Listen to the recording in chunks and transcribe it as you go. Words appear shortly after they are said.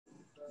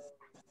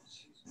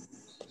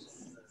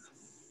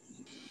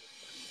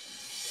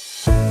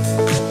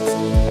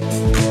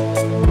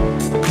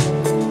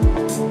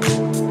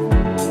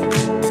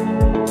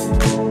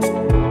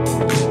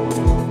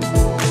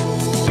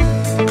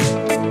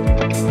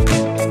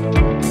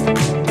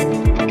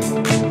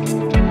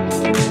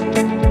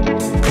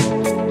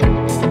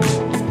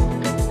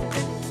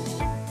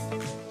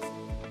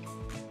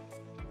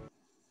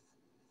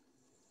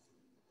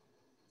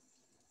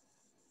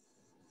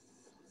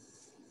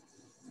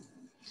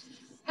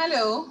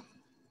Hello,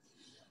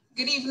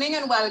 good evening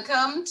and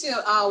welcome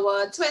to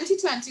our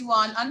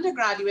 2021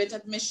 Undergraduate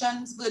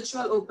Admissions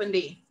Virtual Open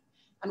Day.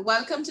 And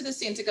welcome to the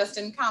St.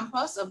 Augustine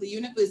campus of the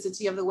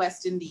University of the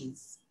West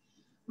Indies.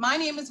 My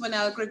name is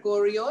Winel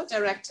Gregorio,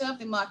 Director of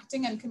the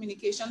Marketing and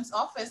Communications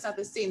Office at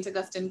the St.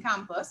 Augustine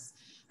campus,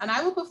 and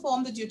I will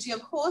perform the duty of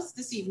host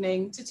this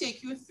evening to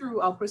take you through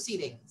our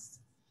proceedings.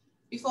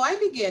 Before I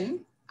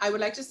begin, I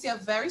would like to say a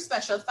very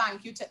special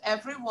thank you to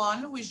everyone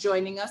who is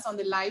joining us on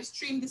the live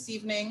stream this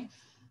evening.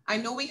 I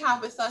know we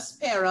have with us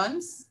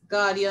parents,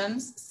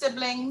 guardians,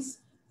 siblings,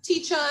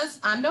 teachers,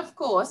 and of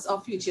course, our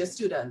future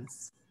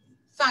students.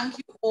 Thank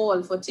you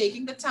all for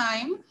taking the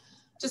time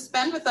to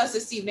spend with us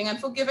this evening and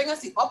for giving us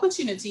the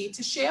opportunity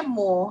to share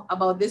more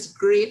about this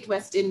great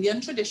West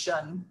Indian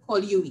tradition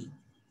called UWI.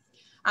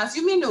 As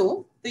you may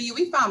know, the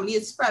UWI family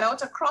is spread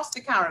out across the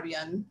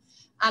Caribbean.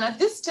 And at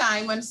this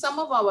time, when some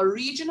of our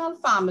regional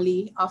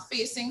family are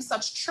facing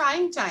such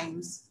trying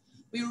times,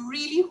 we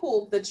really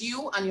hope that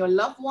you and your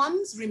loved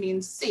ones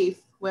remain safe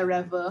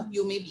wherever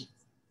you may be.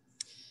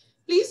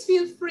 Please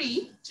feel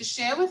free to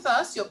share with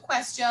us your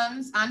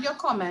questions and your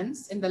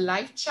comments in the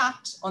live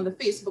chat on the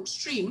Facebook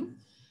stream,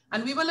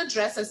 and we will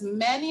address as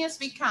many as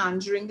we can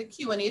during the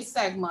Q&A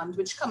segment,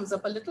 which comes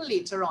up a little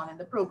later on in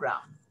the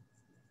program.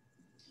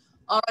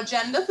 Our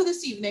agenda for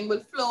this evening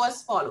will flow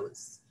as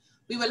follows.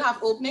 We will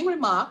have opening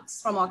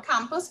remarks from our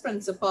campus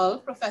principal,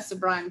 Professor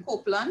Brian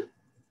Copeland.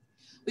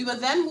 We will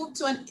then move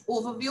to an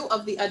overview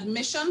of the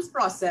admissions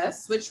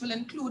process, which will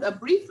include a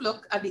brief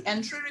look at the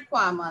entry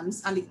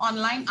requirements and the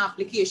online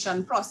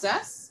application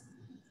process.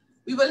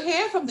 We will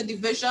hear from the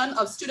Division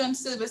of Student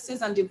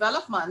Services and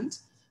Development,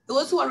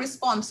 those who are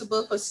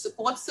responsible for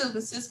support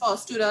services for our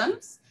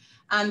students,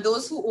 and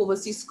those who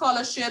oversee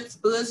scholarships,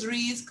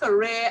 bursaries,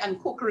 career,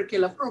 and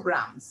co-curricular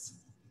programs.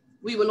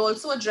 We will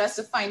also address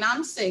the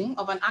financing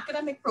of an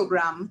academic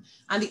program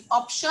and the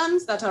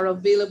options that are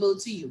available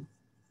to you.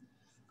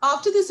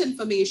 After this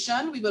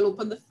information, we will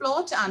open the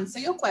floor to answer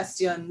your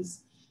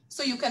questions.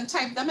 So you can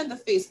type them in the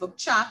Facebook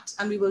chat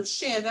and we will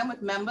share them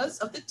with members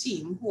of the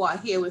team who are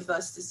here with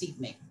us this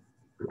evening.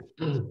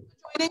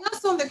 Joining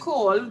us on the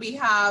call, we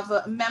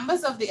have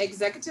members of the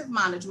executive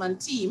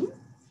management team.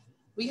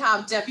 We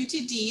have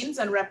deputy deans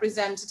and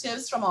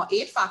representatives from our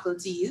 8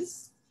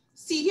 faculties,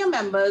 senior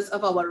members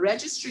of our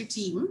registry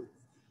team,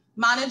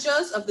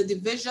 managers of the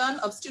Division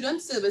of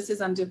Student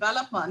Services and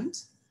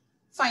Development,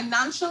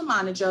 financial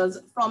managers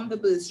from the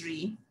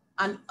bursary,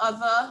 and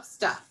other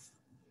staff.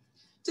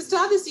 To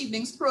start this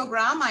evening's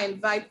program, I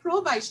invite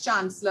Pro Vice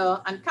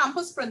Chancellor and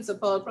Campus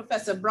Principal,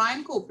 Professor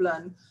Brian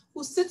Copeland,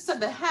 who sits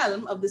at the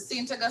helm of the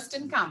St.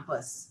 Augustine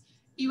campus.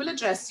 He will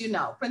address you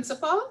now.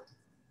 Principal?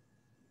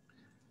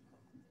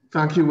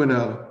 Thank you,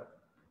 Winel,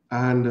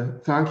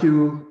 and thank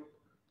you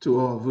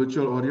to our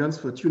virtual audience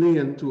for tuning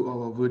in to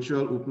our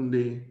virtual open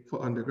day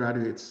for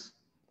undergraduates,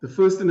 the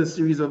first in a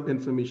series of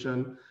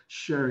information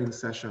sharing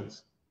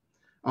sessions.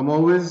 I'm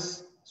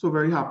always so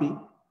very happy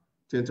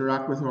to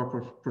interact with our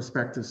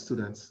prospective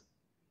students.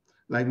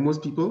 Like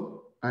most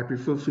people, I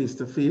prefer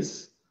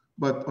face-to-face,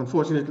 but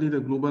unfortunately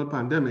the global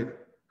pandemic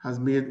has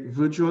made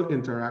virtual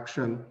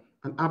interaction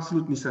an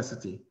absolute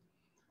necessity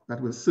that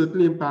will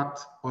certainly impact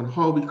on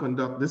how we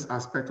conduct this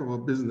aspect of our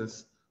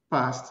business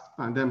past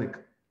pandemic.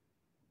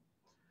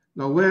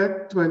 Now,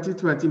 where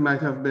 2020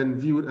 might have been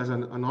viewed as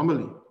an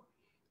anomaly,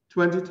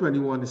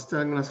 2021 is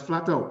telling us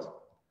flat out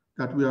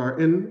that we are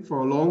in for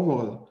a long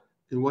haul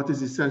in what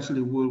is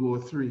essentially World War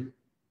III.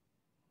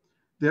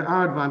 There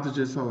are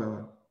advantages,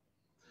 however.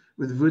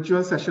 With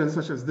virtual sessions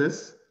such as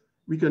this,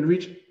 we can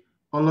reach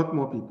a lot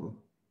more people.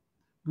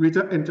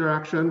 Greater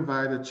interaction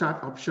via the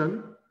chat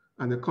option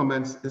and the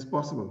comments is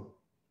possible.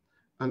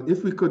 And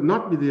if we could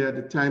not be there at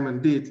the time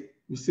and date,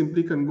 we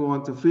simply can go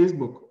onto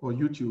Facebook or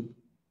YouTube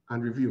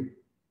and review.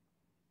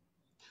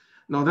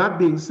 Now, that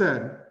being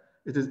said,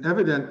 it is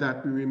evident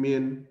that we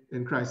remain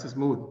in crisis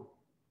mode.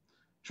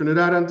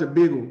 Trinidad and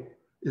Tobago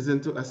is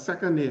into a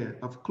second year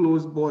of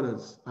closed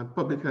borders and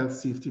public health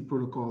safety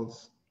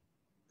protocols.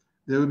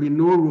 There will be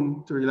no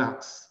room to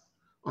relax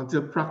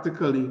until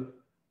practically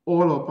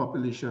all our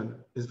population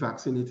is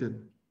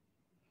vaccinated.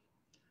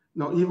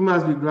 Now, even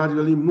as we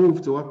gradually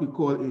move to what we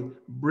call a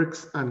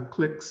bricks and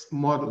clicks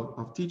model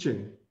of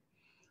teaching,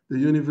 the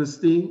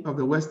University of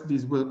the West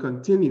Indies will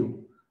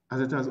continue as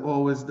it has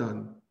always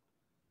done.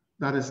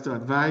 That is to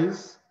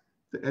advise,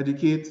 to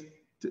educate,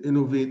 to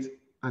innovate,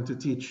 and to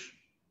teach.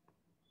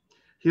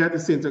 Here at the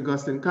St.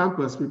 Augustine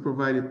campus, we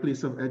provide a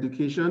place of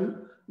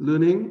education,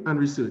 learning, and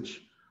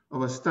research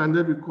of a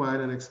standard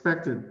required and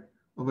expected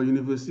of a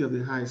university of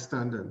the highest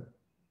standard.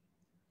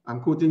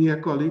 I'm quoting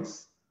here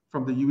colleagues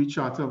from the UWI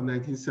Charter of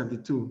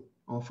 1972,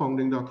 our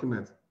founding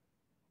document.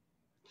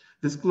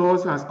 This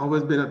clause has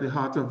always been at the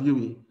heart of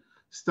UWI,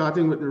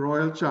 starting with the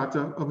Royal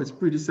Charter of its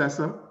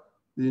predecessor,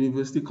 the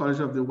University College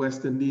of the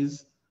West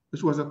Indies,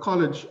 which was a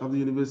college of the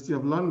University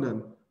of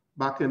London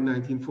back in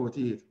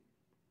 1948,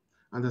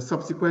 and the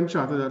subsequent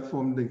charter that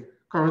formed the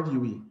current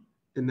UWI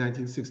in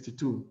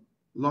 1962.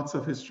 Lots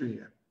of history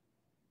here.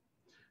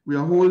 We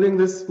are holding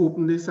this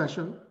open day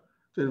session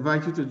to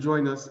invite you to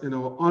join us in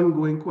our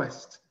ongoing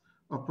quest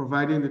of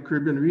providing the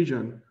Caribbean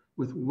region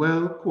with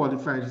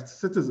well-qualified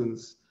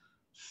citizens,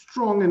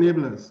 strong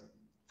enablers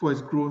for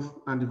its growth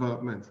and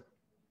development.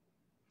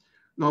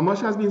 Now,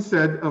 much has been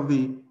said of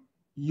the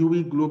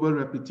UWI global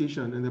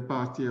reputation in the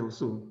past year or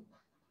so.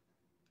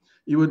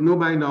 You would know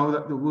by now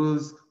that the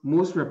world's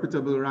most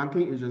reputable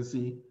ranking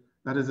agency,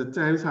 that is the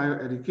Times Higher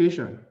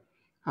Education,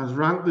 has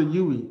ranked the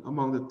UWI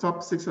among the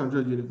top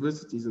 600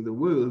 universities in the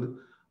world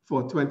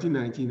for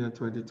 2019 and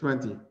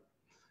 2020,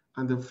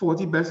 and the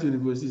 40 best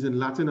universities in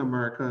Latin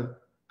America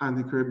and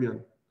the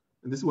Caribbean.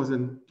 And this was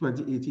in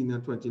 2018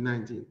 and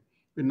 2019.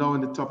 We're now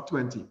in the top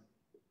 20.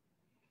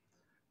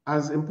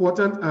 As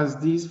important as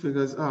these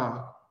figures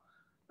are,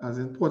 as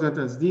important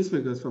as these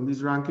figures from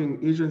these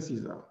ranking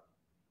agencies are,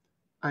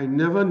 I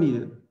never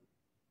needed,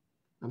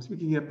 I'm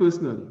speaking here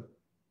personally,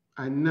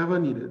 I never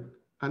needed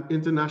an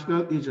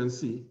international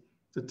agency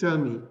to tell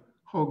me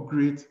how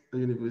great a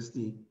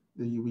university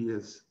the UWI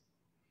is.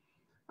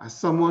 As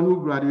someone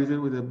who graduated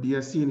with a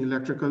BSc in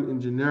electrical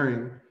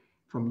engineering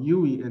from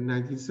UWI in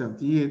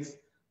 1978,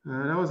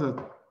 that was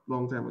a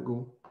long time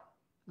ago.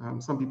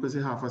 Some people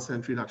say half a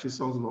century, it actually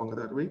sounds longer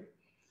that way.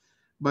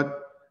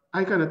 But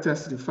I can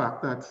attest to the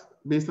fact that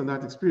based on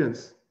that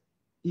experience,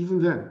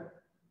 even then,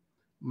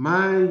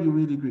 my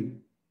UWI degree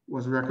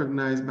was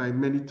recognized by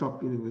many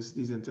top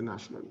universities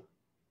internationally.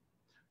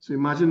 So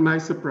imagine my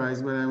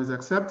surprise when I was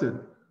accepted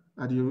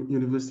at the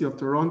University of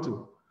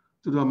Toronto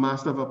to do a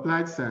Master of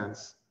Applied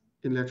Science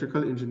in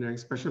Electrical Engineering,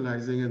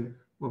 specializing in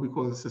what we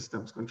call the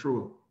systems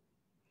control.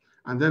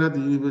 And then at the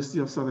University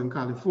of Southern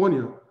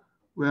California,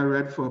 where I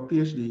read for a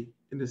PhD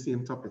in the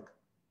same topic.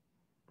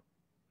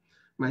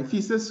 My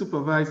thesis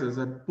supervisors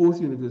at both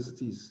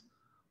universities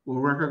were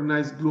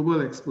recognized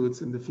global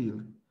experts in the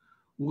field,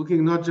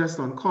 working not just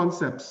on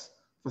concepts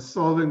for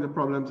solving the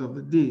problems of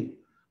the day,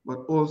 but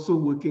also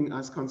working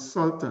as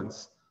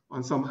consultants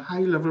on some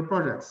high-level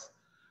projects,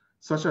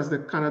 such as the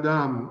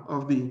Canadarm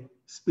of the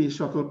Space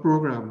Shuttle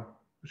program,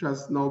 which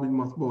has now been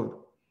mothballed,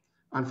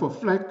 and for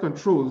flight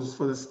controls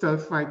for the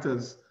stealth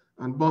fighters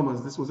and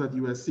bombers. This was at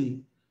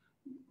USC.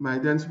 My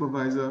then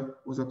supervisor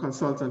was a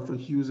consultant for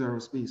Hughes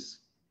Aerospace.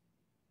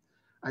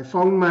 I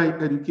found my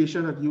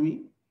education at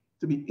UWI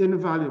to be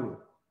invaluable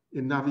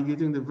in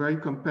navigating the very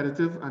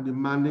competitive and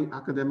demanding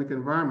academic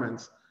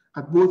environments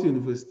at both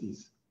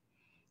universities.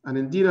 And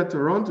indeed at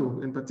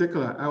Toronto in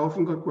particular, I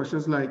often got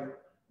questions like,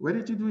 where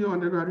did you do your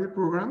undergraduate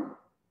program?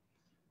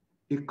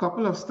 A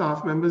couple of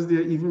staff members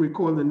there even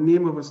recall the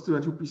name of a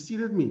student who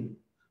preceded me,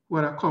 who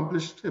had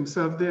accomplished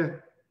himself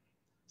there.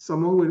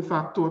 Someone who in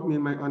fact taught me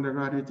in my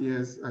undergraduate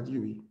years at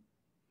UWI.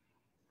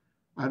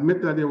 I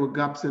admit that there were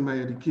gaps in my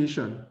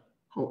education.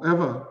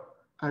 However,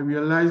 I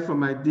realized from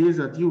my days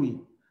at UWI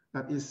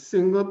that a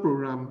single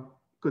program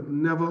could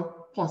never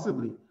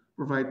possibly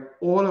provide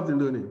all of the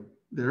learning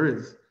there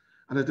is,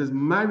 and it is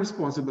my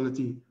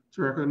responsibility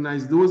to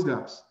recognize those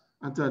gaps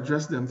and to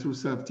address them through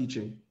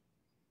self-teaching.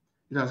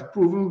 It has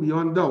proven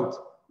beyond doubt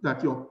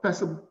that your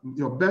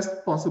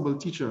best possible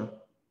teacher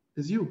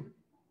is you.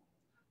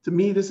 To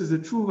me, this is the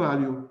true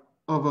value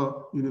of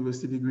a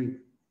university degree.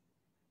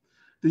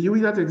 The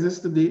UWI that exists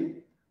today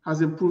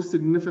has improved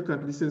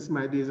significantly since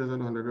my days as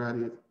an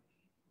undergraduate.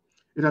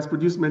 It has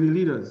produced many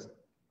leaders,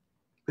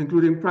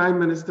 including prime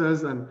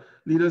ministers and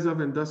leaders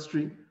of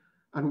industry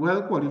and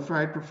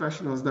well-qualified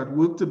professionals that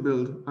work to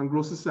build and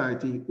grow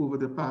society over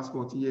the past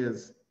 40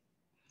 years.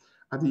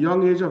 At the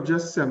young age of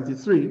just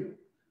 73,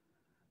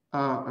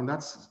 and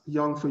that's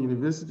young for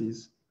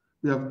universities,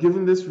 we have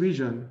given this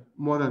region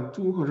more than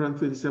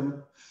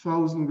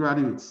 237,000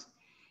 graduates,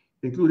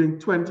 including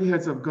 20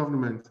 heads of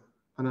government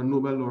and a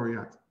Nobel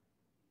laureate.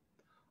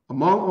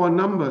 Among our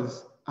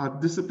numbers are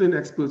disciplined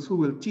experts who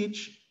will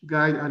teach,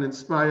 guide, and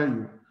inspire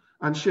you,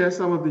 and share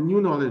some of the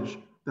new knowledge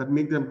that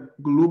make them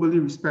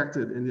globally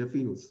respected in their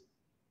fields.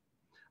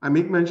 I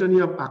make mention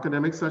here of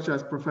academics such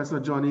as Professor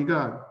John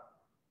Agard,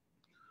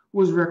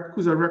 who's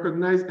a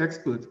recognized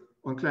expert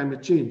on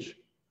climate change.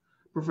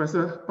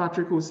 Professor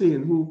Patrick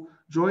Hossain, who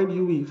joined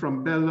UWI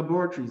from Bell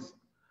Laboratories,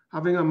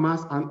 having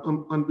amassed an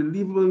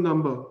unbelievable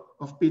number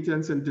of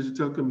patents in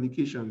digital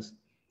communications,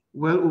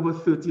 well over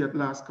 30 at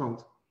last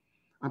count.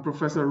 And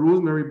Professor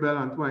Rosemary Bell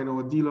Antoine,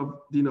 our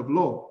Dean of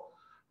Law,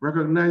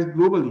 recognized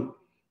globally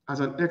as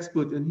an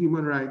expert in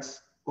human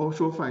rights,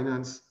 offshore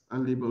finance,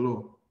 and labor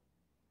law.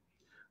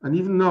 And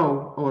even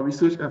now, our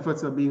research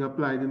efforts are being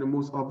applied in the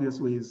most obvious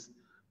ways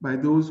by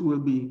those who will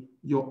be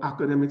your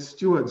academic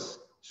stewards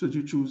should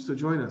you choose to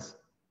join us.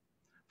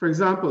 For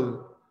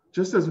example,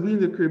 just as we in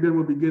the Caribbean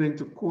were beginning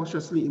to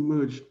cautiously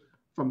emerge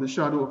from the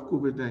shadow of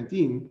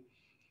COVID-19,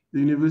 the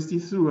universe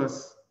threw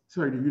us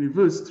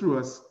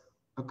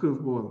a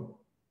curveball.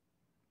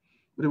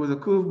 But it was a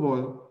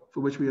curveball for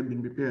which we had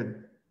been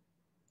prepared.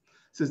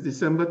 Since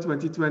December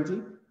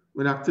 2020,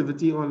 when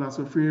activity on La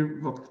Soufrière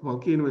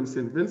volcano in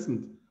St.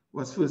 Vincent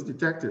was first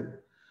detected,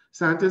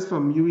 scientists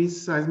from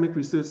UWI's Seismic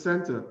Research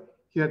Center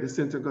here at the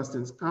St.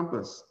 Augustine's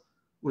campus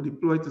were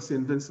deployed to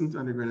St. Vincent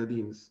and the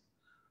Grenadines.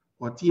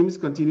 Our teams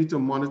continue to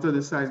monitor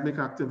the seismic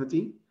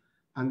activity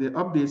and their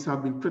updates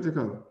have been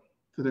critical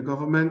to the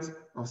government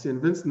of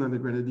St. Vincent and the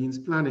Grenadines'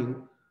 planning,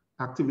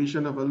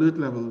 activation of alert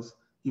levels,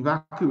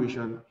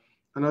 evacuation,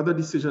 and other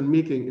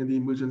decision-making in the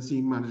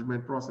emergency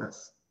management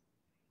process.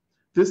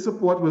 This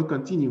support will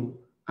continue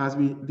as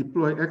we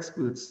deploy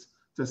experts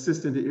to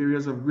assist in the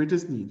areas of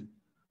greatest need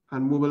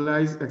and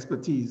mobilize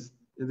expertise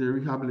in the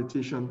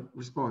rehabilitation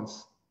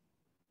response.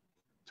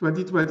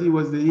 2020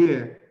 was the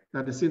year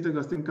that the St.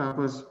 Augustine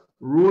campus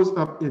rose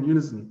up in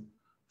unison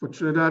for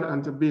Trinidad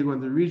and Tobago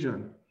and the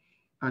region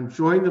and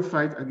joined the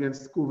fight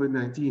against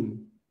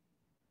COVID-19.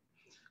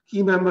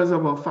 Key members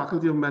of our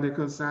Faculty of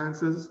Medical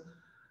Sciences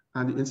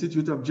and the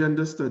Institute of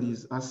Gender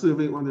Studies are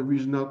serving on the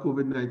regional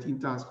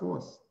COVID-19 task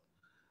force,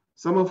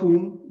 some of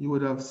whom you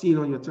would have seen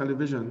on your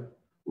television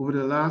over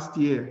the last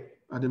year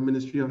at the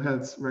Ministry of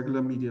Health's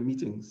regular media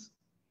meetings.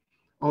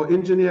 Our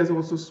engineers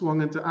also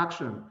swung into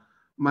action,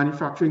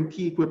 manufacturing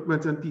key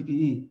equipment and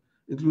PPE,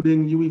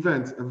 including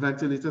U-Event, a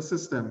ventilator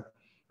system,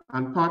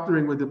 and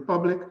partnering with the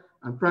public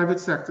and private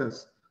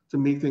sectors to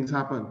make things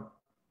happen.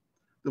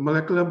 The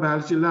molecular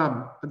biology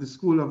lab at the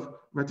School of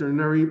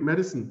Veterinary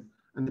Medicine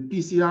and the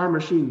PCR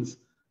machines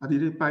at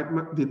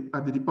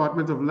the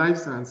Department of Life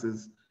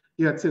Sciences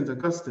here at St.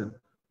 Augustine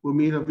were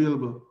made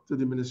available to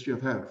the Ministry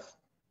of Health.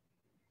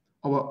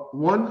 Our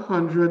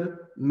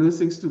 100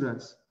 nursing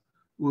students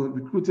were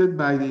recruited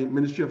by the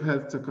Ministry of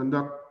Health to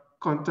conduct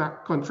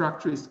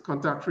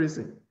contact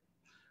tracing,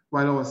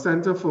 while our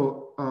Center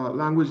for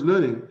Language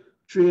Learning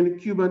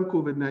trained Cuban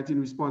COVID-19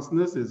 response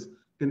nurses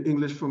in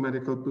English for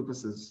medical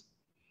purposes.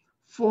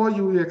 4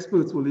 UE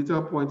experts were later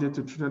appointed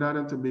to Trinidad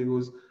and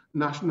Tobago's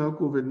National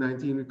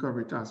COVID-19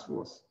 Recovery Task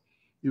Force.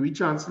 UE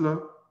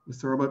Chancellor,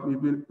 Mr. Robert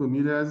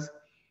Bermudez,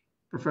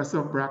 Professor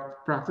of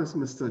Practice,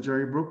 Mr.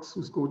 Jerry Brooks,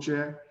 who's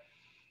co-chair,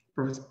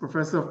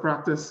 Professor of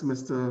Practice,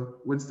 Mr.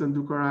 Winston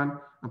Dukaran,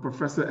 and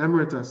Professor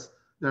Emeritus,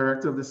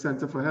 Director of the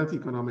Center for Health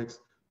Economics,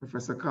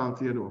 Professor Carl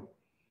Theodore.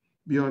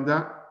 Beyond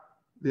that,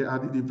 there are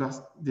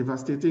the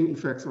devastating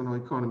effects on our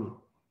economy,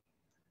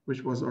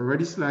 which was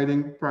already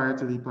sliding prior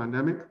to the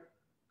pandemic,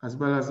 as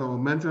well as our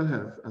mental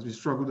health as we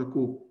struggle to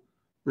cope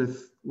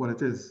with what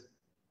it is.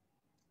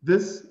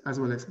 This, as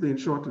we'll explain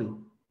shortly,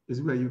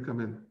 is where you come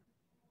in.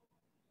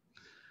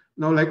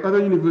 Now, like other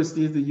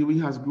universities, the UE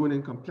has grown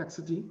in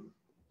complexity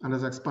and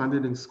has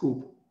expanded in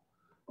scope.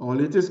 Our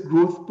latest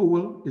growth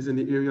poll is in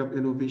the area of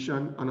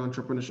innovation and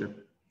entrepreneurship,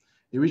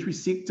 in which we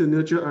seek to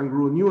nurture and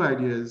grow new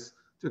ideas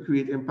to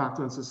create impact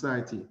on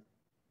society.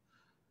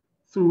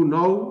 Through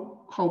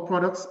know-how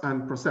products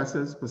and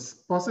processes,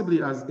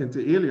 possibly as inter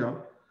alia,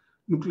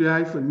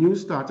 nuclei for new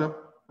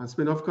startup and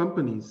spin-off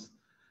companies,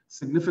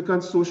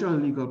 significant social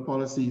and legal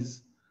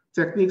policies,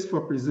 techniques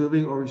for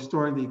preserving or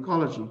restoring the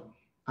ecology,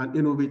 and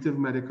innovative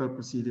medical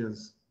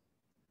procedures.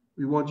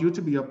 We want you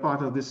to be a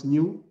part of this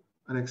new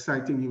and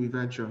exciting new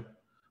venture,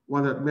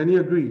 one that many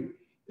agree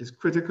is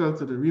critical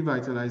to the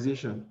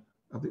revitalization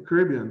of the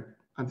Caribbean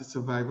and the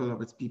survival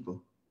of its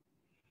people.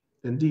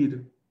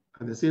 Indeed,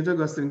 at the St.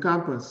 Augustine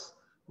campus,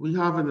 we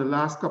have in the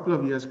last couple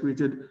of years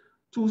created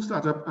 2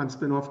 startup and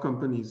spin-off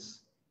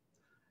companies.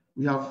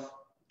 We have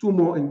 2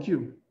 more in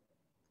queue,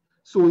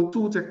 sold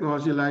 2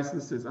 technology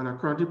licenses, and are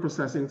currently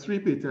processing 3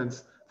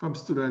 patents from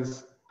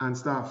students and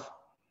staff.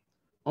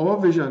 Our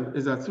vision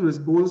is that through this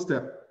bold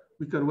step,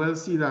 we can well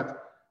see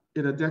that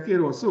in a decade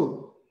or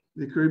so,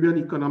 the Caribbean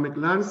economic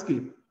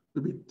landscape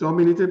will be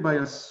dominated by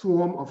a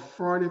swarm of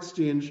foreign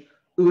exchange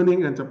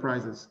earning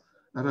enterprises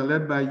that are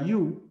led by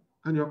you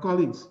and your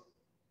colleagues.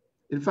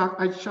 In fact,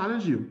 I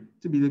challenge you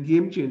to be the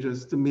game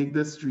changers to make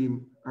this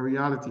dream a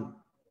reality.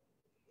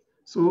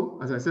 So,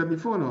 as I said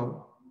before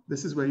now,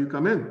 this is where you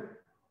come in.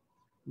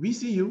 We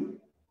see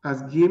you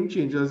as game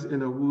changers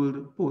in a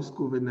world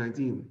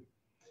post-COVID-19.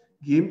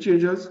 Game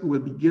changers who will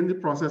begin the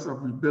process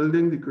of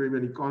rebuilding the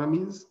Caribbean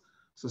economies,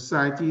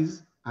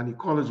 societies, and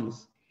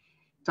ecologies,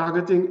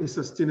 targeting a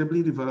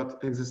sustainably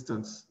developed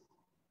existence.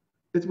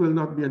 It will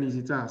not be an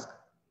easy task.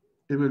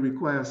 It will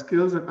require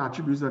skills and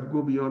attributes that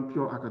go beyond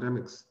pure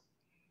academics.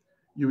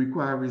 You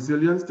require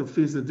resilience to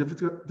face the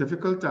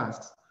difficult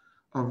tasks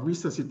of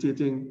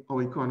resuscitating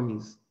our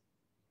economies.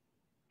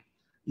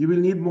 You will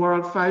need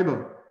moral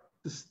fiber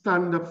to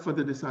stand up for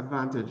the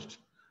disadvantaged,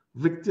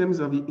 victims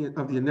of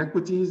the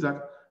inequities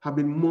that have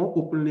been more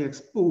openly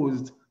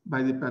exposed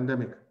by the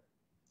pandemic,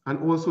 and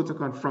also to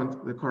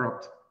confront the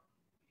corrupt.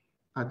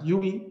 At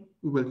UE,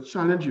 we will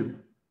challenge you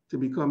to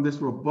become this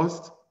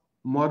robust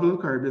model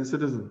Caribbean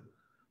citizen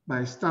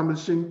by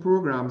establishing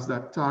programs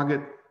that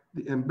target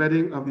the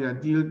embedding of the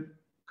ideal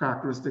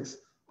characteristics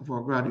of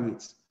our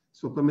graduates.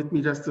 So permit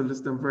me just to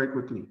list them very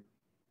quickly.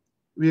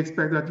 We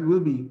expect that you will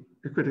be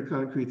a critical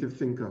and creative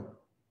thinker,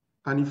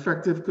 an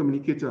effective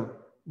communicator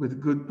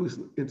with good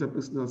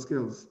interpersonal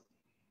skills,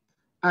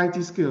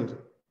 IT skilled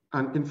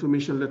and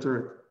information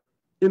literate,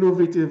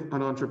 innovative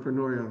and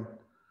entrepreneurial,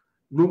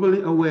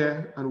 globally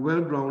aware and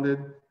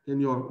well-grounded in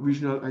your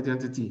regional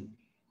identity,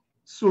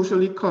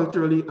 socially,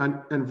 culturally, and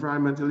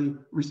environmentally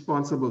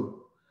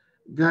responsible,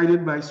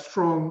 guided by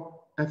strong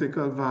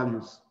ethical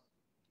values.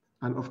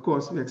 And of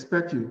course, we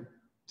expect you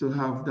to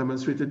have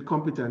demonstrated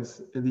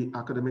competence in the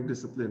academic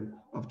discipline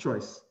of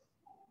choice.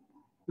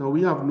 Now,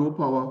 we have no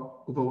power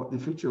over what the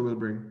future will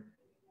bring.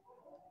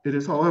 It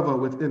is, however,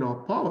 within our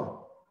power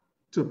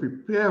to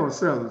prepare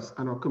ourselves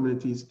and our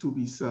communities to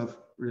be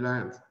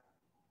self-reliant.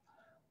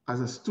 As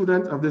a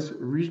student of this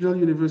regional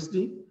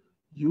university,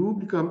 you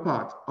become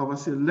part of a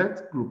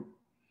select group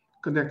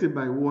connected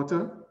by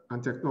water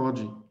and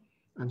technology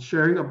and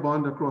sharing a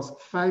bond across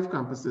 5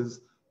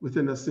 campuses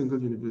within a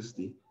single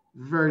university.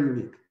 Very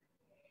unique.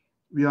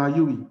 We are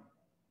UWI,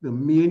 the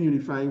main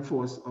unifying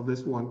force of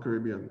this one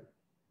Caribbean.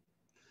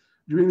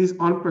 During these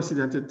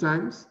unprecedented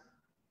times,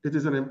 it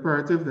is an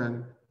imperative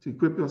then to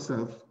equip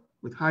yourself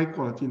with high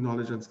quality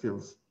knowledge and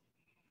skills.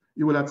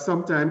 You will at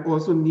some time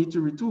also need to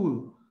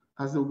retool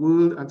as the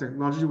world and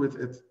technology with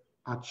it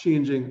are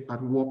changing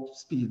at warp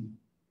speed.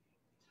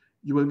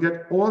 You will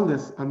get all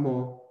this and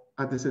more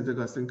at the St.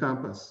 Augustine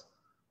campus,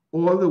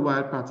 all the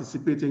while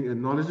participating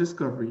in knowledge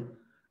discovery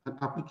and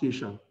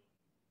application,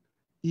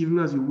 even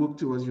as you work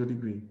towards your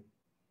degree.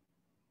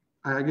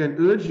 I again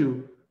urge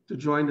you to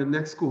join the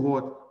next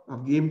cohort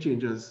of game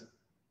changers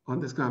on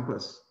this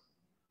campus.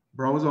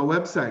 Browse our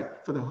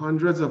website for the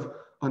hundreds of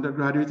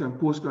undergraduate and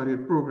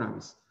postgraduate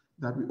programs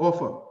that we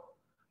offer,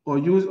 or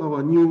use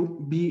our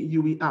new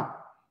UWI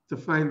app to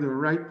find the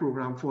right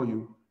program for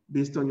you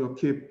based on your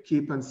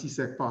CAPE and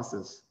CSEC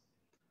passes.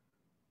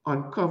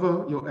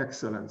 Uncover your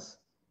excellence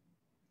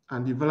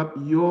and develop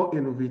your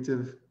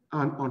innovative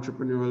and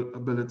entrepreneurial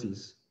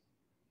abilities.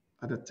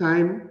 At a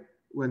time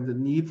when the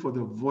need for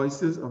the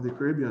voices of the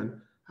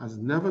Caribbean has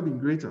never been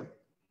greater,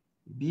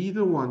 be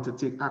the one to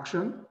take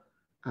action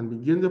and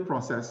begin the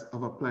process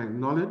of applying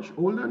knowledge,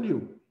 old and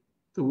new,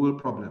 to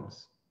world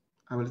problems.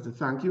 I would like to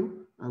thank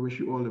you. I wish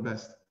you all the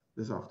best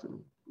this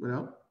afternoon.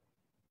 Well.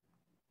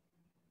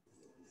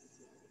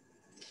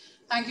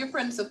 Thank you,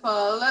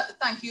 Principal.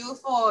 Thank you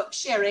for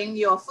sharing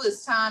your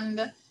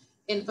firsthand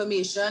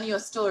information, your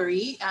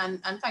story,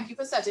 and thank you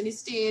for setting the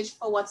stage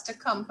for what's to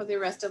come for the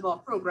rest of our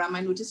program.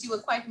 I noticed you were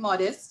quite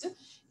modest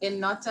in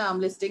not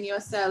listing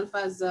yourself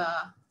as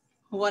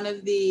one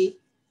of the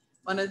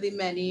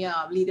many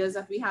leaders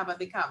that we have at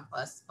the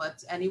campus,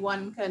 but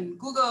anyone can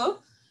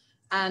Google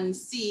and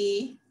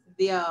see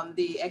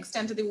the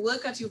extent of the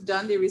work that you've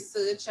done, the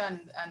research and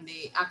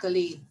the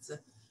accolades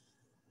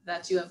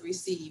that you have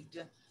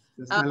received.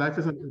 Yes, my life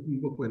is an open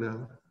book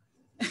now.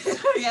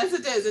 Yes,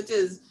 it is. It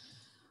is.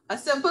 A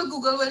simple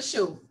Google will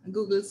show,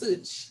 Google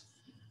search.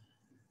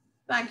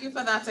 Thank you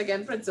for that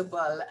again,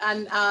 Principal.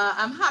 And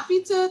I'm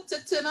happy to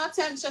turn our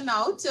attention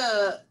now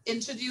to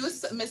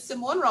introduce Ms.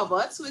 Simone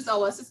Roberts, who is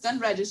our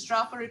Assistant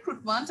Registrar for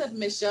Recruitment,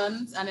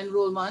 Admissions and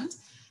Enrollment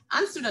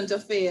and Student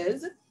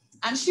Affairs.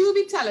 And she will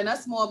be telling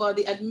us more about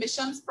the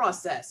admissions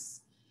process.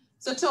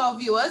 So to our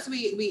viewers,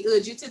 we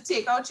urge you to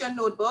take out your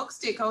notebooks,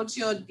 take out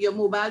your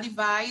mobile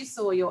device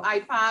or your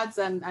iPads,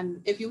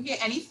 and if you hear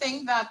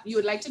anything that you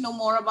would like to know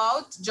more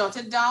about, jot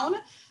it down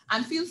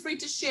and feel free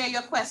to share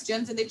your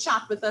questions in the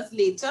chat with us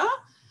later.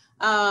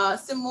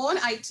 Simone,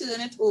 I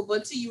turn it over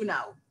to you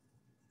now.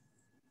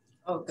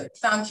 Okay,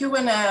 thank you,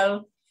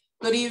 Winell.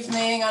 Good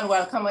evening and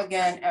welcome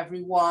again,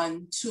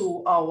 everyone,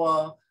 to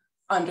our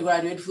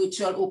Undergraduate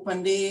Virtual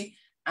Open Day.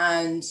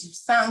 And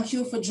thank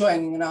you for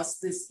joining us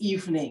this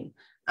evening.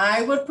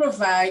 I will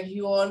provide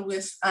you all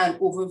with an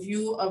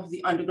overview of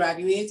the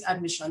undergraduate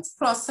admissions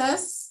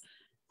process.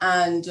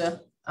 And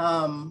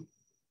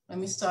let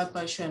me start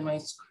by sharing my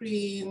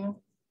screen.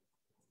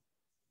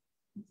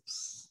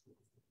 Oops.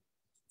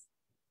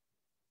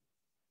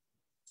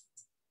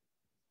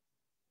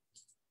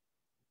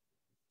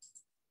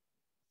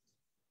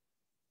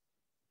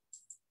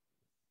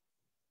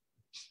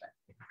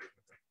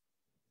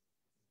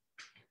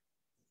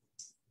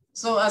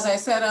 So as I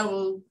said, I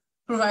will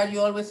provide you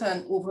all with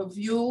an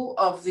overview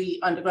of the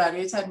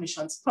undergraduate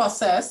admissions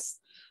process.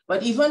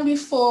 But even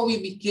before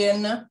we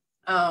begin,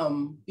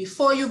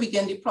 before you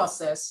begin the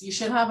process, you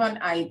should have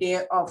an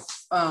idea of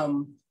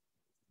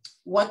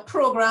what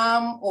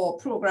program or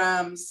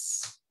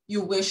programs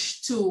you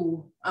wish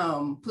to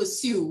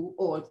pursue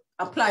or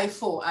apply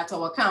for at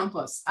our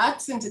campus.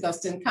 At St.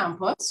 Augustine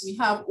campus, we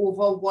have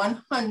over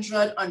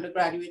 100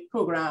 undergraduate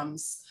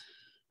programs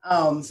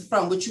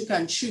from which you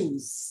can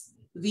choose.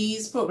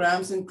 These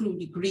programs include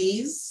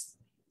degrees,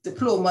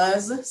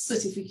 diplomas,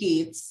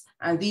 certificates,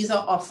 and these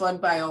are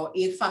offered by our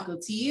 8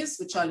 faculties,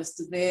 which are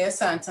listed there: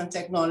 Science and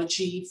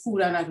Technology,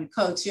 Food and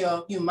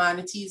Agriculture,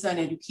 Humanities and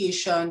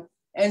Education,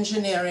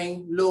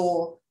 Engineering,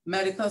 Law,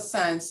 Medical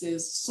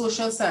Sciences,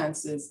 Social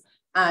Sciences,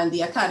 and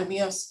the Academy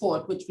of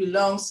Sport, which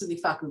belongs to the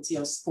Faculty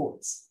of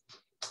Sports.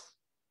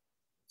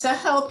 To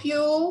help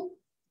you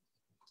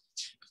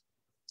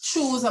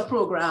choose a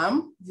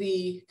program,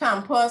 the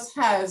campus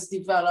has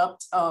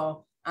developed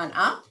an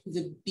app,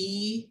 the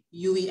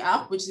UWI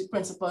app, which the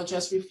principal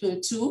just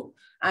referred to.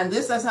 And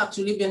this has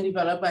actually been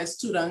developed by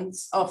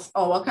students of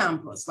our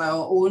campus, by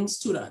our own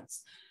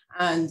students.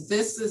 And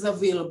this is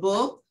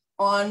available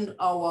on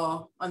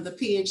the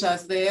page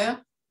as there,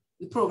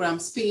 the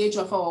programs page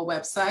of our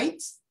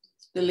website.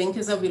 The link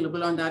is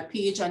available on that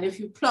page. And if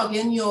you plug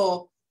in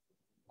your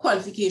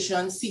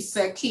qualifications,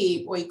 CSEC,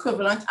 CAPE, or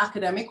equivalent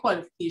academic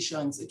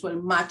qualifications, it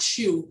will match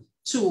you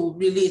to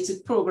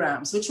related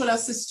programs, which will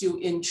assist you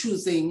in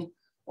choosing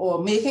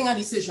or making a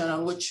decision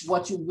on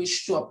what you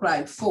wish to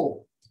apply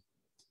for.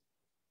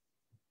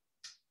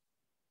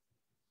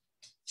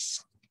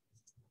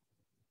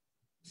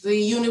 The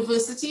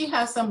university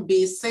has some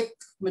basic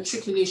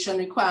matriculation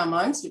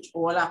requirements, which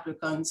all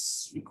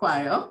applicants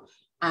require,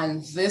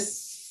 and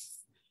this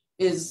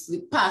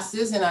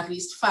passes in at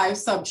least 5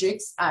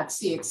 subjects at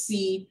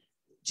CXC,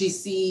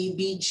 GC,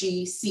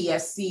 BG,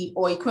 CSC,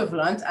 or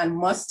equivalent, and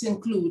must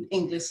include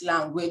English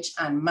language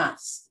and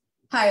maths.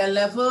 Higher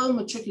level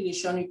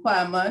matriculation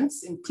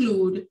requirements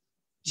include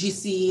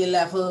GCE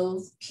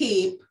level,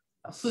 CAPE,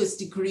 a first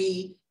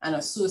degree, an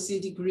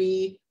associate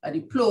degree, a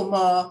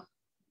diploma,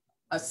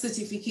 a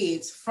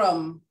certificate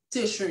from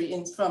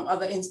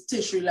other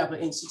tertiary level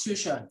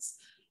institutions.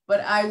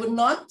 But I would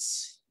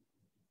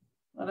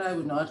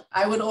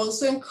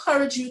also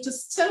encourage you to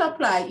still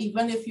apply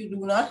even if you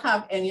do not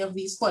have any of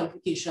these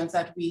qualifications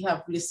that we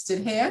have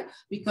listed here,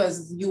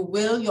 because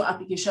your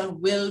application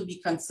will be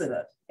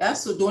considered. Yeah,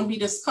 so don't be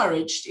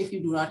discouraged if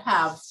you do not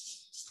have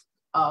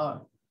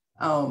an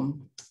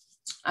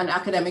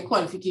academic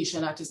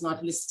qualification that is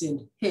not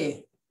listed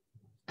here.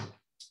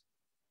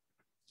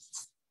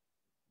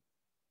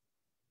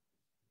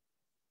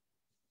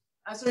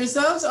 As a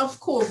result of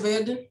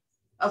the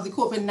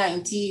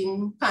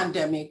COVID-19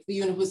 pandemic, the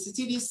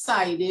university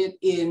decided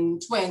in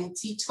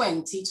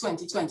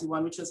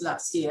 2021, which was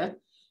last year,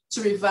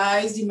 to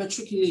revise the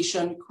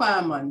matriculation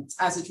requirement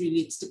as it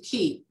relates to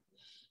CAPE.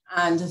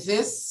 And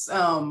this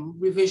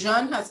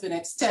revision has been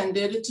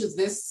extended to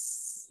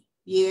this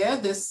year,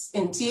 this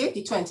intake,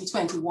 the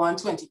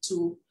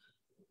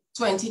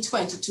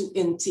 2021-2022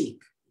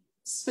 intake.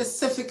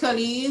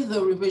 Specifically,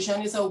 the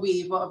revision is a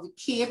waiver of the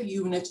CAPE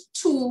Unit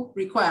 2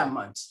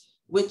 requirement,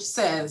 which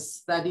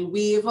says that the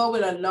waiver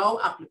will allow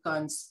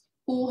applicants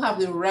who have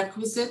the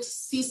requisite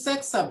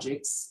CSEC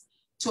subjects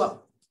to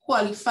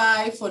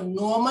qualify for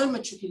normal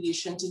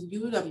matriculation to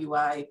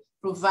UWI,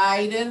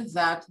 provided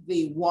that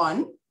they,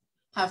 1,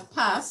 have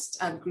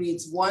passed at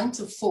grades 1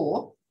 to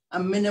 4, a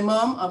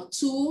minimum of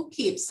 2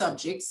 CAPE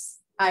subjects,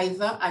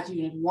 either at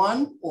Unit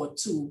 1 or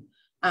 2,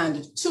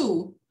 and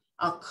 2,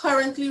 are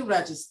currently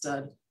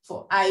registered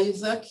for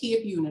either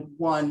CAPE Unit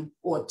 1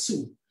 or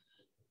 2.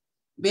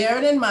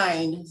 Bearing in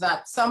mind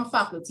that some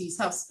faculties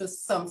have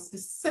some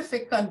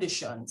specific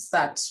conditions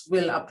that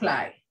will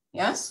apply.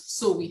 Yes,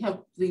 so we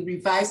have the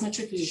revised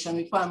matriculation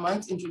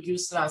requirement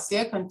introduced last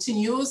year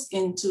continues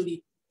into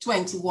the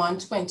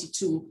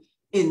 21-22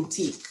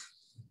 intake.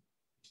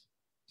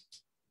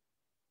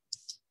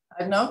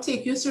 I'll now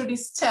take you through the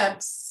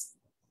steps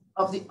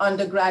of the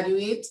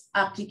undergraduate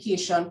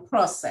application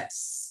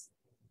process.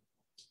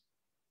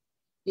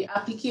 The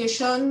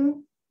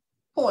application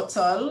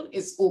portal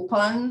is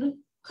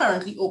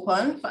currently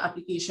open for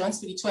applications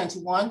for the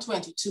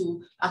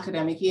 21-22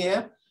 academic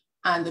year,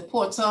 and the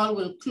portal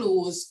will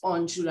close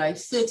on July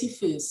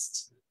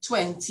 31st,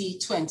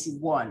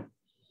 2021.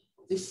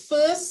 The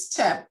first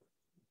step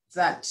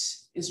that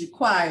is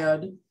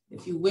required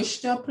if you wish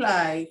to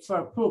apply for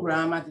a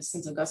program at the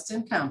St.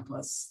 Augustine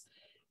campus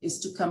is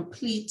to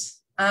complete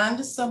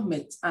and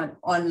submit an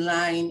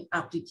online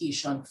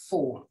application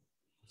form.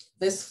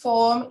 This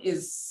form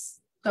is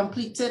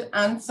completed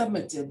and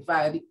submitted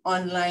via the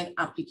online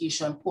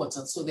application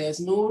portal. So there's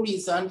no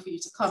reason for you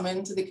to come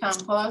onto the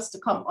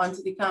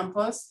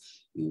campus.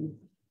 You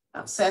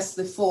access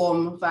the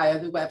form via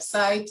the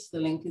website. The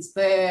link is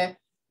there,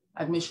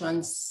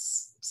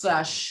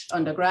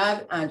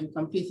 admissions/undergrad, and you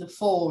complete the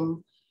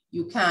form.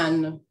 You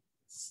can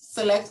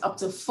select up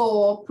to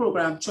 4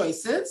 program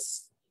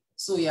choices.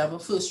 So you have a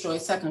first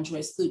choice, second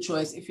choice, third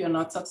choice. If you're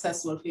not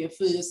successful for your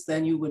first,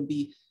 then you would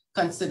be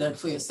considered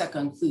for your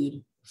second,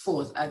 third,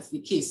 fourth, as the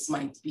case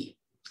might be.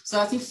 So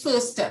that's the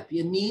first step.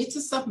 You need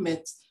to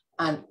submit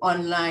an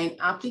online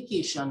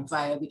application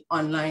via the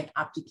online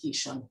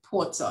application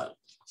portal.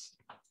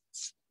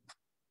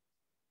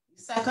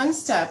 The second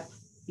step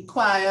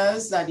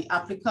requires that the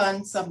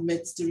applicant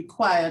submits the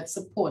required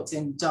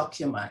supporting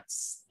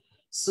documents.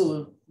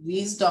 So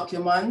these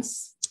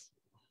documents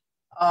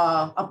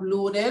are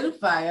uploaded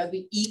via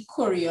the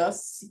e-courier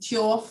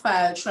secure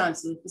file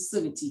transfer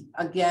facility.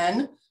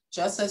 Again,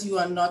 just as you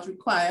are not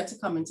required to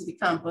come into the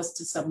campus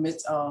to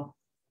submit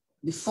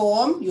the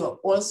form, you are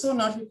also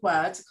not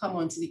required to come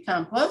onto the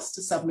campus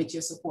to submit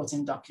your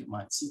supporting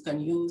documents. You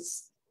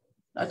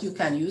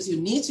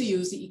need to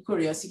use the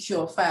e-courier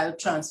secure file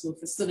transfer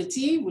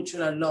facility, which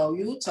will allow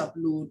you to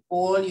upload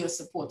all your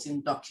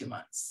supporting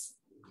documents.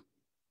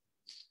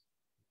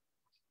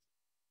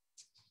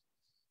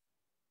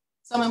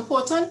 Some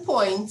important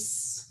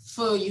points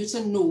for you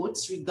to note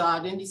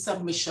regarding the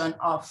submission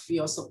of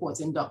your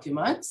supporting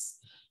documents.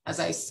 As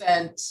I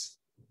said,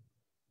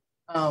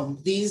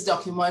 these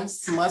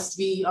documents must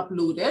be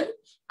uploaded,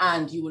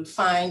 and you will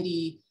find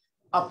the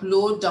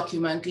upload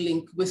document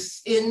link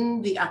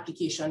within the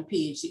application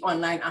page, the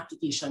online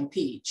application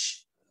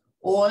page.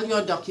 All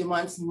your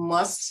documents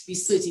must be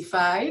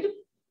certified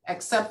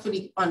except for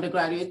the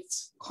undergraduate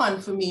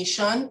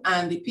confirmation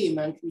and the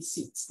payment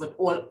receipts, but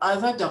all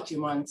other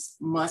documents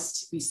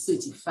must be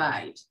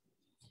certified.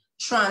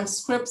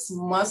 Transcripts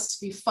must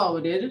be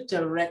forwarded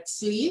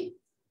directly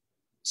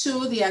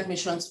to the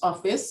admissions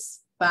office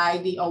by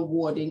the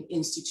awarding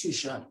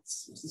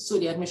institutions. So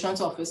the admissions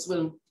office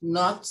will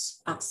not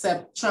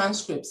accept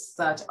transcripts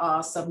that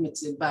are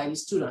submitted by the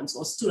students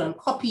or student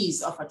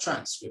copies of a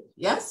transcript,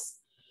 yes?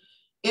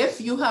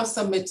 If you have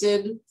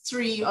submitted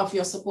 3 of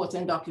your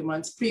supporting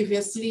documents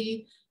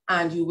previously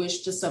and you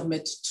wish to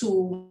submit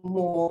 2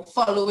 more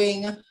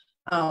following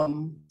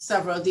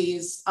several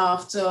days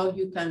after,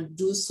 you can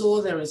do so.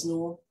 There is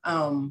no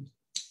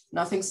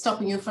nothing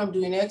stopping you from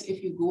doing it.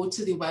 If you go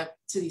to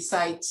the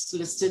sites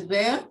listed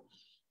there,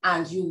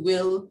 and you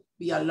will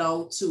be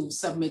allowed to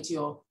submit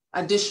your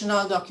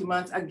additional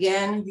documents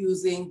again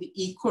using the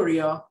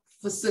e-courier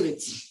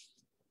facility.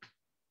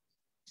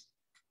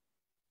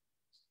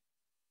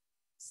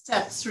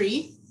 Step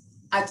 3,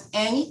 at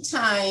any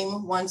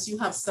time, once you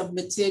have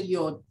submitted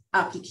your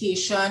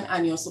application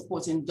and your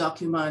supporting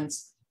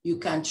documents, you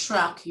can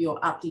track your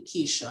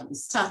application, the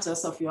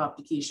status of your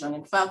application.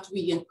 In fact,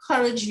 we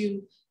encourage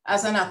you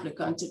as an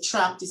applicant to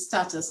track the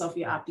status of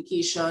your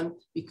application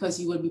because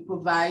you will be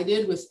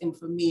provided with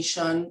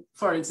information.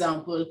 For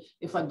example,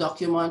 if a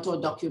document or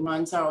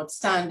documents are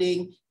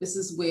outstanding, this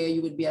is where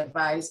you would be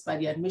advised by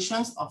the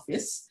admissions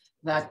office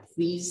that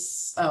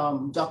these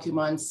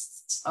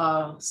documents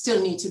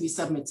still need to be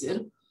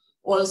submitted.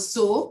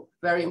 Also,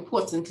 very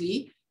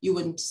importantly, you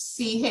would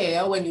see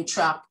here when you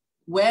track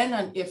when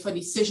and if a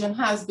decision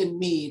has been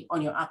made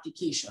on your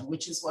application,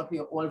 which is what we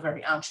are all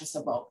very anxious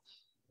about.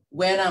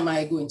 When am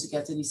I going to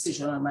get a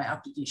decision on my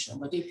application?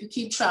 But if you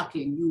keep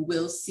tracking, you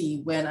will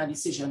see when a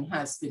decision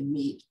has been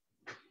made.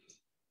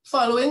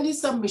 Following the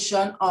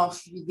submission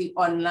of the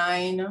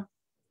online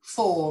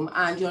form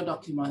and your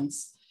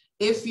documents,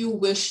 if you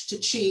wish to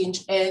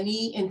change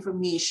any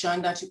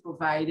information that you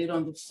provided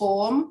on the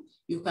form,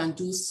 you can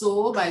do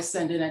so by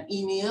sending an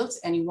email to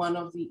any one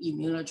of the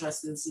email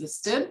addresses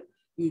listed,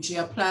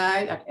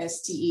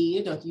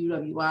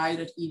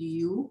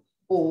 ugapply@sta.uwi.edu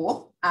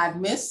or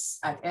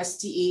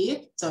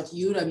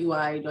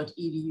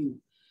admis@sta.uwi.edu.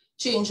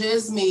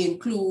 Changes may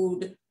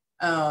include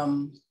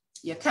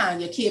your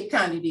Cape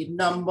candidate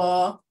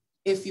number,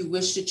 if you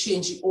wish to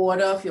change the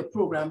order of your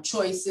program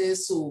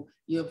choices. So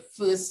you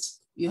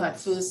had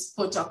first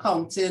put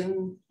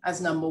accounting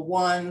as number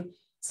 1,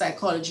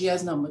 psychology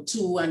as number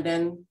 2, and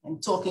then in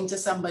talking to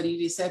somebody,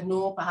 they said,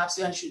 no, perhaps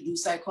you should do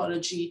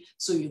psychology.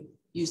 So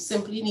you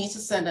simply need to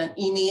send an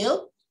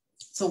email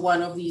to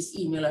one of these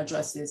email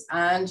addresses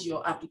and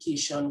your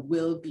application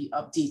will be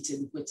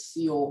updated with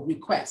your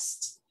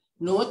request.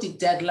 Note the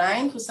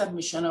deadline for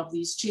submission of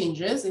these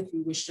changes, if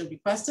you wish to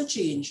request a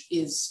change,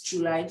 is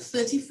July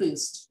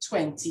 31st,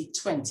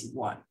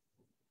 2021.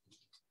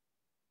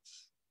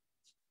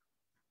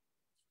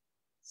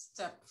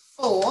 Step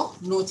 4,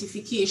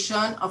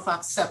 notification of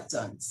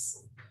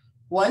acceptance.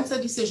 Once a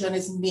decision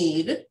is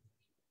made,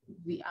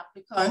 the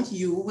applicant,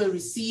 you will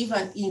receive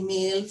an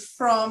email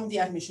from the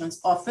admissions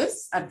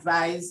office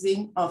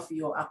advising of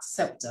your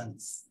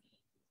acceptance.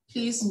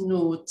 Please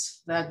note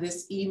that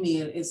this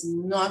email is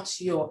not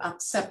your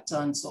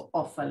acceptance or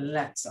offer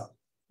letter.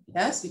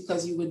 Yes,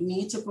 because you would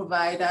need to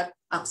provide that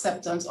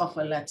acceptance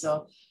offer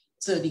letter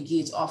to the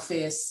GATE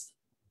office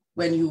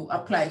when you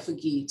apply for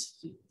GATE.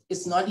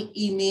 It's not the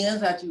email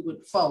that you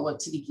would forward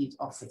to the GATE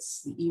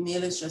office. The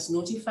email is just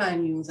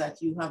notifying you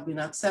that you have been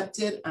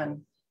accepted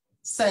and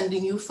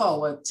sending you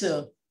forward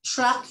to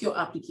track your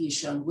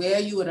application,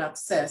 where you would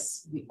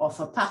access the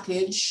offer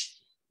package,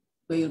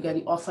 where you'll get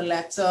the offer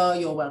letter,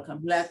 your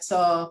welcome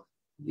letter,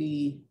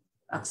 the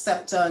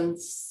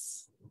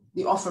acceptance,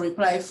 the offer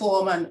reply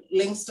form, and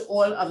links to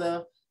all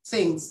other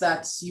things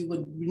that you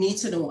would need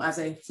to know as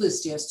a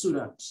first-year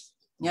student.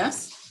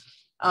 Yes?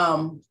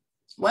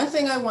 One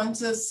thing I want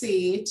to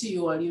say to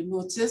you all, you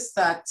notice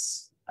that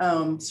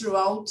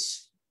throughout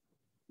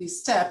the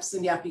steps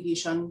in the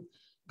application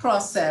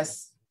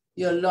process,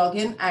 your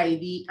login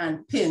ID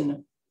and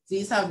PIN,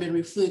 these have been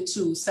referred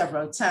to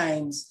several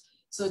times.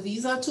 So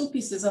these are 2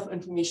 pieces of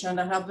information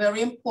that are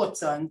very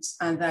important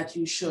and that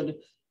you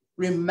should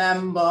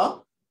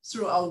remember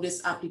throughout this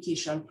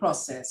application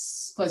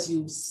process, because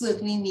you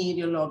certainly need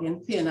your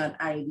login PIN and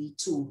ID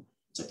to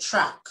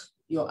track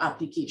your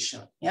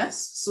application.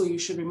 Yes, so you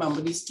should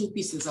remember these 2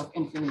 pieces of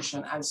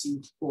information as you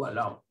go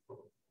along.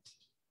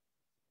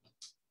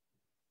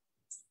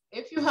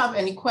 If you have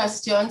any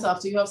questions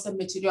after you have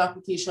submitted your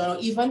application, or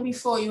even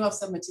before you have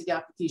submitted the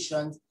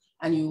application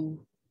and you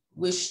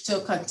wish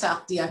to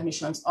contact the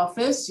admissions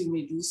office, you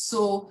may do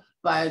so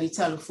via the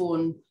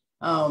telephone,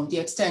 the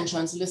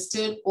extensions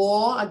listed,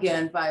 or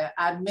again via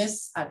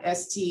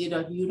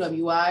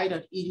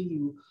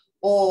admis@sta.uwi.edu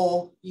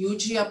or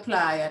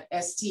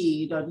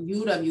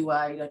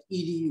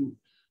ugapply@sta.uwi.edu.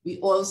 We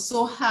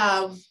also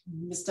have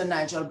Mr.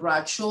 Nigel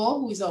Bradshaw,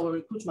 who is our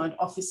recruitment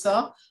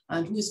officer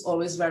and who is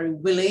always very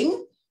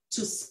willing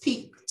to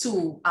speak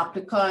to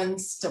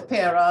applicants, to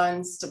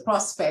parents, to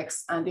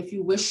prospects. And if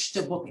you wish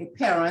to book a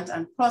parent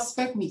and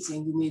prospect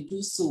meeting, you may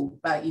do so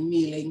by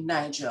emailing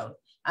Nigel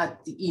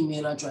at the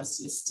email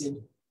address listed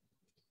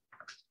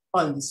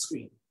on the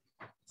screen.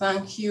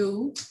 Thank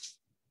you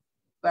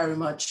very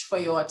much for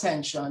your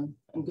attention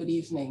and good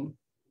evening.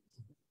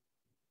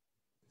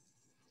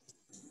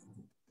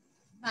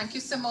 Thank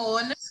you,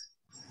 Simone,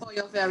 for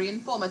your very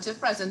informative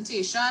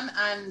presentation.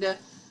 And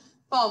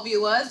for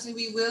viewers,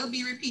 we will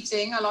be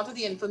repeating a lot of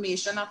the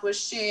information that was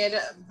shared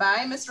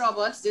by Ms.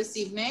 Roberts this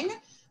evening.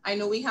 I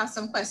know we have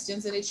some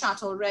questions in the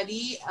chat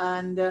already,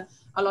 and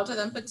a lot of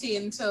them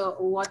pertain to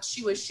what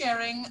she was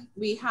sharing.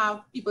 We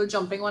have people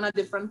jumping on at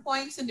different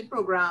points in the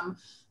program.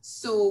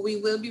 So we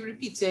will be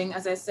repeating,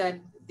 as I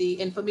said, the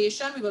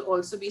information. We will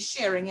also be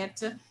sharing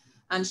it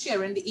and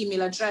sharing the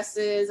email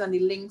addresses and the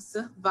links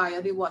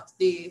via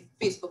the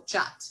Facebook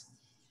chat.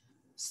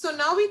 So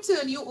now we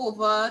turn you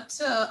over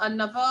to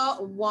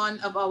another one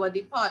of our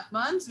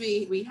departments.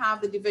 We have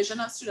the Division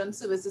of Student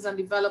Services and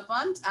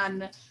Development,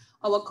 and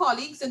our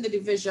colleagues in the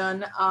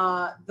division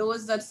are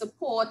those that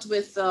support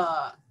with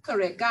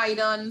career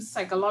guidance,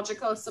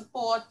 psychological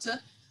support,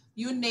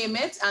 you name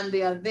it, and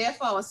they are there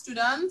for our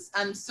students.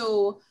 And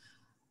so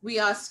we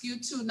ask you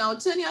to now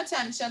turn your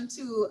attention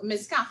to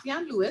Ms. Kathy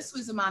Ann Lewis, who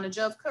is the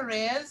Manager of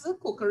Careers,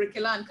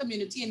 Co-Curricular and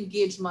Community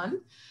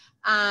Engagement,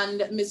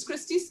 and Ms.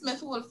 Christy Smith,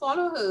 who will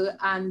follow her,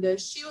 and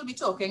she will be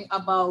talking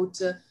about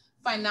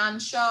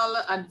financial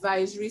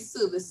advisory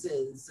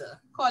services.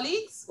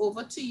 Colleagues,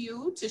 over to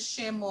you to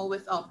share more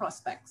with our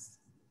prospects.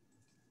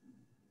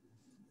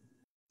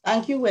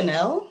 Thank you,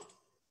 Winnell.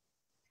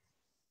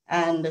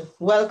 And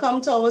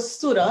welcome to our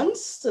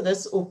students to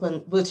this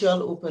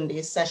virtual open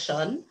day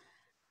session.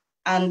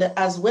 And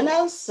as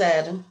Winnell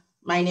said,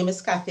 my name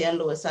is Kathy Ann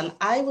Lewis, and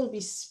I will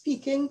be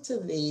speaking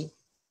today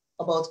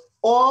about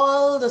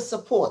all the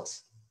support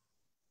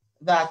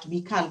that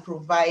we can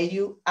provide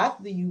you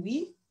at the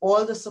UWI,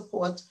 all the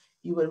support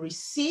you will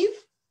receive,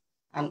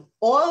 and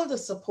all the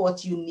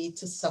support you need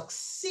to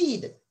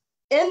succeed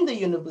in the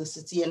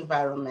university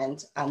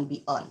environment and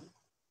beyond.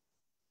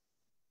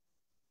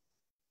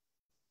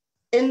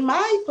 In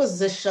my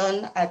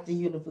position at the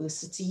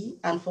university,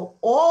 and for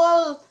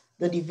all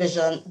the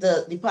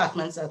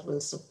departments that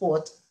will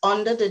support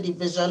under the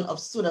Division of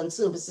Student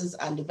Services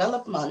and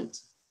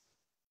Development,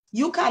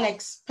 you can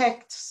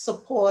expect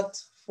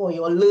support for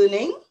your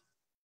learning,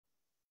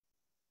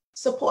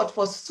 support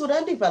for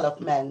student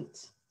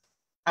development,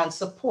 and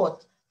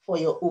support for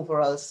your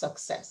overall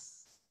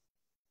success.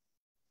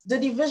 The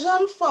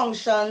division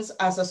functions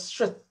as a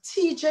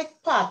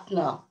strategic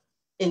partner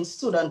in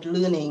student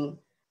learning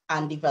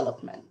and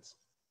development.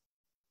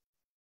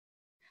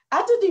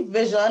 At the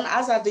division,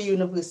 as at the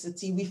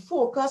university, we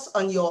focus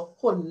on your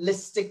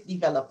holistic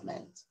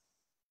development.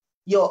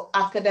 Your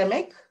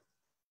academic,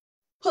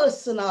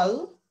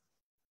 personal,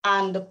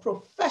 and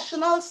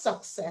professional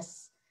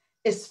success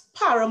is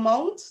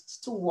paramount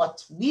to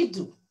what we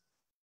do.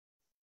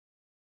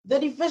 The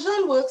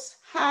division works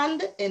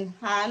hand in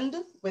hand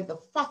with the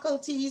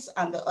faculties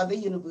and the other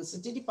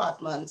university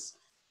departments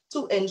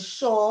to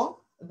ensure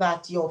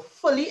that you're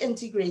fully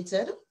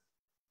integrated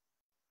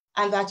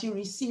and that you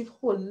receive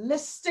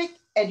holistic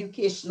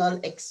educational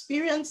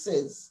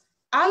experiences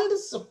and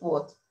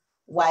support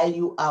while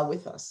you are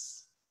with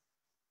us.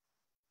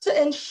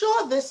 To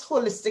ensure this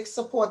holistic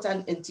support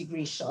and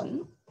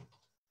integration,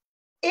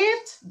 8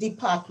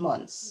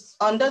 departments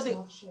under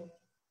the...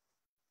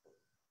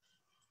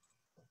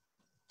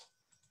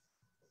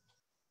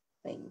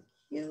 Thank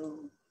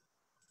you.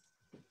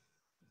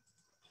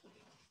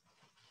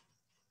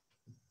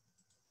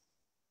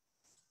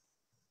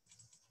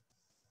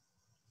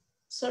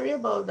 Sorry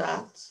about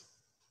that.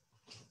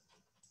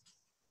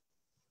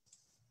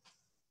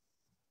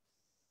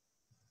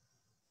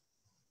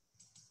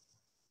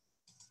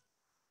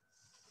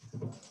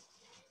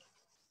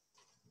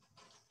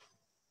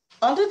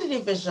 Under the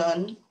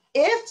division,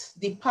 8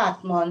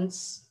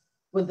 departments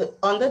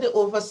under the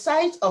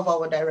oversight of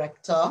our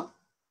director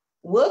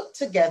work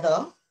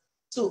together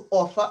to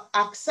offer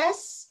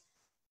access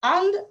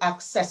and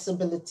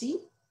accessibility,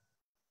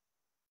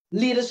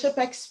 leadership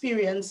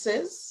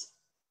experiences,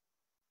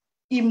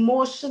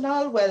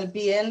 emotional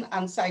well-being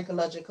and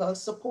psychological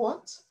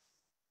support,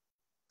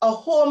 a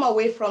home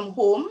away from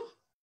home,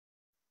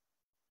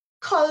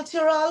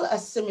 cultural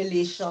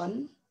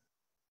assimilation,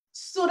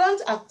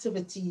 student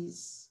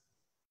activities,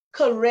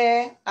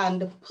 career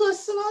and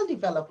personal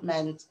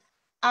development,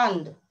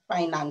 and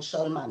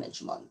financial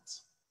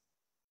management.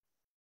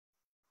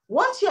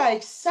 Once you are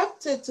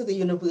accepted to the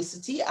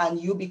university and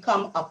you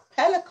become a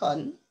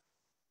Pelican,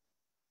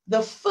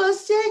 the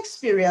first year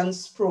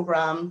experience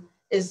program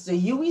is the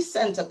UWI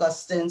St.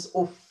 Augustine's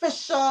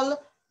official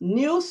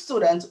new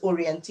student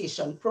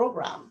orientation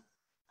program.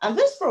 And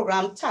this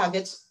program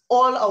targets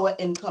all our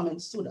incoming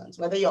students,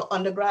 whether you're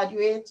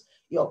undergraduate,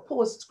 you're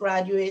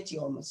postgraduate,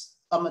 you're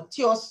a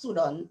mature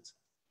student.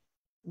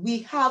 We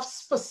have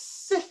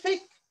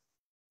specific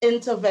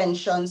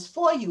interventions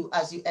for you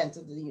as you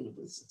enter the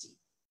university.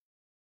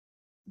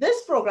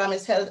 This program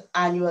is held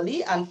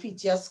annually and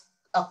features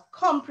a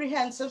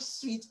comprehensive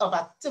suite of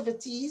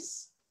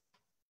activities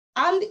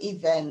and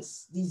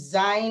events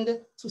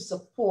designed to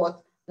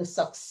support the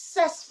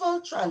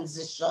successful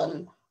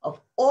transition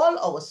of all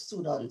our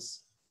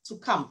students to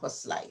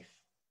campus life.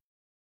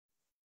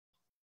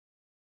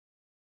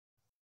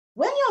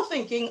 When you're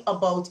thinking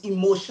about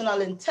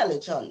emotional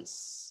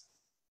intelligence,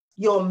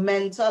 your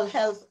mental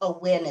health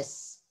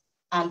awareness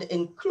and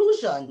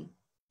inclusion,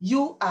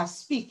 you are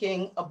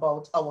speaking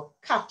about our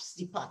CAPS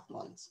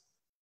department,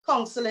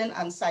 Counseling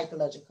and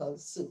Psychological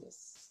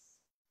Service.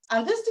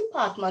 And this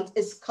department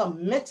is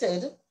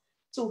committed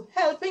to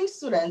helping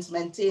students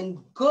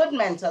maintain good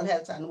mental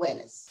health and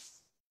wellness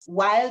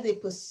while they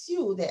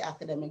pursue their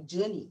academic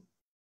journey.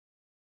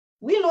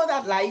 We know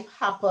that life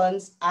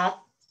happens at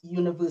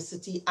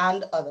university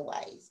and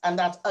otherwise, and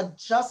that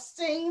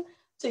adjusting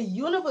to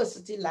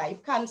university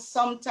life can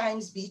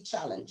sometimes be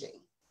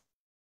challenging.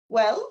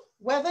 Well,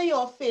 whether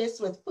you're faced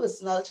with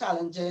personal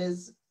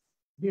challenges,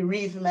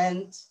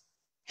 bereavement,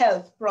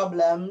 health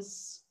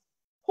problems,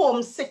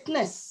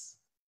 homesickness,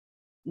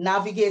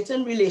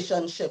 navigating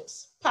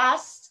relationships,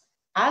 past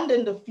and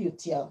in the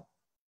future,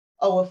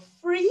 our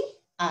free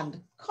and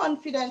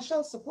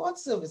confidential support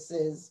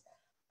services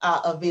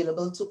are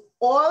available to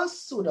all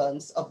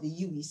students of the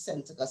UWI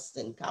St.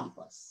 Augustine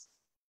campus.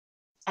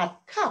 At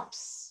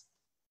CAPS,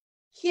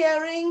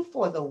 caring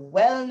for the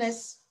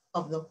wellness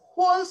of the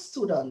whole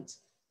student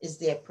is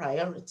their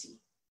priority.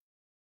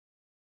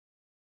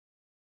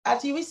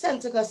 At UWI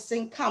St.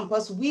 Augustine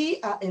campus,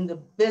 we are in the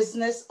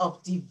business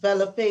of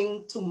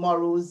developing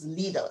tomorrow's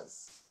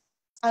leaders.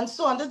 And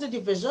so under the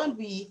division,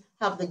 we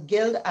have the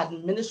Guild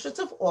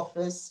Administrative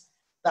Office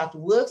that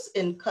works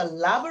in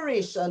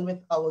collaboration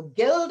with our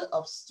Guild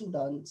of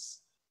Students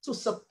to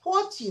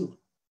support you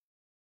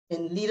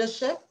in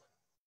leadership,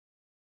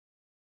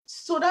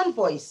 student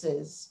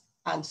voices,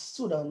 and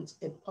student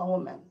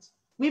empowerment.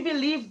 We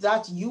believe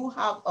that you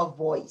have a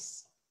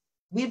voice.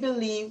 We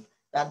believe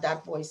that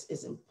that voice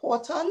is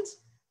important,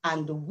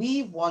 and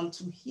we want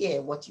to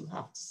hear what you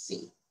have to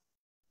say.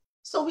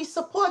 So we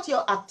support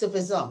your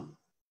activism.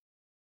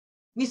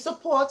 We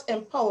support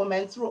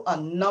empowerment through a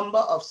number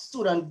of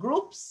student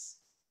groups,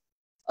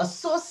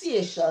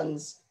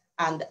 associations,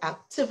 and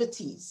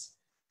activities.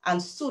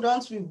 And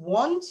students, we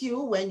want you,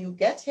 when you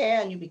get here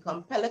and you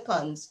become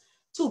Pelicans,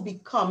 to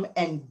become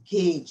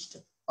engaged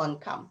on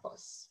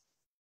campus.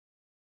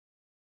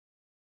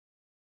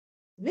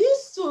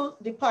 These two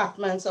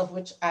departments of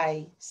which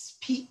I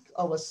speak,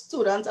 our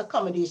Student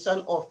Accommodation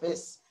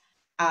Office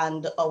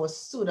and our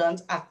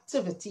Student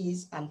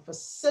Activities and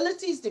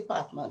Facilities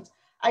Department,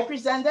 I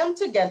present them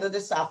together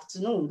this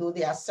afternoon, though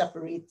they are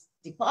separate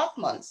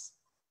departments.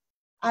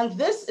 And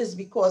this is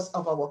because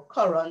of our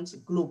current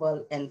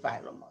global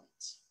environment.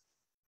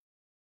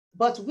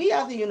 But we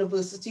at the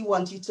university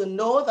want you to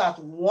know that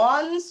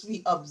once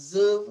we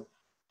observe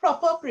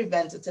proper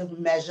preventative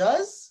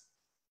measures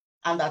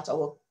and that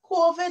our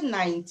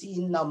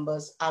COVID-19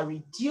 numbers are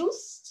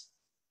reduced,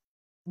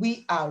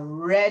 we are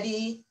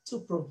ready to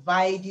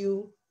provide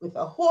you with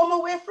a home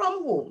away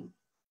from home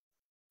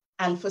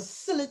and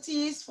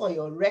facilities for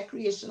your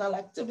recreational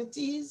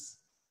activities,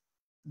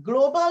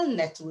 global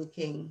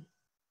networking,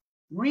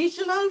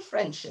 regional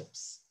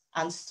friendships,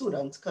 and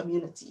student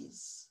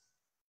communities.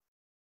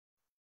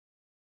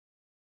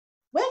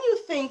 When you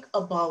think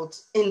about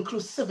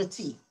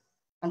inclusivity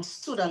and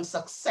student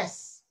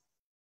success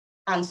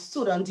and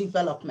student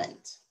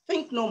development,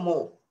 think no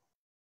more.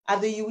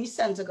 At the UWI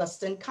St.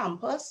 Augustine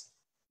campus,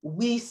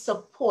 we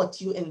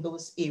support you in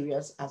those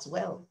areas as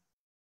well.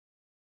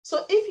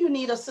 So if you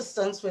need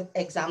assistance with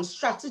exam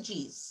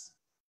strategies,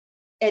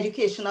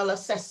 educational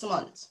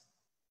assessment,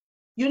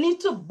 you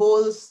need to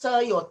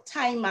bolster your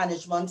time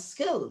management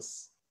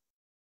skills.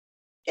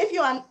 If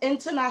you're an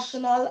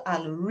international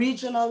and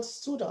regional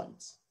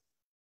student,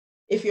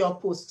 if you're a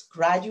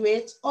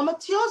postgraduate or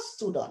mature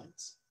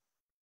student,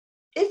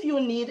 if you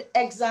need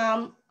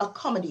exam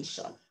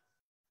accommodation,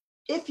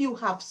 if you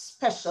have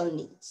special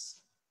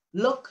needs,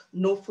 look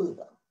no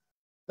further.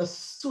 The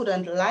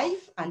Student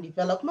Life and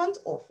Development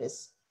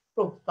Office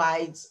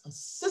provides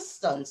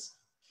assistance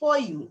for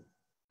you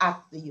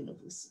at the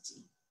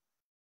university.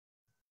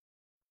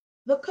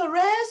 The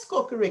Careers,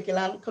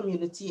 Co-Curricular and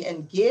Community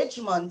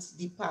Engagement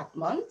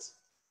Department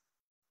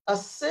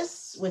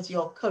assists with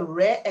your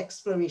career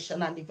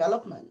exploration and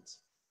development.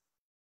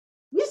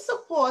 We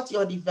support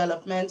your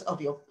development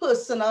of your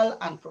personal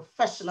and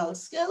professional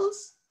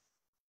skills,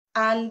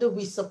 and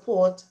we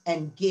support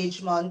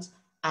engagement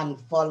and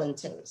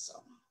volunteerism.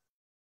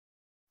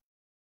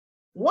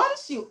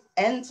 Once you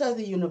enter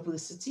the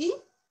university,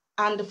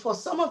 and for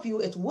some of you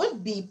it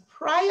would be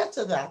prior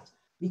to that,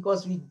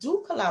 because we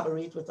do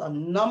collaborate with a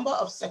number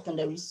of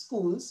secondary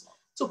schools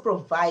to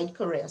provide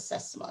career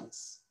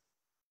assessments.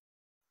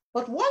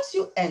 But once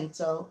you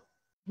enter,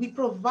 we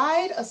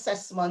provide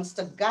assessments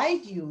to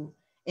guide you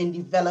in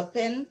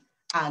developing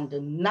and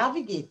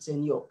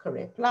navigating your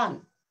career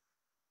plan.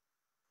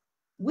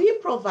 We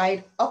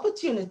provide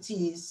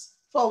opportunities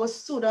for our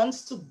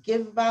students to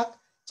give back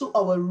to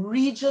our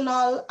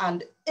regional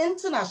and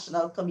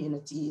international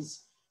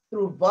communities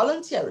through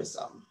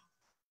volunteerism.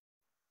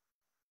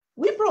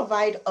 We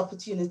provide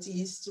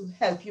opportunities to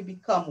help you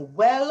become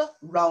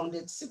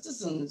well-rounded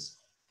citizens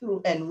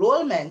through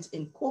enrollment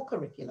in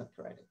co-curricular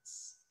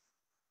credits.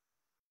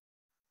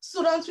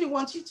 Students, we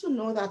want you to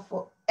know that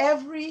for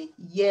every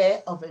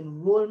year of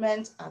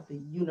enrollment at the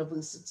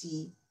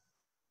university,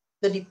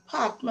 the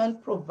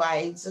department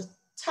provides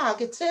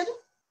targeted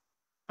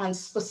and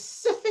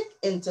specific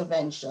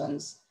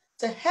interventions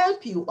to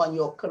help you on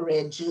your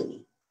career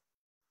journey.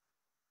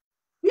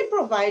 We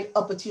provide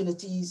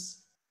opportunities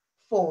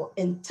for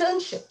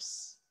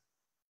internships,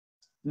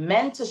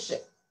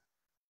 mentorship.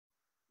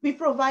 We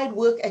provide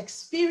work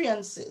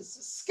experiences,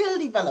 skill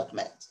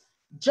development,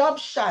 job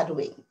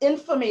shadowing,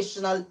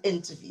 informational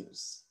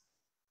interviews.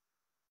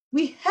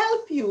 We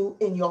help you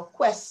in your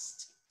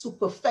quest to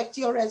perfect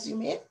your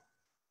resume,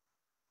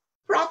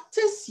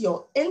 practice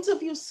your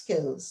interview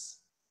skills,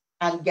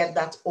 and get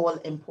that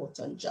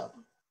all-important job.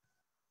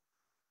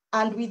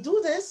 And we do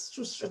this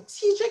through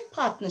strategic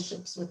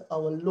partnerships with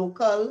our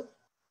local,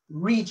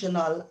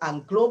 regional,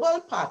 and global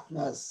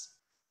partners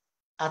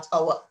at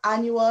our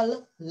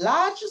annual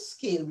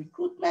large-scale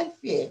recruitment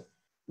fair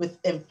with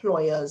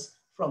employers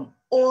from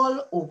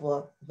all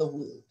over the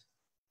world.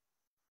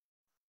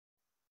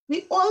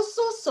 We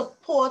also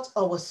support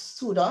our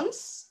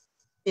students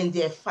in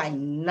their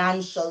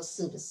financial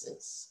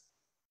services.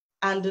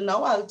 And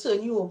now I'll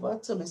turn you over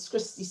to Ms.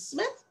 Christy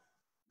Smith,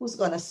 who's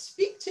going to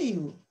speak to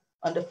you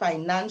on the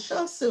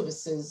financial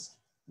services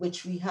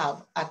which we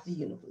have at the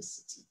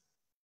university.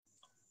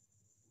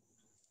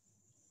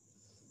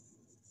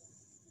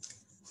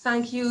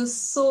 Thank you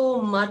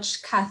so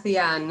much, Kathy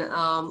Ann.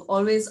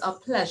 Always a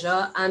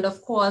pleasure. And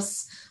of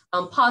course,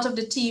 I'm part of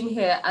the team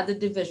here at the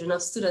Division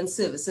of Student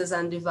Services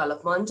and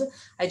Development.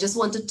 I just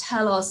want to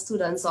tell our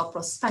students, our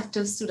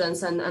prospective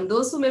students, and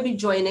those who may be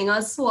joining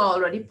us who are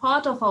already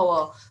part of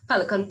our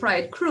Pelican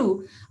Pride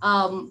crew,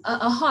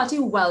 a hearty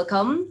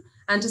welcome.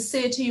 And to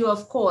say to you,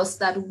 of course,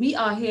 that we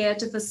are here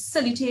to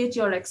facilitate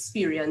your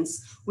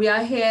experience. We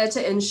are here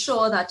to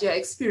ensure that your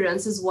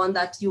experience is one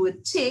that you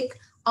would take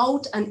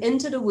out and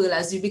into the world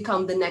as you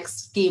become the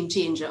next game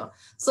changer.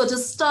 So to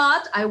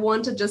start, I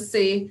want to just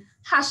say,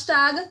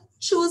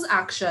 #choose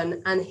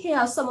action. And here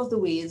are some of the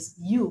ways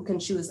you can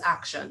choose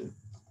action.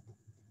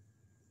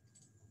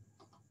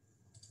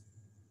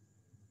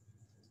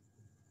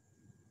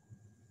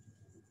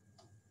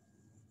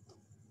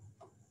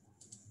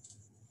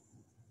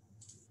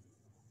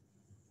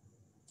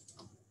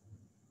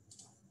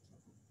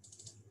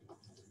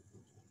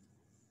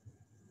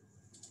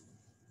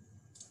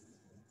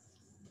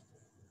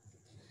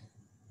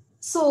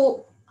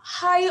 So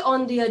high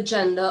on the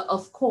agenda,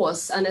 of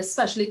course, and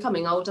especially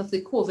coming out of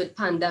the COVID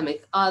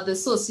pandemic, are the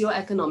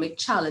socioeconomic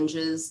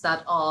challenges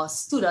that our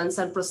students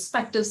and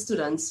prospective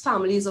students,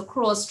 families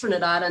across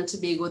Trinidad and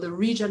Tobago, the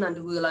region and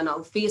the world are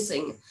now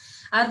facing.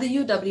 At the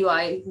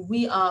UWI,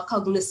 we are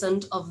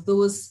cognizant of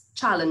those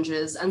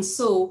challenges. And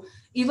so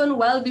even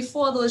well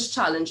before those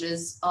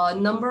challenges, a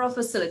number of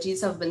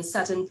facilities have been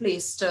set in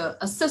place to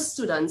assist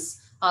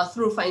students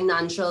through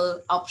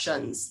financial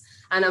options.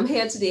 And I'm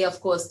here today, of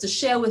course, to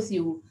share with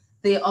you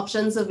the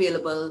options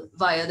available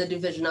via the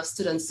Division of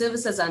Student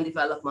Services and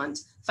Development,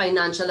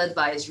 Financial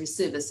Advisory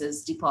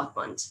Services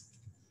Department.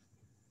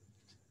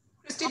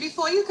 Christy,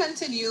 before you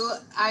continue,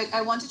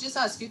 I want to just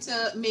ask you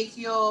to make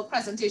your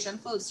presentation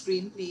full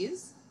screen,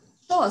 please.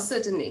 Sure,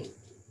 certainly.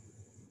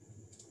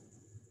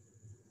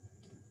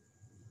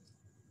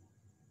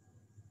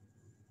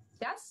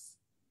 Yes?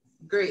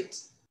 Great.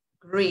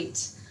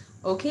 Great.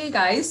 Okay,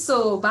 guys,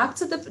 so back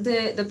to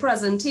the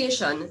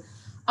presentation.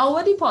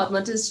 Our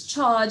department is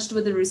charged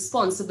with the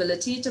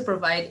responsibility to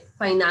provide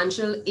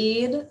financial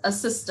aid,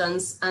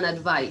 assistance, and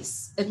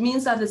advice. It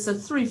means that it's a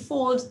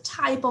threefold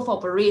type of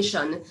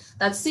operation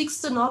that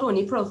seeks to not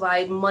only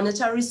provide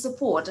monetary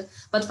support,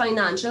 but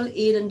financial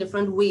aid in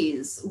different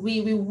ways.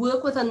 We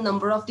work with a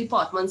number of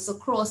departments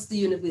across the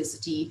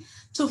university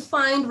to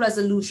find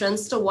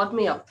resolutions to what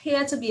may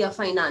appear to be a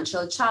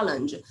financial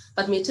challenge,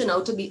 but may turn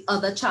out to be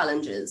other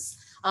challenges.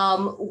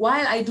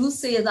 While I do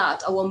say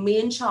that, our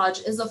main charge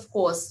is, of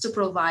course, to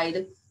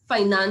provide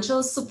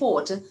financial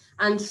support.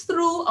 And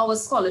through our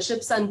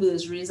scholarships and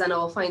bursaries and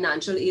our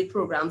financial aid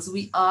programs,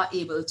 we are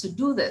able to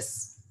do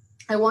this.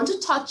 I want to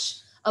touch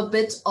a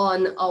bit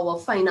on our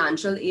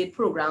financial aid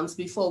programs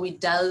before we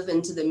delve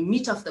into the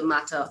meat of the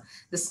matter,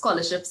 the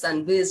scholarships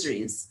and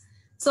bursaries.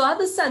 So at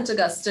the St.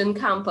 Augustine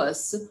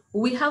campus,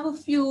 we have a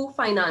few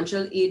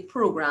financial aid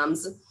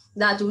programs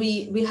that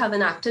we have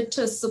enacted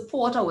to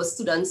support our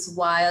students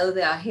while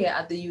they are here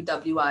at the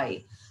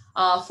UWI.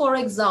 For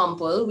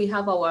example, we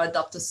have our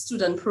Adopt a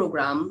Student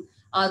program,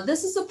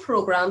 This is a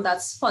program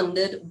that's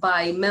funded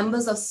by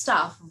members of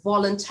staff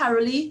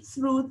voluntarily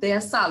through their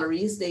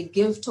salaries they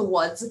give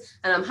towards,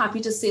 and I'm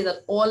happy to say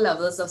that all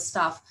levels of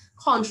staff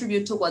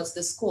contribute towards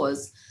this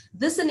cause.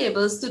 This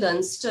enables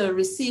students to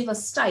receive a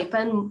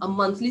stipend, a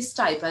monthly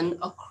stipend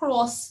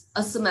across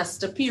a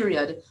semester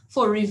period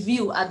for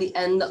review at the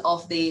end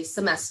of the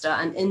semester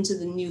and into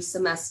the new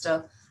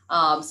semester,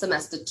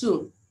 semester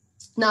 2.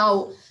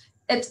 Now,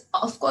 it,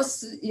 of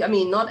course, I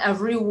mean, not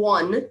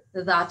everyone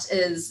that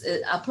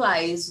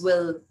applies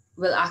will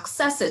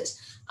access it.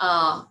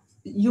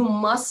 You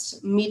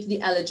must meet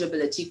the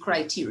eligibility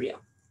criteria.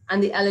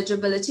 And the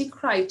eligibility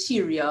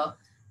criteria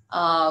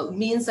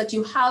means that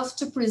you have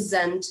to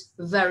present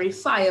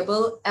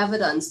verifiable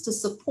evidence to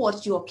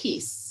support your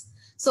case.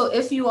 So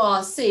if you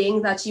are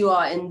saying that you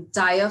are in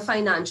dire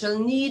financial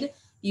need,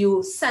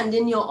 you send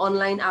in your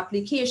online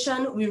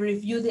application, we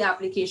review the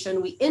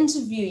application, we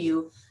interview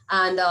you,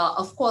 and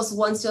of course,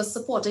 once your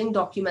supporting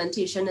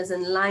documentation is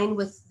in line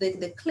with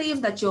the claim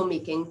that you're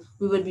making,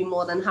 we would be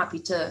more than happy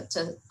to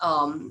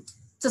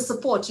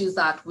support you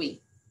that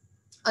way.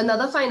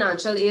 Another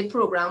financial aid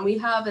program we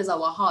have is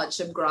our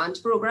hardship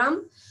grant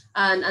program,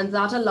 and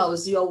that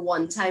allows you a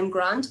one-time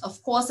grant.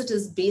 Of course, it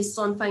is based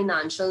on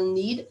financial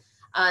need,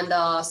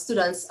 and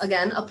students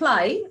again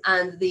apply,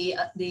 and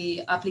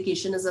the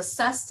application is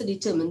assessed to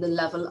determine the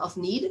level of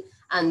need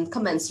and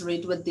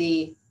commensurate with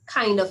the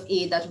kind of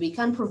aid that we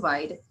can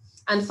provide.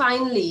 And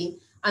finally,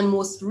 and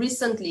most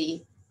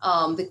recently,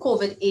 the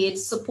COVID aid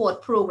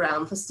support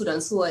program for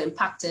students who are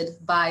impacted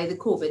by the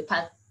COVID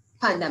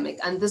pandemic.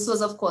 And this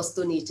was, of course,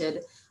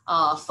 donated,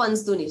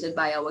 funds donated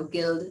by our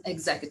Guild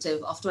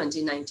executive of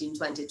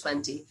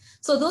 2019-2020.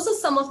 So those are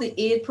some of the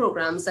aid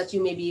programs that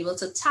you may be able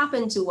to tap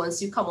into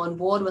once you come on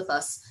board with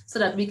us so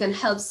that we can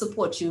help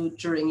support you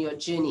during your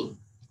journey.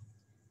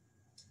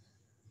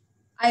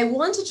 I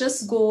want to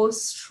just go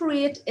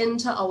straight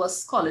into our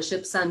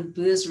scholarships and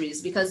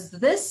bursaries, because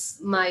this,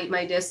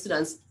 my dear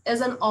students,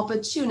 is an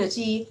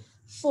opportunity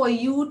for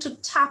you to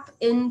tap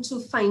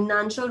into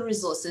financial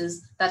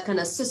resources that can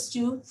assist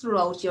you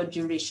throughout your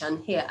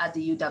duration here at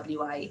the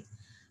UWI.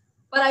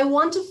 But I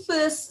want to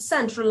first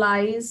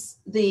centralize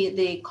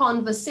the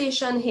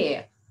conversation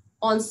here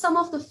on some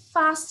of the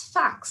fast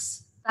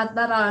facts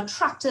that are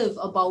attractive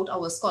about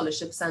our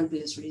scholarships and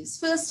bursaries.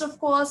 First, of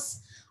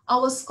course,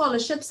 our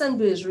scholarships and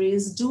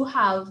bursaries do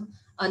have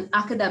an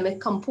academic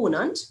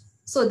component,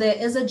 so there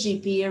is a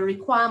GPA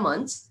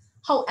requirement.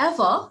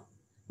 However,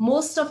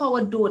 most of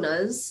our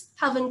donors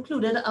have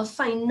included a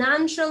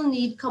financial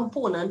need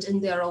component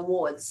in their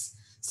awards,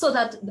 so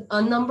that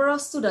a number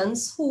of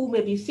students who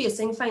may be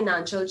facing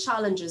financial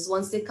challenges,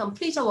 once they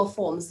complete our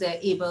forms, they're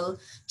able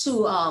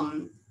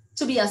to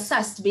be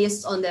assessed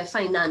based on their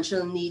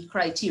financial need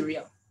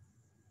criteria.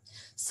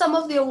 Some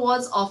of the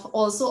awards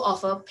also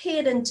offer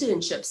paid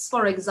internships.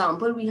 For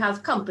example, we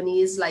have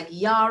companies like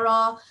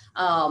Yara,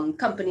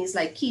 companies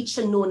like Keach,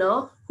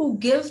 who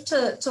give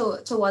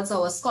towards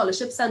our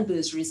scholarships and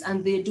bursaries,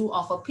 and they do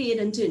offer paid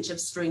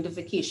internships during the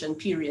vacation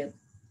period.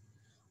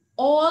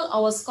 All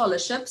our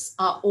scholarships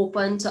are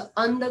open to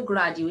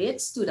undergraduate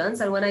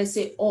students, and when I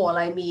say all,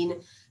 I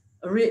mean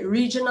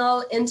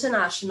regional,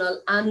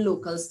 international, and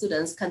local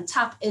students can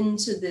tap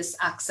into this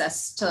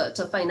access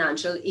to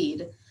financial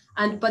aid.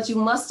 But you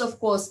must, of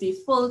course, be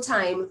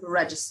full-time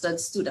registered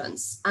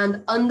students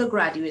and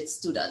undergraduate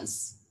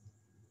students.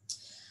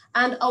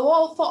 And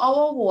for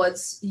our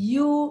awards,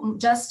 you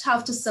just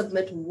have to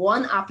submit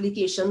one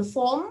application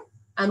form.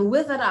 And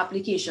with that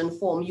application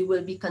form, you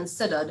will be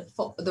considered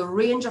for the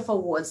range of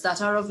awards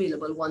that are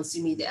available once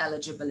you meet the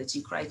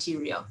eligibility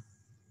criteria.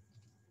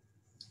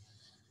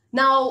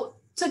 Now,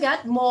 to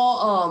get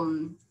more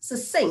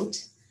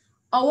succinct,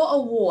 our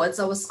awards,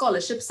 our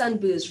scholarships and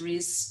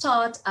bursaries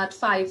start at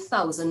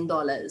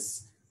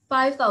 $5,000.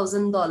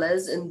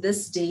 $5,000 in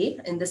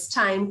this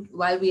time,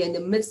 while we are in the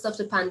midst of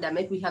the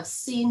pandemic, we have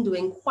seen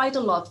doing quite a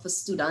lot for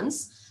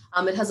students.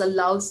 It has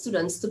allowed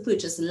students to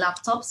purchase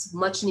laptops,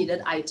 much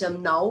needed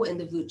item now in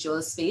the virtual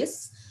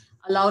space,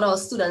 allowed our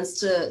students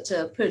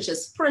to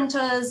purchase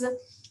printers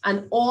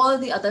and all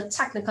the other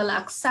technical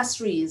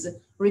accessories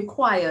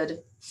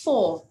required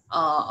for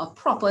a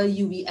proper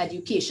UWI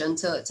education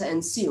to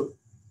ensue.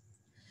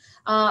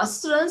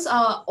 Students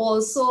are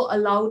also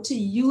allowed to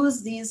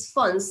use these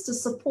funds to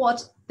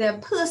support their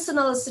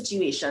personal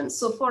situation.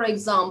 So for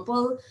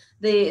example,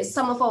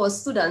 some of our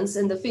students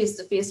in the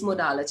face-to-face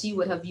modality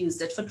would have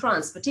used it for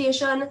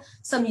transportation.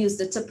 Some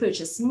used it to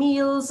purchase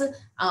meals,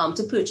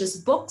 to purchase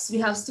books. We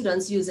have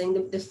students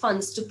using the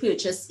funds to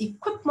purchase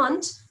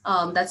equipment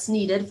that's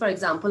needed. For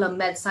example, a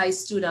med-sci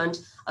student,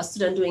 a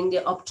student doing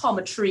their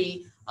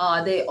optometry,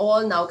 they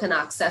all now can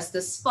access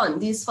these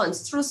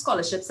funds through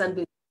scholarships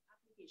and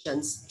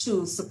applications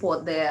to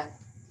support their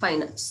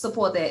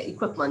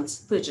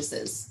equipment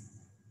purchases.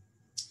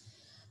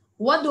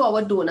 What do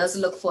our donors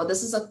look for?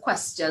 This is a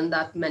question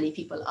that many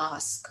people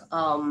ask.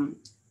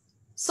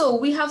 So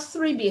we have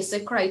three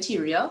basic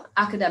criteria: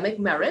 academic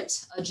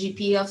merit, a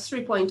GPA of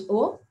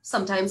 3.0.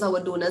 Sometimes our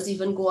donors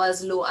even go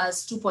as low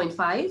as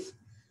 2.5.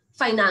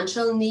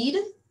 Financial need,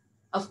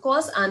 of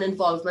course, and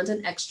involvement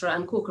in extra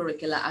and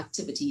co-curricular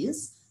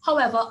activities.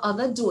 However,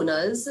 other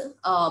donors,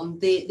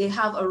 they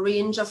have a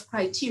range of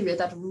criteria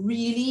that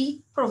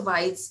really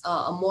provides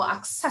a more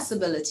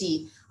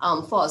accessibility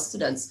for our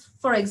students.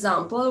 For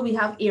example, we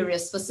have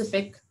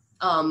area-specific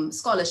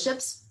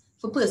scholarships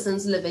for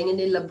persons living in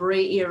the La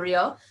Brea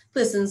area,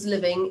 persons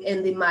living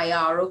in the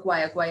Mayaro,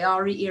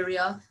 Guayari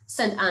area,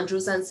 St.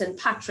 Andrews and St.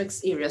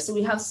 Patrick's area. So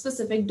we have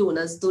specific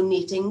donors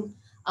donating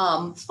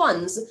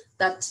funds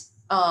that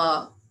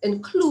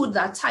include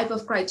that type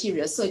of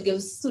criteria. So it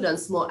gives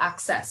students more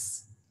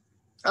access.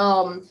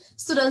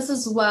 Students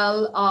as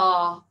well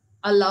are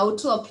allowed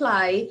to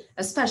apply,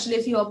 especially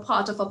if you are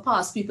part of a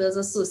Past Pupils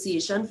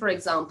Association, for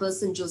example,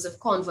 St. Joseph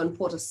Convent,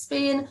 Port of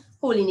Spain,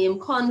 Holy Name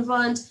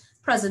Convent,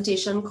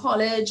 Presentation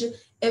College.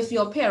 If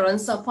your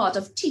parents are part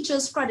of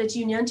Teachers Credit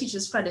Union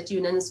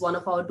is one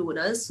of our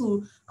donors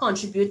who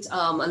contribute,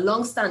 a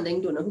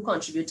long-standing donor who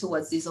contribute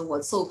towards these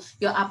awards. So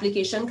your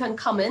application can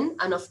come in,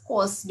 and of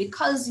course,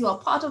 because you are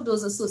part of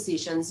those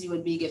associations, you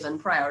would be given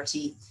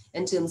priority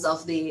in terms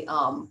of the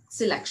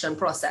selection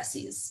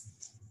processes.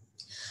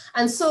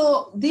 And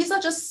so these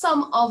are just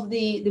some of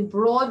the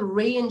broad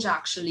range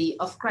actually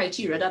of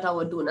criteria that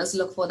our donors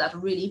look for that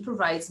really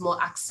provides more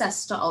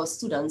access to our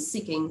students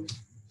seeking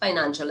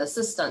financial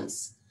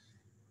assistance.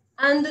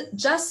 And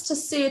just to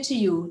say to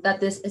you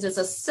that it is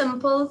a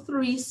simple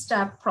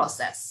 3-step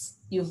process.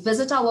 You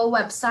visit our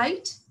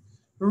website,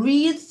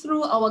 read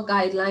through our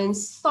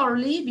guidelines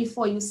thoroughly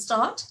before you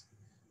start,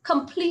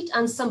 complete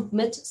and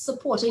submit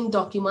supporting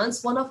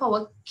documents. One of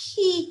our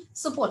key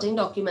supporting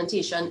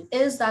documentation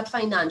is that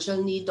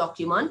financial need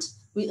document.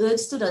 We urge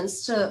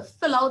students to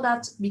fill out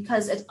that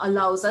because it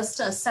allows us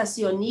to assess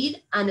your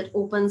need, and it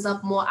opens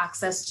up more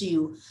access to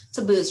you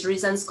to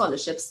bursaries and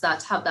scholarships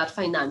that have that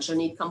financial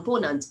need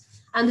component.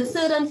 And the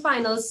third and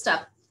final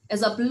step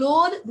is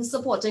upload the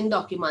supporting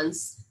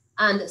documents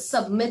and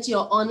submit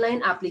your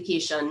online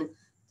application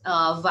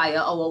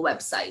via our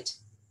website.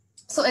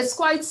 So it's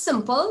quite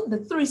simple, the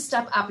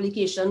 3-step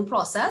application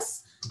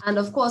process. And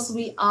of course,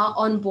 we are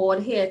on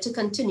board here to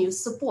continue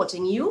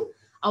supporting you.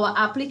 Our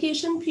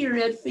application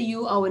period for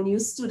you, our new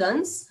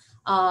students,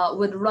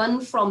 would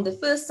run from the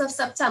 1st of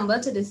September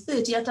to the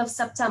 30th of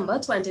September,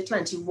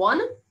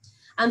 2021.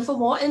 And for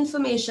more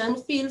information,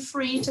 feel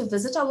free to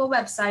visit our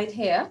website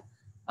here.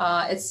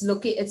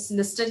 It's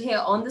listed here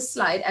on the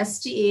slide,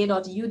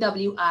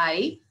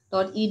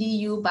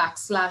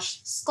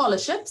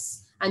 sta.uwi.edu/scholarships.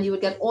 And you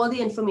will get all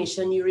the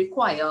information you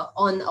require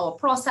on our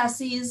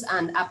processes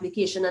and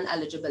application and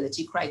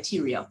eligibility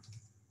criteria.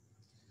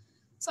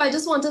 So I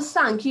just want to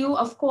thank you.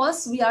 Of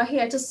course, we are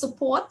here to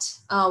support.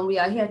 We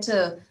are here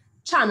to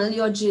channel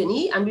your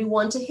journey, and we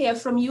want to hear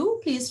from you.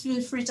 Please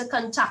feel free to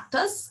contact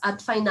us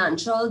at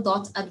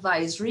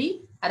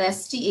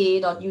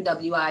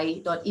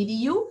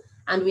financial.advisory@sta.uwi.edu.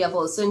 And we have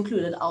also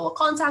included our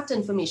contact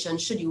information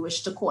should you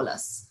wish to call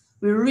us.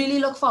 We really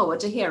look forward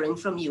to hearing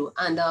from you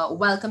and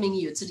welcoming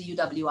you to the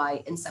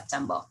UWI in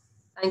September.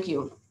 Thank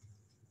you.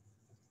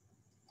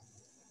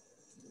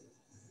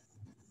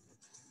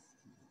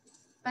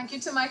 Thank you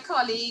to my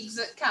colleagues,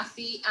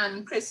 Kathy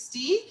and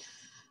Christy.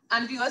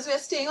 And viewers, we're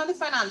staying on the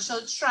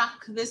financial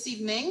track this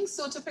evening.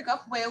 So to pick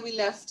up where we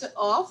left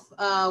off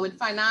with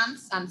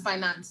finance and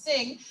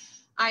financing,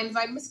 I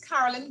invite Ms.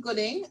 Carolyn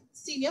Gooding,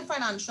 Senior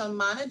Financial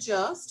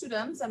Manager,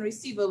 Students and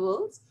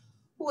Receivables,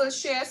 who will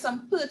share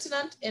some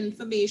pertinent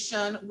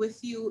information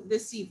with you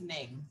this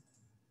evening.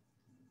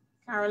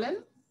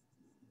 Carolyn?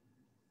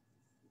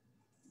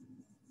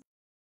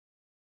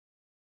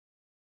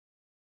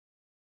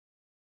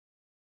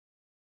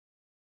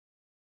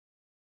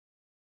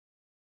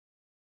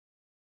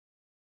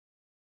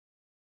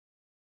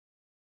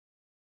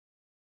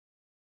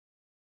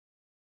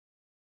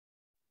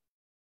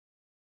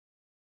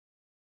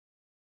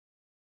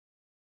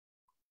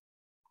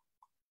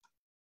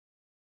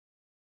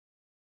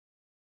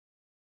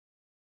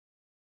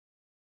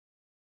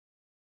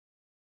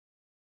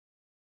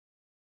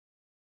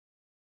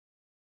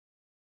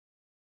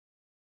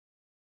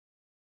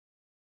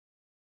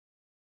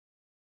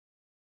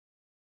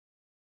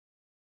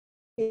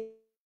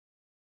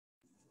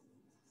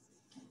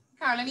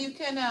 Carolyn, you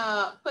can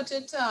put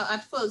it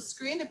at full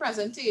screen, the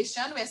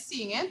presentation. We're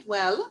seeing it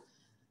well.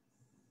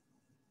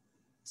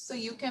 So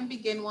you can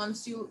begin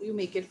once you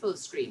make it full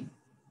screen.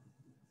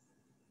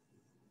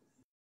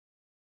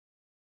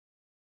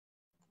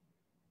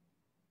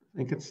 I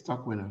think it's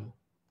stuck with them.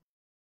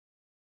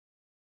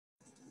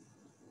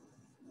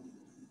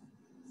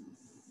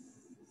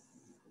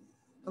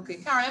 Okay,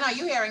 Carolyn, are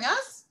you hearing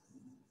us?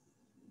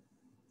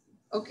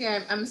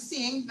 Okay, I'm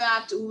seeing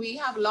that we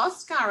have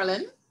lost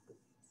Carolyn.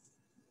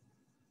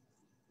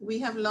 We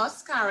have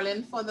lost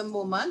Carolyn for the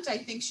moment. I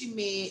think she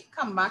may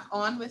come back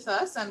on with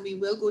us, and we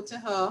will go to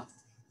her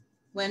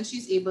when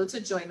she's able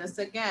to join us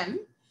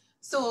again.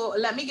 So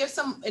let me give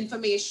some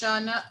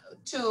information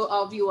to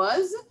our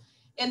viewers.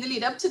 In the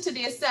lead up to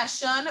today's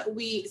session,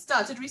 we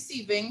started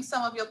receiving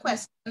some of your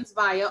questions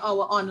via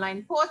our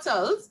online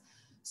portals.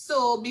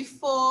 So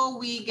before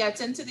we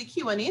get into the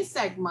Q&A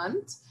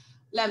segment,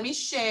 let me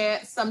share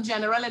some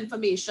general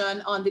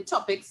information on the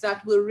topics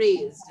that were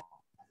raised.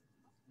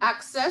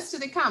 Access to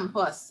the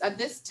campus. At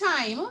this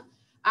time,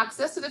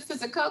 access to the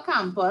physical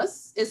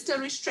campus is still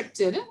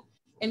restricted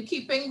in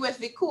keeping with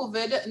the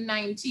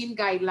COVID-19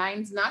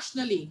 guidelines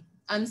nationally.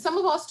 And some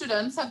of our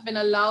students have been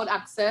allowed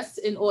access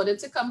in order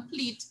to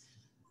complete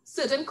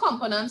certain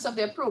components of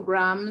their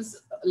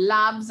programs,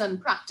 labs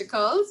and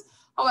practicals.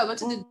 However,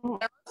 to the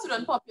general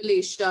student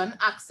population,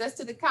 access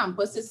to the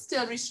campus is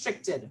still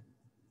restricted.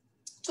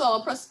 To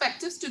our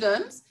prospective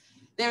students,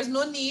 there is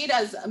no need,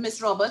 as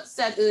Ms. Roberts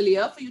said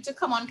earlier, for you to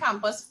come on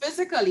campus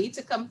physically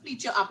to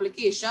complete your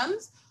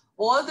applications.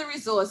 All the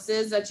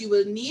resources that you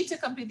will need to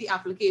complete the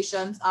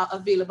applications are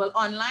available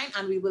online,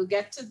 and we will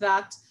get to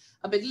that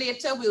a bit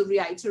later. We'll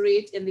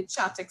reiterate in the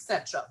chat,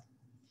 etc.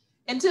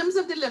 In terms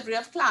of delivery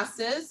of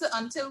classes,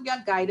 until we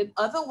are guided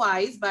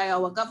otherwise by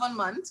our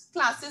government,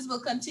 classes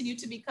will continue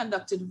to be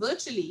conducted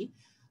virtually.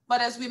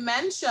 But as we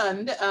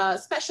mentioned,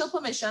 special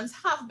permissions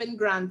have been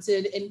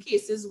granted in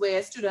cases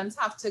where students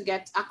have to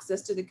get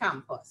access to the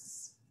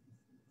campus.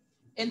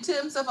 In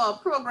terms of our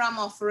program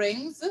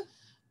offerings,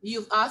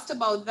 you've asked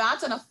about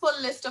that, and a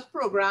full list of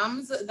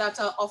programs that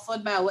are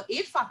offered by our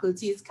 8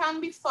 faculties can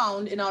be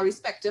found in our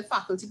respective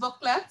faculty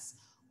booklets.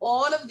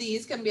 All of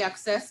these can be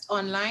accessed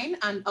online,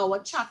 and our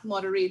chat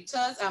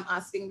moderators, I'm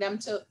asking them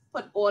to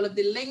put all of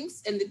the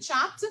links in the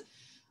chat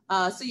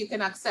so you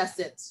can access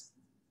it.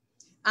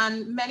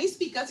 And many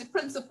speakers, the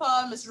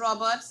principal, Ms.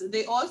 Roberts,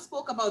 they all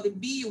spoke about the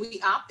BUE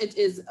app. It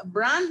is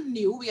brand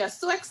new. We are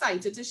so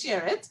excited to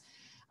share it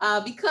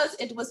because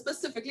it was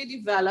specifically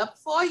developed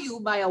for you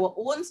by our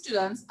own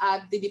students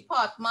at the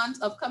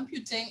Department of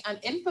Computing and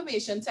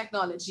Information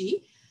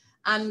Technology.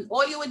 And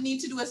all you would need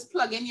to do is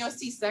plug in your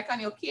CSEC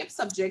and your CAPE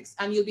subjects,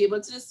 and you'll be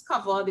able to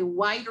discover the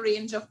wide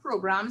range of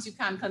programs you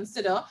can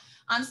consider,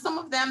 and some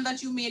of them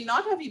that you may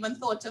not have even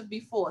thought of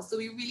before. So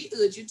we really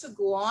urge you to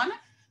go on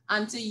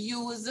and to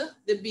use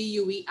the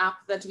BUE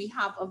app that we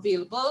have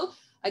available.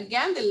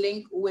 Again, the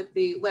link with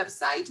the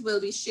website will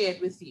be shared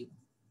with you.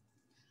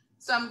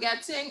 So I'm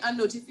getting a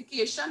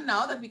notification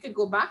now that we could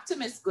go back to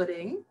Ms.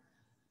 Gooding.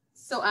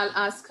 So I'll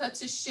ask her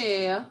to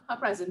share her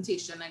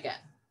presentation again.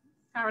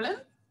 Carolyn?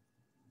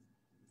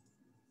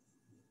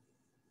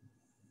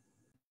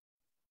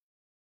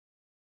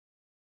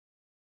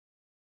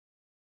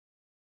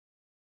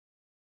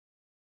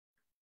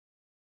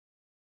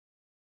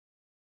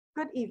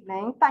 Good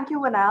evening. Thank you,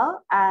 Winnell,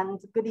 and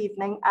good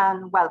evening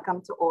and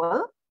welcome to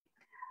all.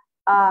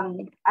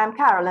 I'm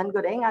Carolyn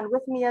Gooding, and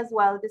with me as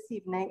well this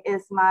evening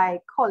is my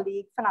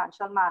colleague,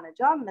 financial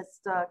manager,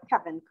 Mr.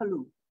 Kevin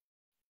Kalu.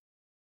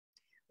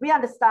 We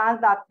understand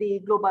that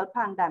the global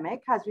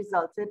pandemic has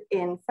resulted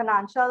in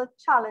financial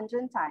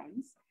challenging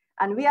times,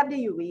 and we at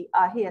the UWI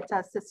are here to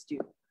assist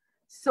you.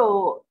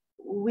 So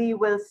we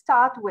will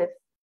start with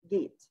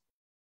GATE.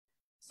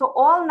 So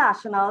all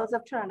nationals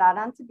of Trinidad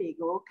and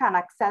Tobago can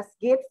access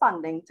GATE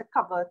funding to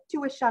cover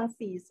tuition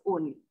fees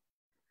only.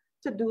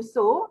 To do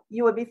so,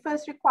 you will be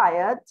first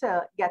required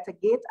to get a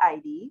GATE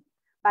ID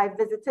by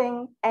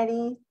visiting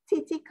any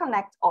TT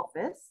Connect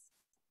office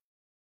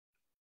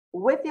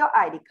with your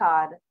ID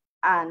card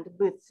and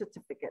birth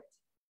certificate.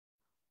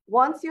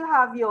 Once you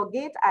have your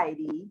GATE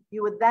ID,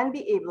 you would then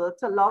be able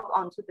to log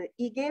onto the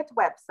eGate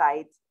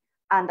website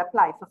and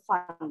apply for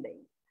funding.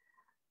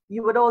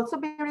 You would also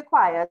be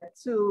required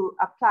to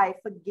apply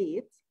for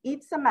GATE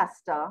each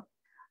semester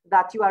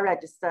that you are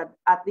registered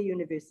at the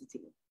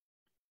university.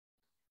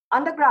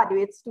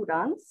 Undergraduate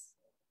students,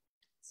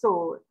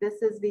 so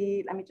this is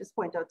the, let me just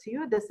point out to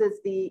you, this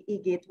is the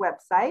eGate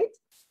website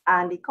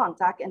and the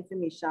contact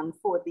information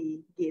for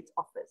the GATE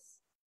office.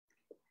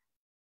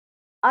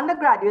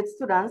 Undergraduate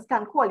students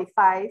can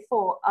qualify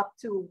for up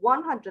to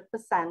 100%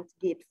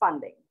 GATE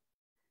funding.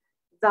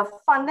 The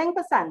funding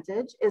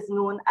percentage is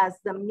known as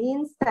the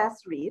means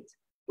test rate,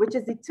 which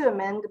is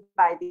determined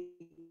by the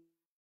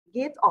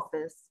GATE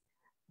office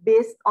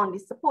based on the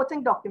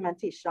supporting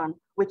documentation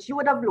which you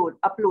would have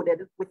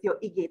uploaded with your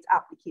eGate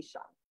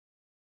application.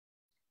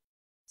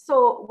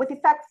 So with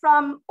effect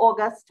from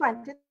August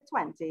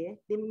 2020,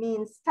 the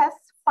means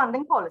test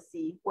funding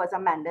policy was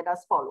amended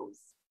as follows.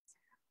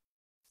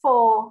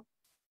 For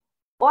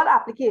all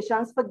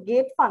applications for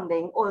GATE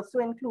funding also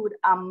include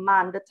a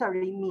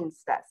mandatory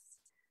means test.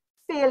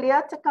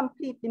 Failure to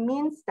complete the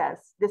means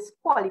test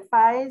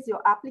disqualifies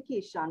your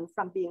application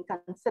from being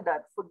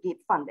considered for GATE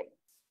funding.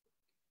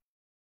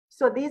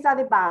 So these are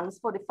the bands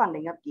for the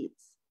funding of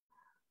GATEs.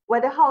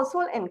 Where the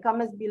household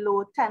income is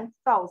below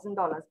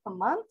 $10,000 per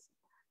month,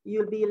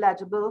 you'll be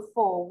eligible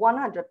for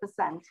 100%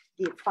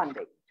 GATE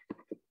funding.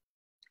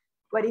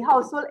 Where the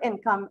household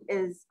income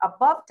is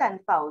above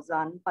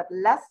 $10,000 but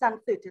less than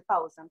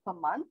 $30,000 per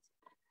month,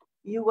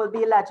 you will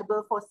be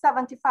eligible for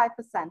 75%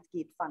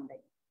 GATE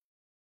funding.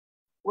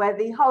 Where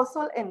the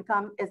household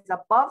income is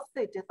above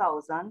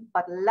 $30,000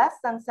 but less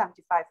than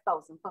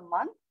 $75,000 per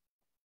month,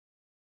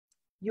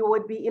 you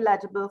would be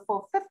eligible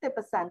for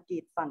 50%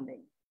 GATE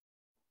funding.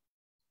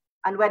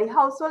 And where the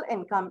household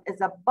income is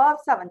above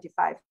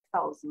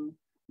 $75,000,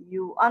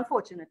 you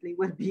unfortunately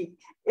will be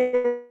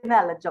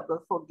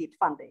ineligible for GATE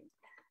funding.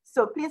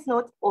 So please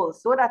note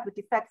also that with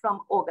effect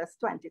from August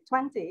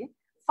 2020,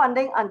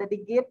 funding under the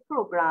GATE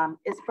program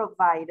is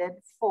provided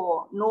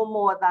for no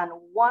more than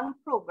one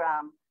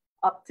program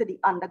up to the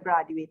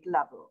undergraduate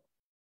level.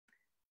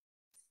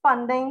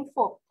 Funding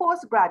for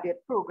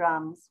postgraduate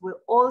programs will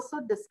also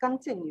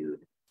discontinued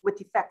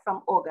with effect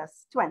from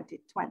August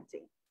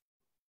 2020.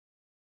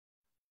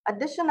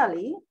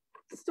 Additionally,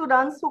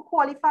 students who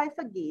qualify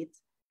for GATE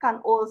can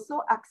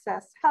also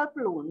access help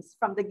loans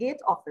from the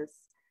GATE office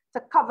to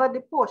cover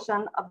the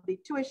portion of the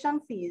tuition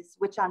fees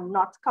which are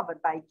not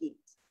covered by GATE.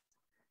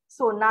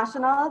 So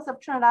nationals of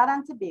Trinidad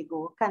and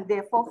Tobago can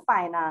therefore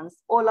finance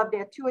all of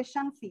their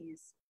tuition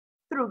fees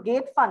through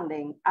GATE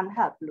funding and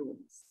help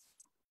loans.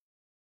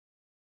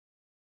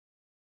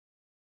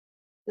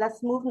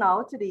 Let's move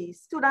now to the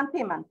student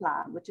payment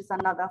plan, which is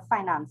another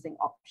financing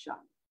option.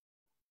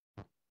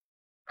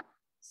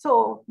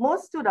 So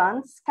most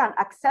students can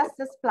access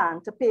this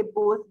plan to pay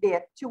both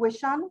their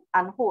tuition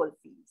and whole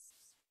fees.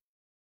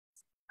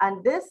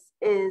 And this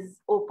is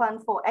open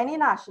for any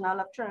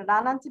national of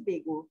Trinidad and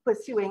Tobago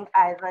pursuing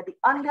either the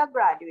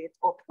undergraduate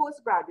or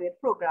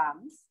postgraduate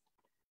programs,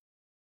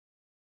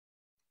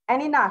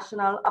 any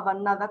national of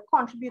another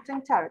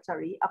contributing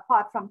territory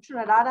apart from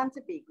Trinidad and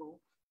Tobago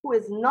who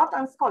is not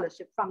on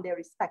scholarship from their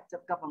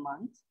respective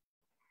government,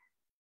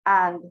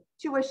 and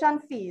tuition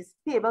fees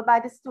payable by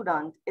the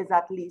student is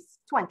at least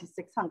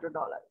 $2,600.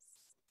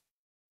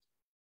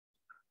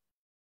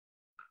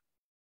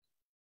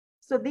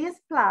 So these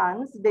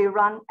plans, they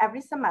run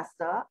every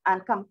semester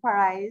and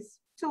comprise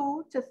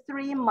 2 to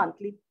 3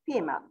 monthly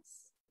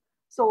payments.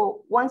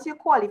 So once you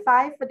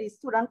qualify for the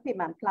student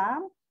payment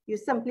plan, you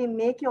simply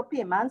make your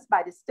payments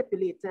by the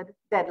stipulated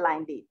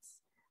deadline dates,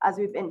 as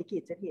we've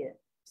indicated here.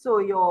 So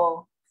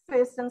your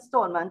first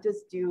installment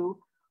is due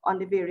on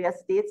the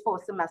various dates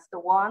for semester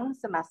 1,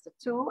 semester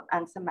 2,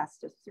 and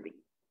semester 3.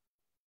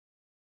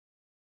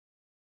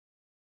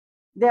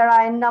 There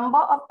are a number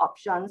of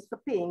options for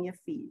paying your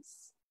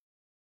fees.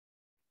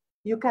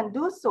 You can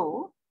do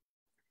so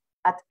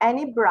at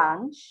any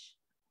branch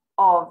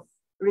of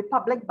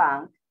Republic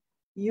Bank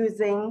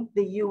using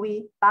the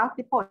UWI bank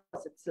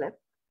deposit slip,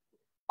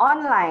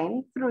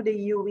 online through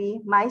the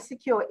UWI My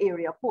Secure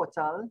Area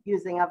portal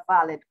using a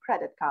valid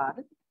credit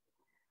card,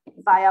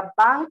 via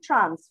bank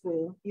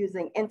transfer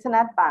using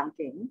internet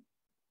banking.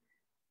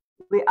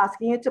 We're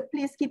asking you to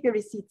please keep your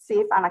receipt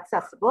safe and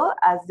accessible,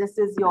 as this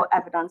is your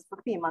evidence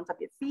for payment of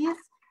your fees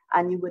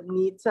and you would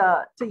need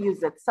to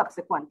use it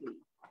subsequently.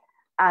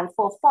 And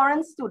for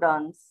foreign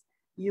students,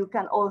 you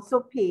can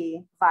also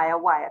pay via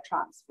wire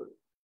transfer.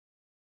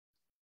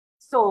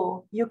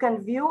 So you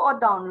can view or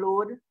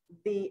download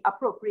the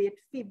appropriate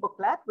fee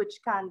booklet, which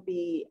can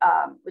be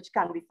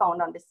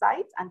found on the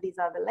site, and these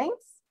are the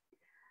links.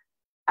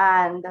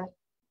 And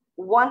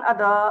one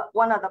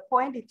other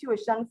point, the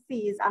tuition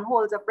fees and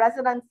holds of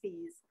resident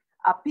fees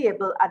are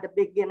payable at the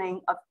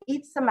beginning of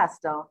each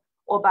semester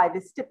or by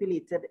the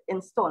stipulated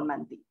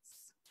installment dates.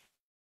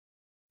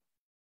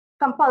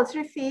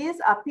 Compulsory fees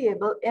are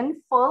payable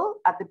in full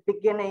at the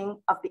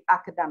beginning of the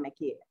academic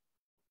year.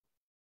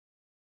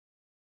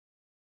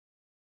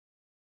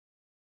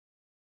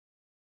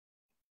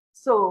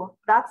 So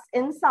that's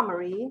in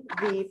summary,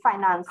 the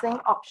financing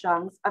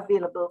options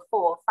available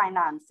for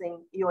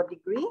financing your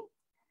degree.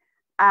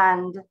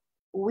 And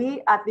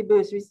we at the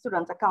Bursary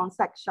Student Account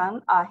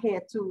section are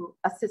here to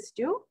assist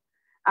you,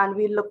 and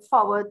we look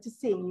forward to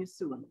seeing you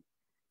soon.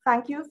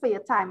 Thank you for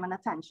your time and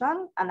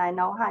attention, and I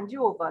now hand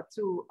you over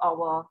to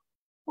our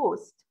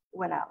host,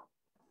 Winnell.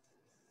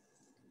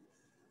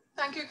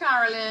 Thank you,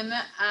 Carolyn.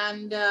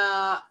 And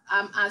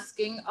I'm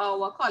asking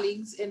our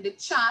colleagues in the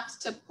chat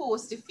to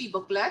post the fee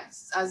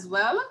booklets as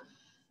well.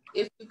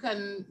 If you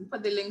can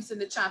put the links in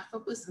the chat for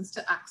persons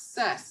to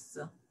access.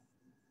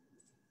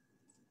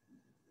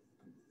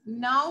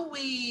 Now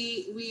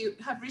we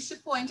have reached a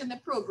point in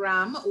the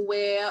program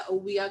where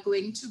we are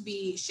going to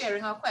be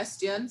sharing our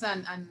questions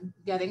and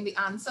getting the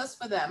answers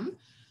for them.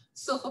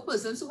 So for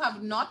persons who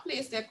have not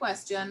placed their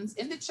questions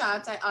in the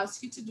chat, I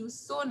ask you to do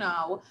so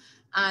now,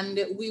 and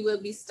we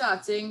will be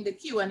starting the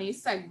Q&A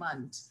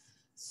segment.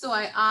 So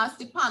I ask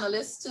the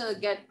panelists to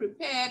get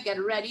prepared,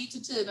 get ready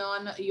to turn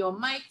on your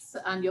mics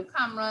and your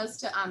cameras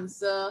to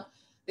answer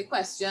the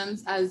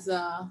questions as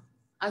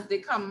they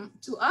come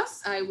to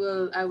us. I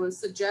will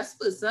suggest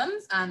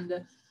persons,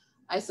 and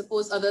I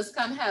suppose others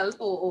can help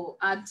or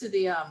add to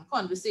the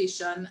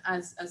conversation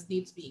as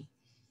needs be.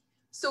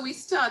 So we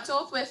start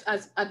off with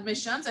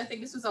admissions. I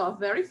think this was our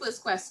very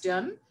first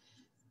question.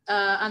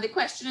 And the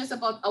question is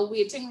about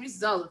awaiting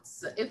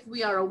results. If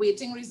we are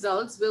awaiting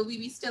results, will we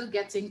be still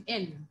getting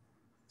in?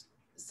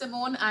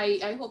 Simone,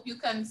 I hope you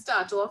can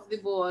start off the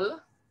ball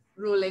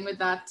rolling with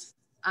that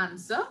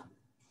answer.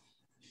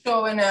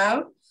 Sure,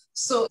 Winnell.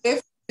 So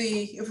if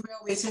we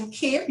are waiting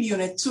CAPE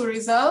Unit 2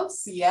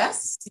 results,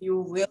 yes,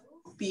 your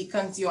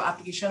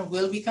application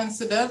will be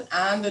considered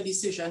and the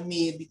decision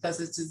made, because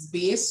it is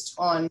based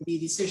on the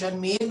decision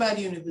made by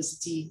the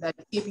university that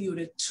CAPE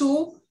Unit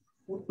 2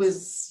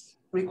 was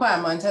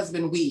requirement has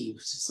been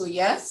waived. So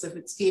yes, if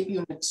it's CAPE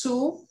Unit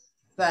 2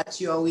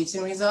 that you're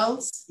awaiting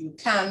results, you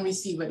can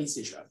receive a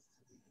decision.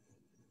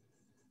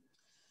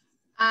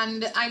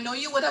 And I know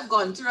you would have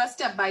gone through a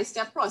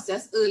step-by-step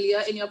process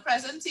earlier in your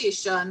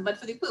presentation, but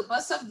for the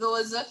purpose of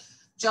those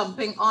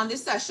jumping on the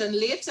session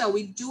later,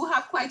 we do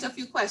have quite a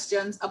few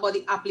questions about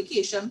the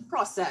application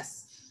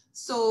process.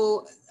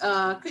 So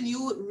can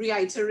you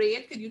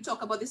reiterate, can you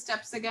talk about the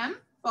steps again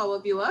for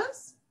our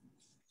viewers?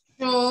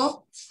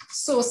 Sure.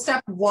 So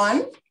step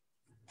 1,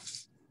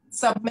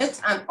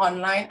 submit an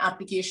online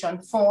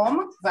application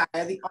form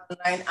via the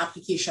online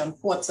application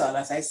portal.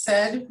 As I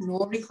said,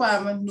 no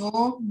requirement,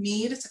 no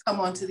need to come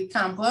onto the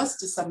campus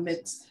to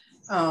submit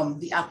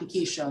the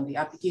application. The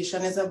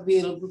application is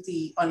available,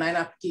 the online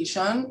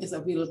application is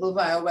available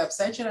via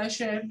website. Should I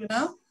share it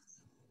now?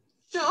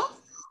 Sure.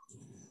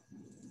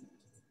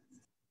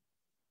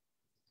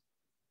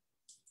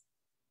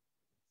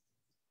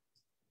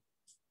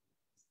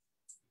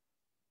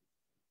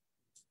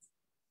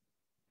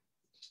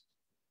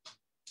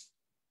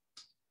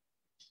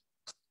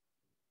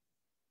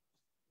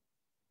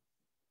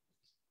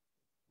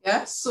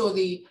 Yes, so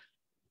the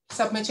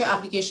submit your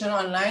application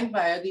online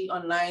via the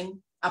online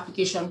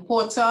application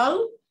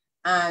portal,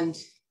 and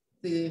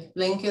the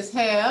link is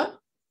here.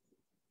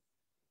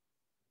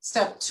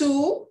 Step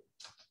 2,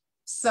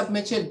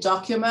 submit your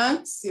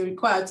documents, your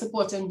required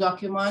supporting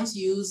documents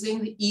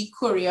using the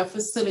e-courier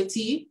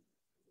facility.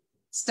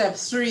 Step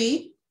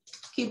 3,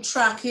 keep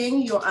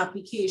tracking your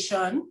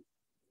application,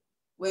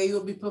 where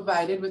you'll be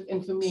provided with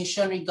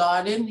information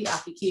regarding the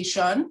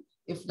application,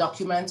 if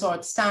documents are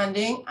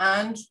outstanding,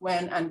 and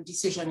when a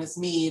decision is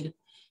made.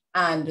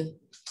 And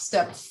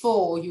step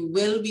 4, you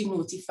will be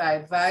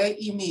notified via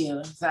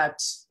email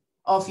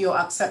of your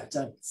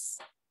acceptance.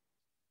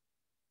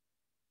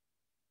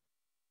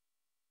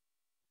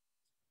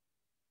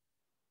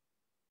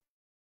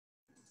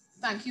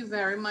 Thank you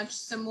very much,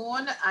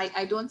 Simone.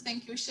 I don't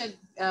think you should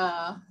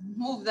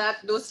move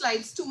those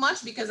slides too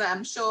much, because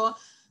I'm sure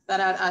that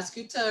I'd ask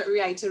you to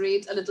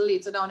reiterate a little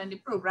later down in the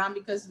program,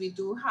 because we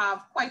do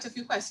have quite a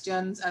few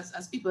questions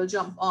as people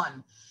jump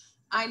on.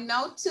 I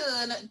now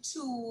turn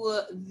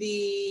to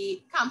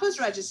the campus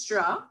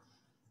registrar,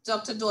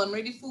 Dr.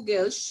 Dawn-Marie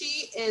Fugil.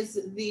 She is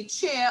the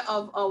chair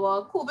of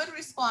our COVID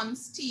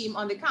response team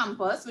on the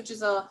campus, which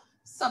is a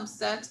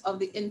subset of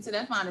the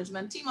incident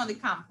management team on the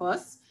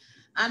campus.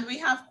 And we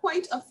have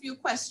quite a few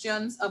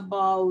questions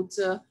about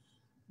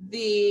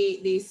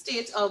the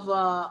state of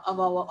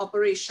our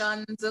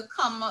operations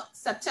come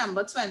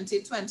September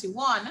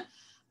 2021,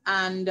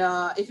 and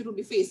if it will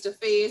be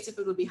face-to-face, if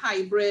it will be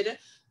hybrid.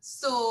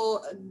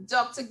 So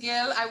Dr.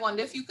 Gill, I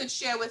wonder if you could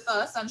share with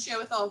us and share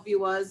with our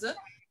viewers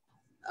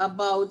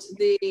about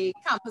the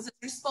campus's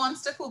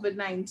response to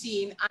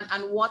COVID-19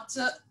 and what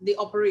the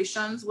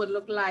operations would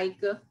look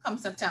like come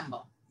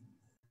September.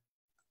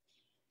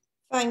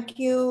 Thank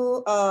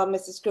you,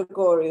 Mrs.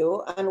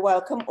 Gregorio, and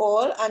welcome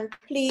all. And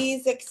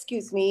please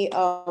excuse me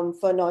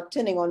for not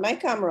turning on my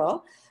camera.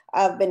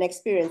 I've been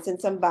experiencing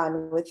some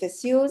bandwidth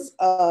issues.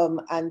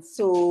 And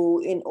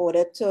so in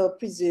order to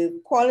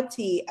preserve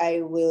quality,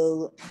 I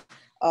will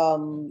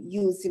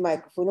use the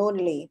microphone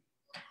only.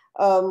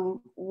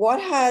 What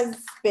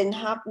has been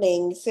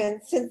happening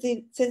since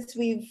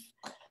we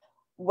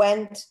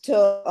moved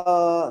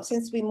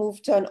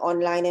to an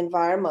online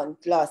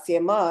environment last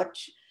year,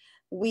 March,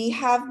 we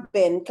have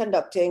been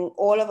conducting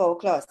all of our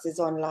classes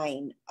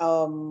online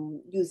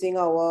using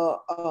our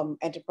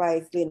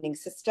enterprise learning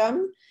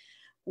system.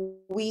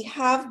 We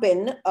have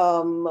been,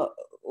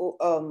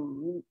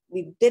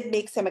 we did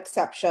make some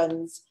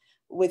exceptions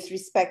with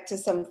respect to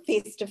some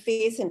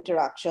face-to-face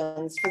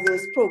interactions for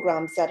those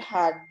programs that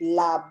had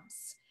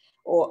labs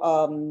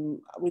or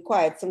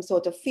required some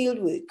sort of field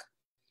work.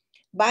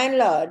 By and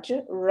large,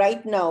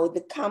 right now,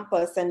 the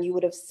campus, and you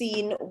would have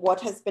seen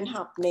what has been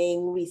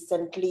happening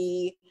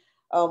recently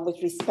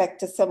with respect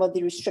to some of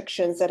the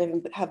restrictions that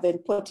have been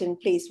put in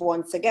place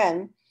once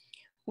again,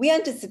 we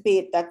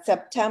anticipate that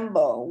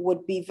September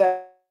would be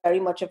very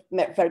much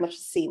the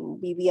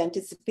same. We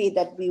anticipate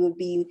that we will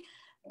be,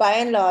 by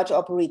and large,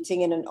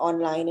 operating in an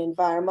online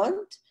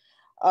environment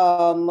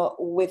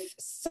with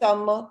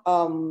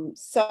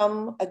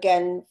some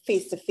again,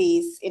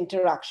 face-to-face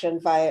interaction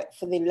for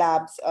the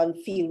labs and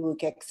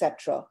fieldwork,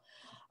 etc.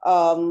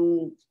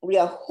 We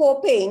are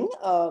hoping,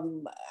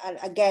 and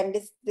again,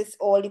 this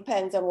all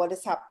depends on what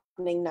is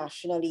happening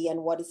nationally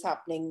and what is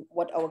happening,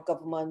 what our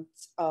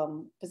government's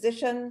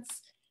positions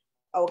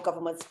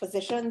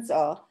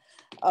are.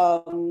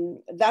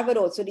 That would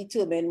also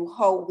determine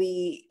how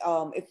we,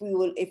 if we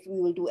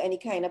will do any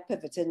kind of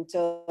pivoting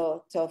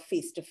to a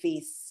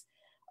face-to-face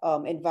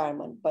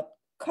environment. But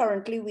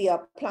currently, we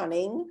are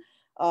planning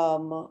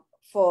for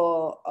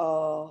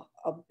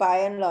by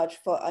and large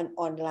for an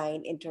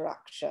online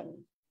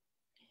interaction.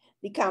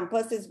 The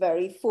campus is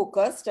very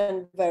focused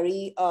and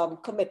very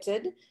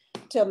committed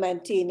to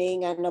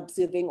maintaining and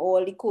observing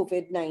all the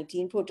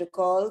COVID-19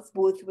 protocols,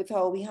 both with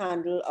how we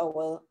handle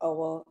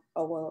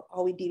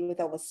how we deal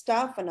with our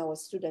staff and our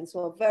students, who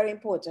are very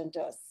important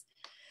to us.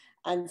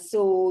 And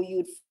so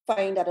you'd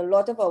find that a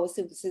lot of our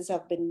services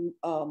have been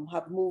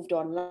have moved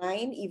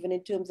online, even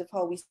in terms of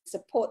how we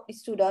support the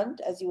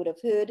student, as you would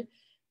have heard,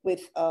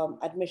 with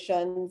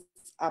admissions,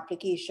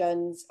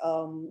 applications,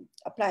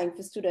 applying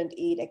for student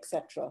aid,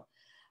 etc.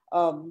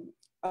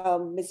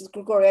 Mrs.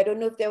 Gregory, I don't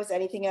know if there was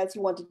anything else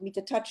you wanted me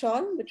to touch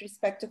on with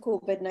respect to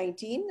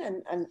COVID-19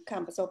 and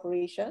campus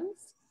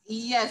operations.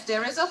 Yes,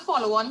 there is a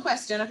follow-on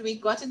question that we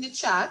got in the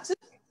chat.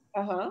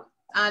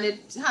 And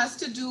it has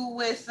to do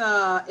with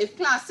if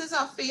classes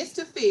are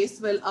face-to-face,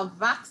 will a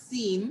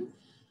vaccine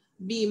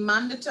be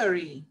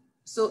mandatory?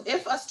 So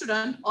if a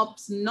student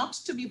opts not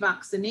to be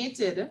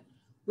vaccinated,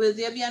 will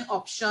there be an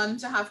option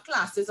to have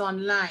classes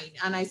online?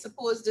 And I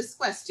suppose this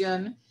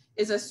question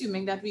is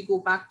assuming that we go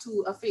back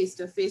to a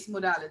face-to-face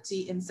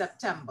modality in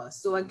September.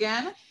 So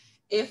again,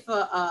 if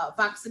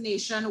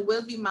vaccination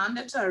will be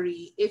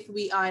mandatory if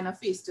we are in a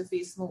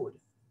face-to-face mode.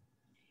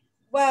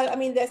 Well, I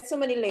mean, there's so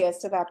many layers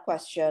to that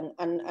question.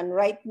 And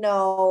right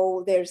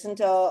now, there isn't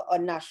a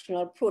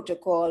national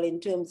protocol in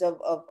terms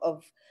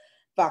of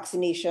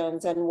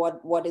vaccinations and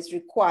what is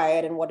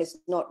required and what is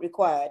not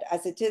required.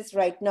 As it is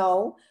right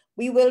now,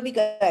 we will be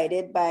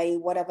guided by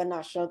whatever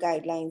national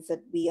guidelines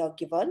that we are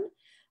given.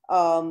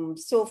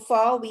 So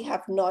far, we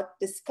have not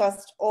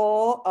discussed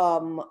or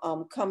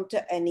come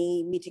to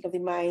any meeting of the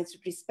minds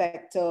with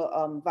respect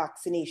to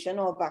vaccination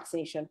or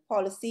vaccination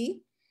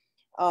policy.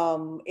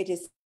 It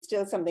is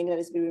still something that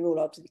is being rolled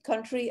out to the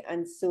country.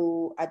 And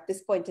so at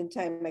this point in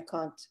time, I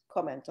can't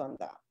comment on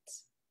that.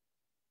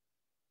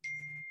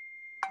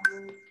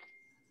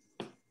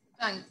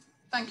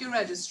 Thank you,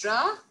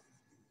 Registrar.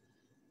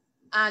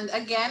 And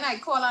again, I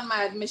call on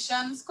my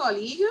admissions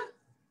colleague,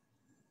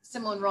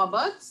 Simone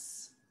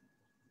Roberts,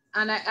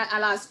 and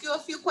I'll ask you a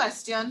few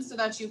questions so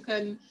that you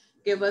can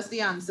give us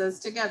the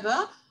answers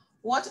together.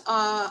 What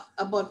are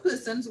about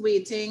persons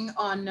waiting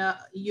on,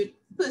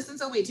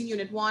 persons awaiting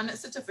Unit 1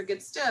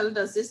 certificate still?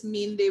 Does this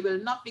mean they will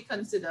not be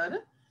considered?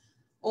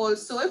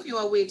 Also, if you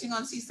are waiting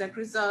on CSEC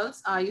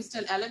results, are you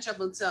still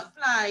eligible to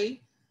apply?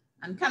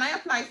 And can I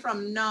apply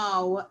from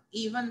now,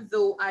 even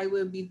though I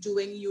will be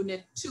doing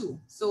Unit 2?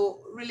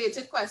 So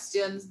related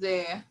questions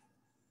there.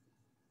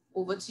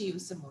 Over to you,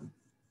 Simone.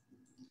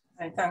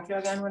 Thank you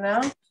again,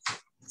 Ronelle.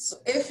 So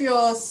if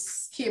your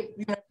CAPE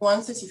Unit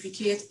 1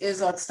 certificate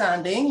is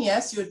outstanding,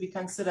 yes, you would be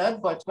considered,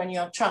 but when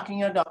you're tracking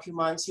your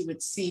documents, you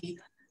would see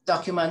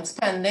documents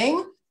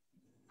pending,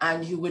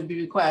 and you would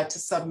be required to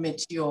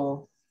submit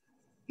your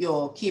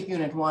CAPE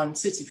Unit 1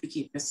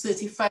 certificate, the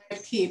certified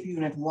CAPE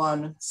Unit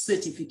 1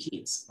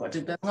 certificates, but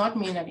it does not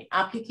mean that the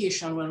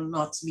application will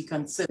not be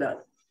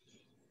considered.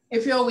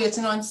 If you're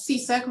waiting on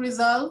CSEC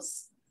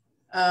results,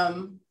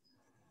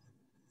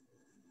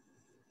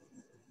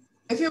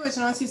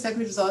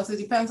 it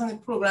depends on the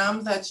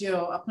program that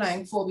you're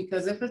applying for,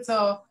 because if it's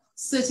a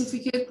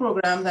certificate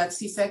program that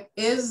CSEC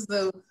is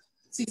the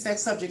CSEC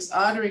subjects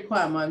are the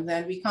requirement,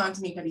 then we can't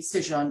make a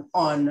decision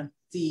on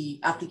the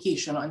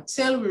application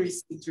until we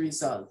receive the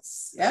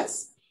results.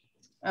 Yes.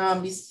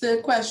 The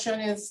third question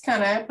is,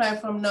 can I apply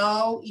from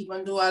now,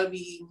 even though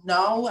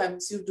I'm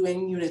still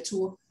doing Unit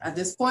 2 at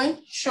this point?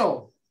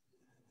 Sure.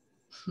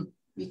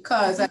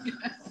 Because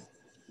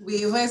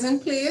waiver is in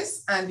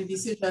place and the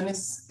decision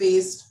is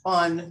based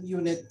on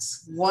Unit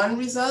 1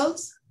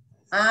 results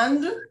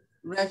and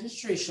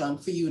registration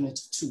for Unit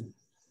 2.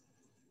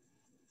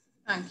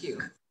 Thank you.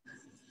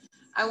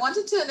 I want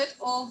to turn it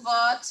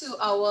over to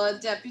our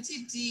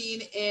Deputy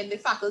Dean in the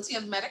Faculty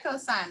of Medical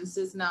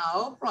Sciences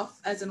now,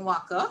 Prof.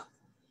 Ezenwaka.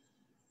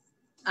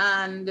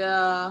 And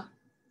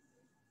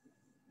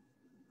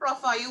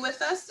Prof, are you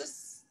with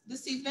us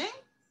this evening?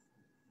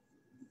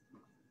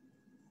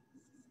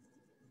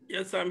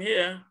 Yes, I'm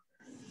here.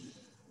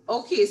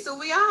 Okay, so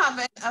we are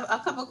having a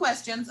couple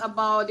questions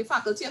about the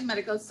Faculty of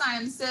Medical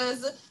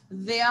Sciences,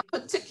 their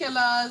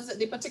particulars,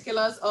 the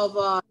particulars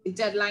of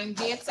deadline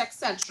dates,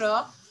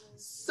 etc.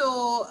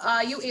 So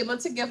are you able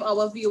to give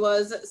our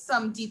viewers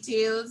some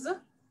details?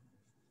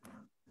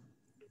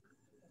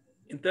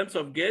 In terms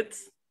of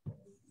gates?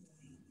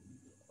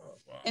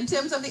 In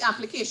terms of the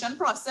application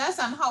process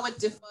and how it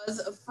differs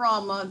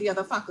from the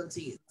other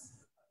faculties.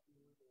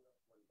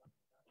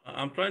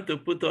 I'm trying to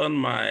put on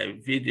my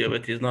video,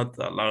 but it's not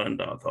allowing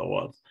that or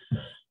what.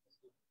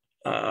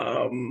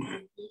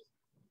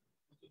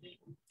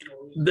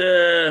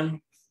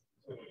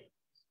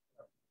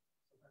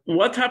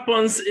 What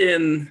happens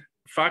in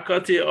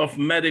Faculty of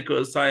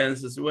Medical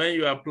Sciences when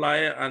you apply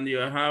and you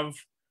have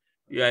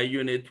your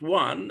Unit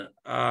 1,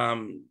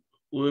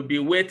 we'll be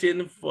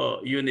waiting for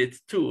Unit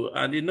 2.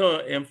 And you know,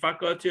 in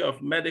Faculty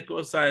of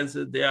Medical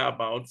Sciences, there are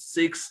about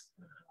 6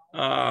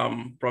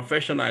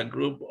 professional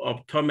group: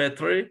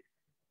 optometry,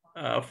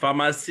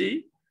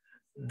 pharmacy,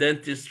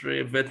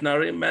 dentistry,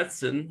 veterinary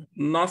medicine,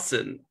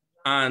 nursing,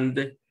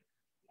 and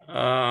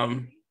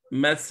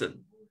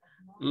medicine.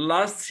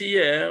 Last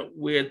year,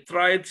 we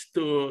tried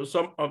to,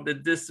 some of the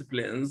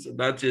disciplines,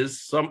 that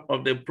is some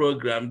of the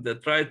programs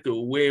that tried to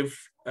waive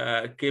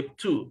CAPE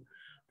 2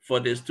 for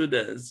the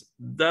students.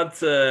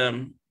 That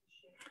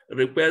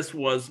request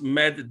was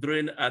made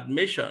during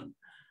admission.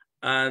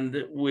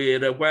 And we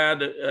required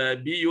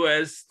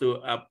BUS to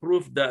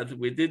approve that.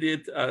 We did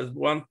it as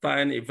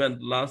one-time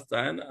event last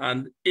time.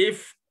 And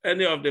if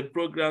any of the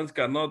programs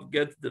cannot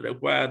get the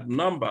required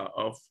number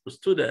of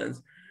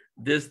students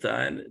this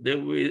time, they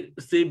will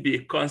still be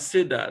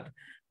considered.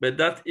 But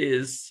that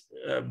is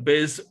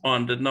based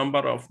on the number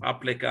of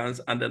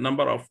applicants and the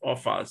number of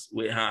offers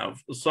we have.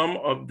 Some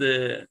of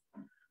the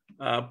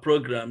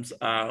programs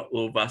are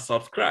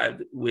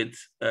oversubscribed with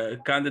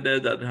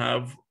candidates that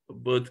have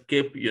both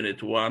CAPE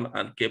Unit 1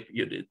 and CAPE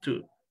Unit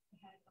 2.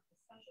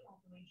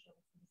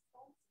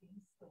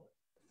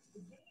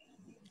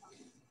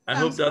 I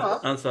hope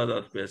that answered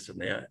that question.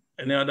 Yeah.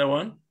 Any other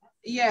one?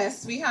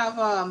 Yes, we have,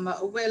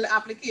 will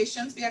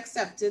applications be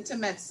accepted to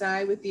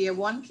MedSci with Year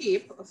 1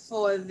 CAPE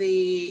for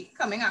the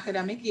coming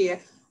academic year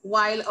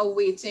while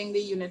awaiting the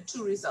Unit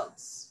 2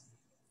 results?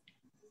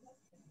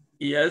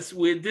 Yes,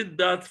 we did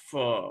that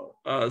for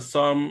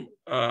some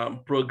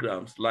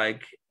programs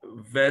like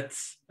vet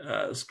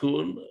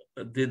school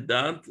did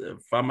that,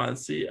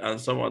 pharmacy, and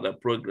some other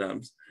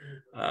programs.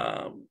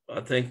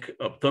 I think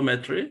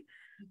optometry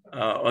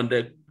on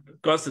the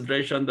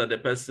consideration that the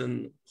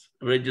person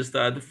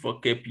registered for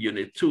CAPE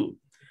Unit 2.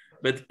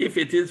 But if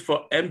it is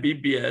for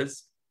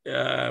MBBS,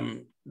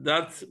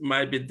 that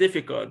might be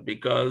difficult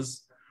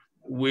because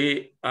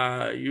we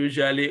are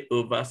usually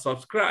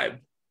oversubscribed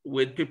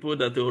with people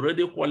that are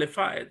already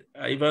qualified.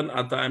 Even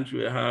at times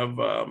we have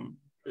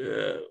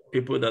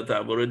people that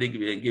have already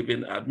been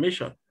given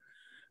admission.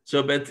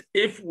 So, but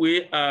if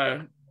we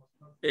are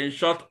in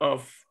short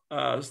of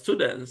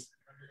students,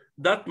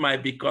 that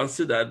might be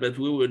considered, but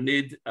we will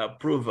need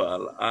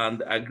approval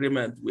and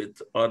agreement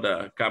with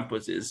other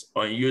campuses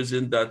on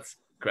using that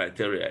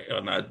criteria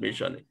on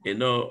admission. You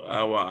know,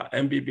 our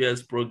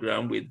MBBS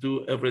program, we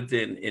do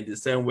everything in the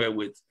same way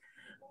with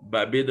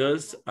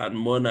Barbados and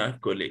Mona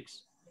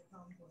colleagues.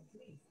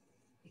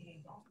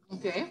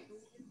 Okay.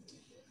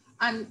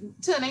 And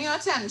turning your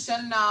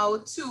attention now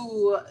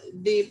to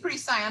the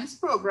pre-science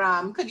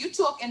program, could you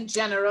talk in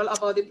general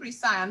about the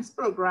pre-science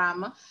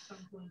program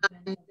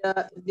and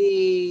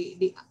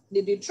the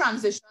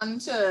transition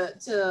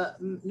to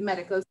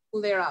medical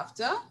school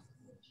thereafter?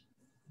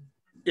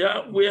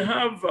 Yeah, we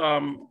have,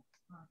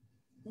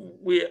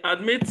 we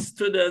admit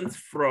students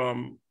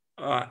from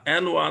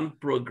N1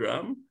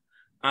 program,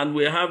 and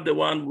we have the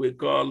one we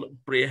call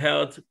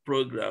pre-health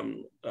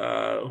program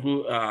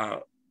who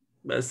are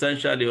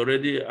essentially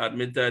already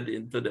admitted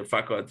into the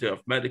Faculty of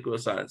Medical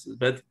Sciences.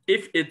 But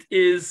if it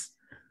is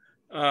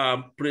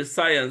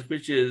pre-science,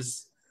 which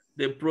is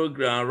the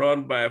program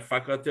run by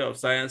Faculty of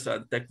Science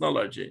and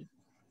Technology,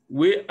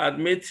 we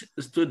admit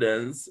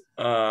students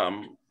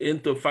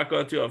into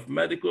Faculty of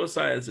Medical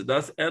Sciences,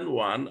 that's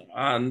N1,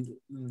 and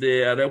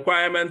the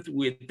requirement,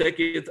 we take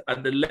it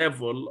at the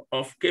level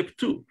of CAPE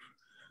 2.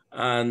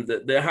 And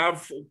they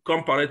have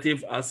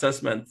comparative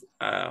assessment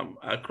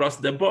across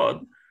the board.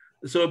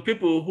 So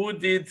people who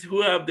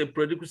have the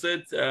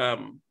prerequisite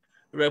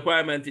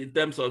requirement in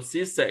terms of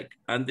CSEC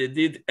and they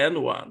did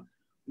N1,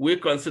 we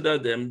consider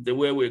them the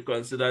way we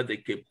consider the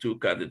CAPE 2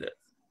 candidates.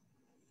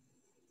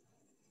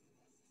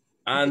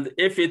 And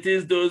if it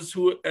is those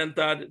who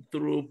entered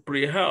through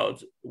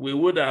pre-health, we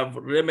would have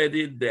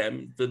remedied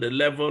them to the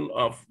level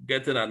of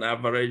getting an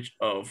average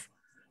of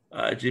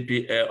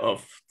GPA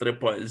of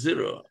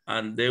 3.0,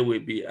 and they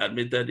will be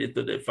admitted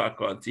into the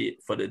faculty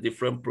for the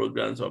different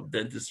programs of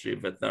dentistry,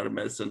 veterinary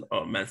medicine,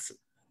 or medicine.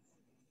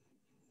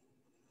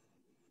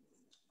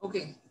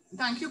 Okay,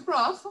 thank you,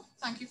 Prof.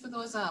 Thank you for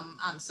those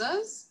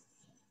answers.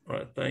 All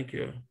right, thank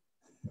you.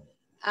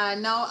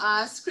 Now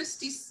ask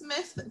Christy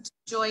Smith to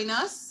join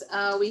us.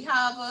 We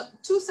have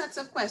 2 sets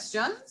of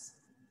questions.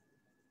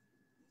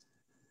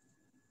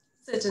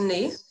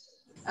 Certainly.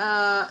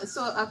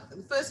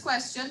 First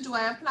question, do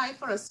I apply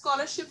for a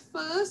scholarship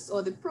first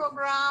or the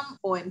program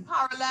or in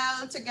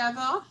parallel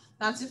together?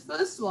 That's the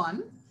first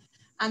one.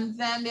 And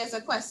then there's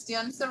a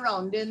question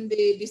surrounding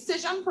the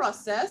decision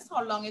process,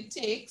 how long it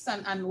takes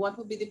and what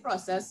would be the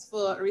process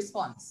for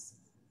response.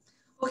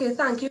 Okay,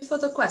 thank you for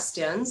the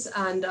questions.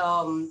 And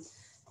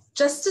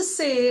just to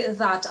say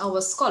that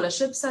our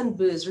scholarships and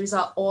bursaries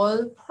are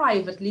all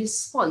privately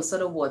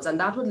sponsored awards, and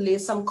that would lay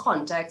some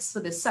context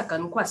for the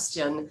second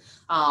question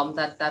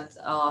that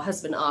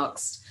has been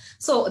asked.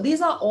 So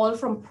these are all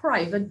from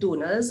private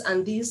donors,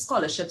 and these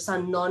scholarships are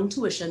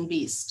non-tuition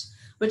based,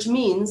 which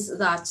means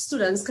that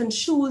students can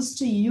choose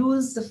to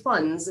use the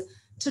funds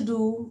to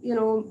do,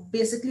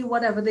 basically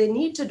whatever they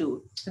need to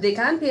do. They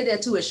can pay their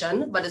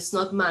tuition, but it's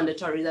not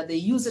mandatory that they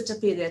use it to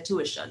pay their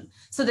tuition.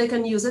 So they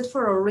can use it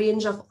for a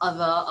range of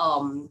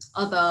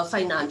other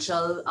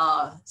financial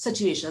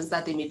situations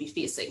that they may be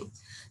facing.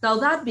 Now,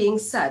 that being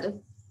said,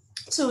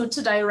 to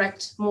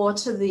direct more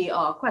to the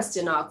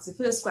question asked,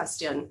 the first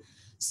question,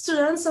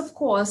 students, of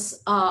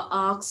course, are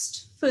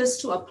asked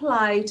first to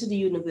apply to the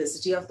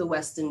University of the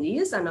West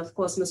Indies. And of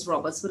course, Ms.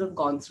 Roberts would have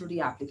gone through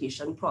the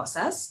application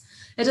process.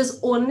 It is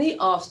only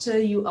after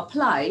you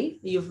apply,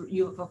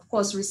 you've of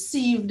course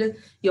received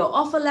your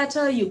offer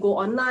letter, you go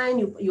online,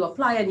 you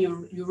apply and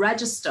you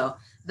register.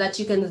 that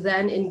you can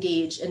then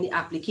engage in the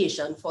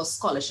application for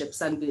scholarships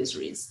and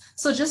bursaries.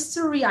 So just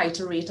to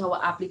reiterate, our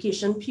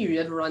application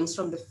period runs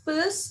from the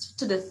 1st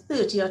to the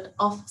 30th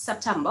of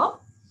September.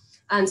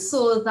 And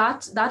so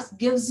that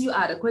gives you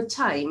adequate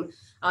time.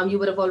 You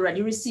would have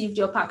already received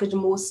your package,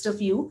 most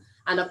of you,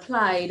 and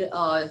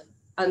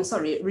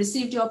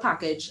received your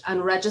package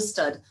and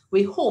registered,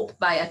 we hope,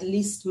 by at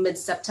least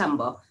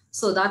mid-September.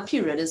 So that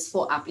period is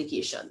for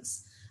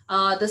applications.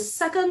 The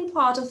second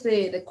part of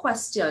the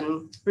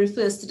question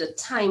refers to the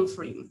time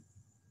frame.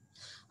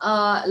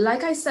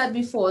 Like I said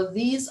before,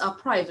 these are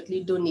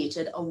privately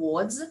donated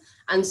awards,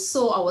 and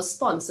so our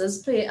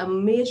sponsors play a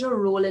major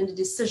role in the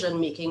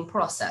decision-making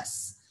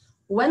process.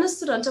 When a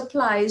student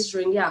applies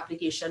during the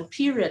application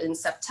period in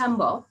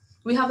September,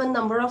 we have a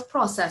number of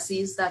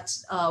processes that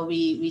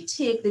we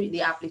take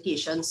the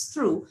applications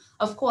through,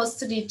 of course,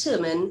 to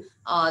determine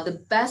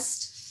the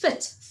best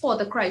fit for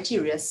the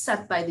criteria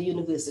set by the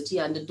university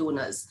and the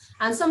donors.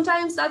 And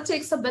sometimes that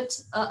takes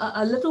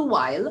a little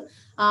while,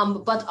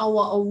 but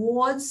our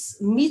awards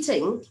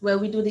meeting, where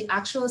we do the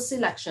actual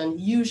selection,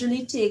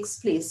 usually takes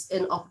place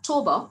in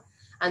October,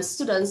 and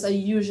students are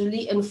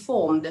usually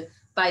informed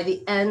by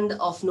the end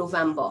of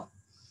November.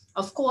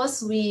 Of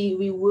course,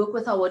 we work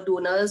with our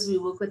donors, we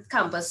work with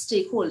campus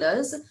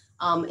stakeholders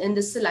in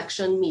the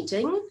selection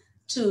meeting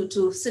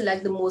to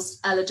select the most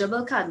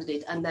eligible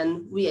candidate, and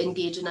then we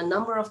engage in a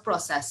number of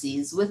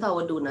processes with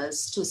our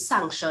donors to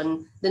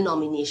sanction the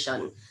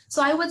nomination.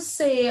 So I would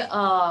say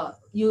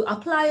you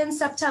apply in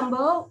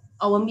September,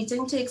 our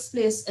meeting takes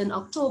place in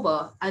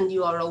October, and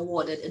you are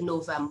awarded in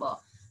November.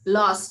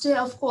 Last year,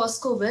 of course,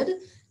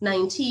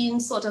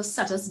 COVID-19 sort of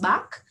set us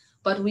back,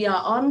 but we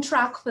are on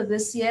track for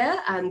this year,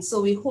 and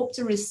so we hope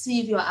to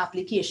receive your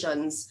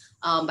applications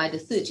by the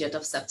 30th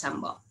of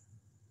September.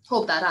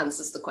 Hope that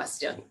answers the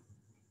question.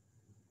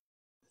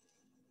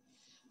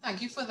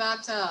 Thank you for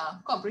that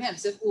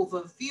comprehensive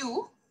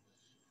overview.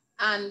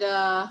 And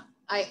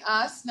I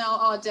ask now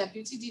our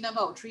Deputy Dean of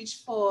Outreach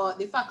for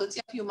the Faculty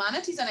of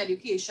Humanities and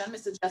Education,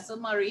 Mr. Jessel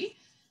Murray,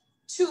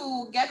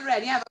 to get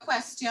ready. I have a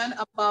question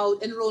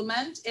about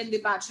enrollment in the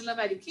Bachelor of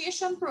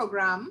Education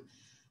program.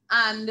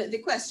 And the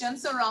question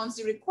surrounds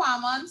the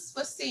requirements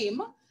for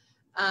same.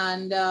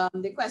 And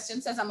the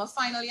question says, I'm a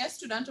final year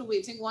student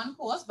awaiting one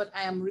course, but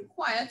I am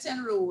required to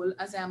enroll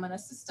as I am an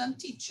assistant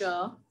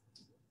teacher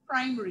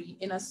primary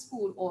in a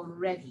school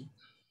already.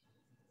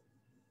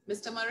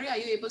 Mr. Murray, are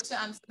you able to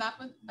answer that?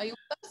 Are you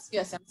with us?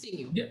 Yes, I'm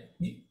seeing you.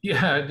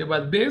 Yeah.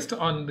 Well, based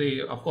on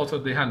the, of course,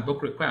 of the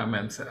handbook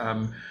requirements,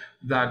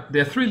 that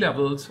there are 3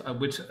 levels at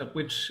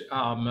which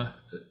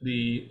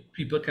the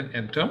people can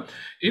enter.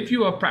 If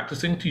you are a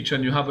practicing teacher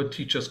and you have a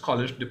teacher's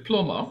college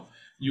diploma,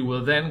 you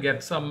will then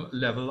get some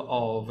level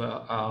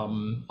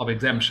of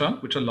exemption,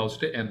 which allows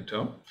you to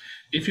enter.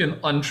 If you're an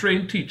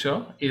untrained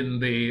teacher in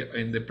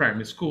the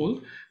primary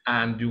school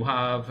and you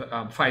have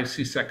 5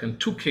 CSEC and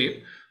 2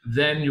 CAPE,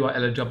 then you are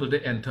eligible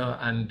to enter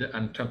and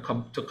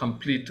to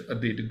complete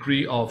the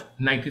degree of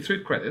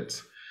 93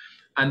 credits.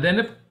 And then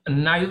if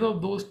neither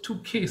of those 2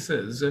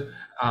 cases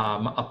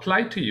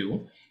apply to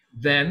you,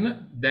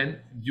 then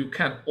you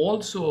can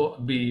also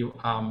be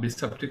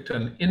subject to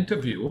an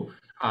interview,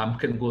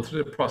 can go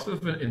through the process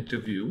of an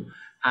interview,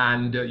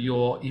 and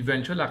your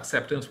eventual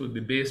acceptance will be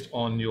based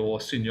on your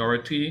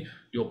seniority,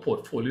 your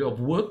portfolio of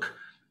work,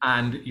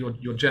 and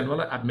your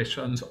general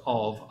admissions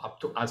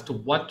as to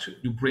what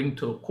you bring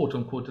to, quote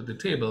unquote, to the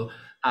table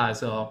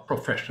as a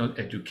professional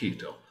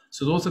educator.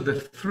 So those are the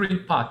 3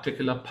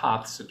 particular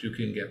paths that you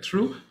can get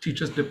through: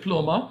 teacher's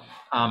diploma,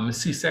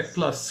 CSEC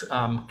plus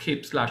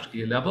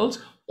CAPE/A levels,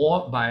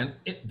 or by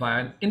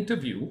an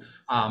interview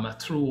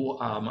through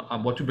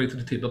what you bring to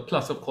the table,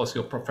 plus of course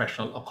your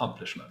professional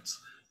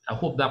accomplishments. I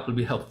hope that will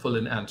be helpful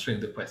in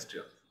answering the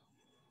question.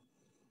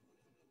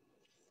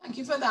 Thank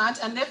you for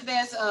that. And if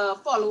there's a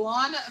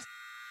follow-on,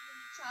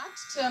 chat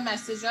to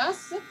message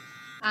us,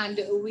 and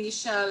we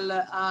shall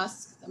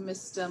ask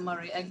Mr.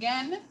 Murray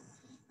again.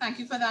 Thank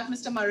you for that,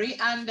 Mr. Murray.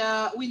 And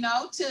we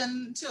now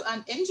turn to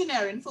an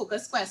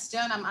engineering-focused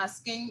question. I'm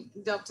asking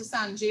Dr.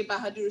 Sanjay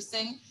Bahadur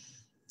Singh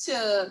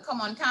to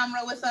come on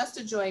camera with us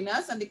to join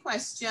us. And the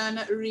question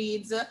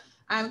reads,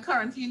 I'm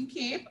currently in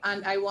CAPE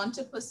and I want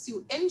to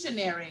pursue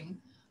engineering,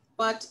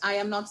 but I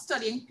am not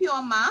studying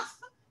pure math.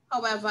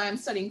 However, I'm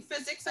studying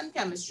physics and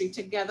chemistry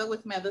together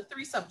with my other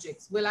 3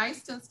 subjects. Will I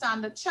still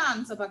stand a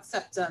chance of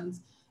acceptance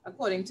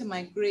according to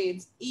my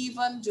grades,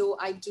 even though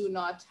I do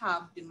not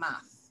have the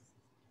math?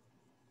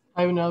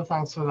 Hi, Vinal,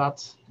 thanks for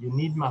that. You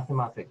need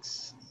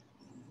mathematics.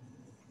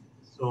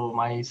 So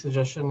my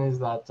suggestion is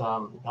that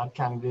that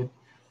candidate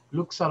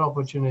looks at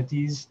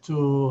opportunities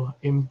to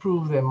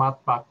improve their math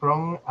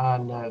background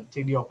and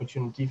take the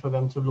opportunity for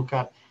them to look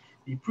at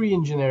the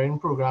pre-engineering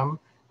program,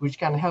 which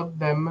can help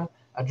them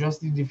address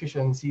the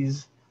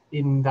deficiencies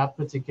in that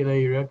particular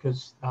area,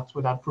 because that's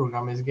what that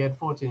program is geared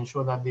for, to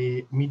ensure that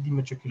they meet the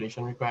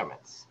matriculation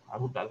requirements. I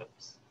hope that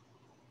helps.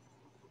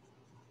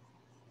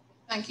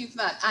 Thank you for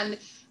that. And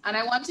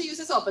I want to use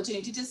this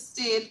opportunity to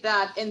state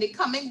that in the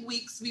coming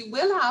weeks, we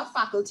will have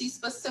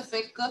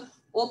faculty-specific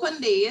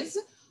open days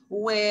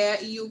where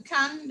you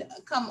can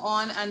come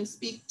on and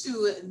speak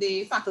to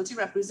the faculty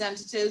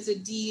representatives, the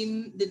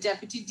dean, the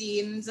deputy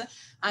deans,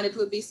 and it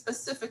will be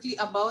specifically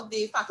about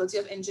the Faculty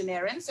of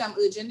Engineering. So I'm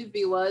urging the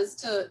viewers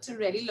to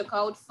really look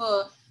out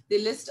for the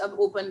list of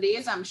open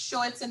days. I'm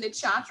sure it's in the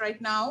chat right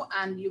now,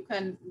 and you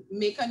can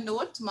make a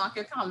note, mark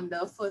your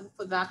calendar for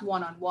that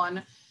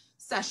one-on-one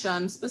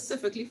session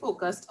specifically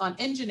focused on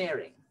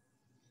engineering.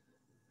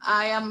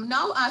 I am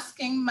now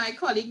asking my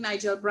colleague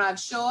Nigel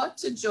Bradshaw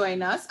to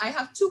join us. I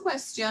have two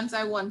questions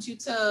I want you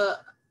to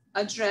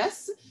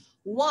address.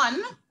 One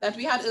that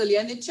we had earlier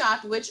in the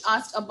chat, which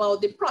asked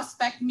about the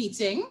prospect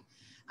meeting.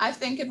 I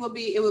think it would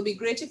be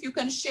great if you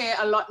can share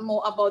a lot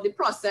more about the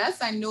process.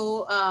 I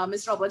know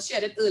Ms. Roberts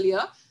shared it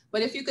earlier,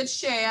 but if you could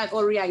share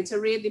or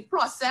reiterate the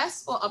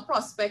process for a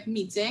prospect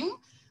meeting,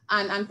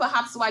 and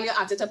perhaps while you're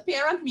at it, a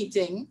parent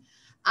meeting.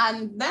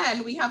 And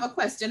then we have a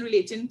question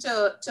relating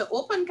to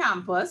Open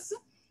Campus,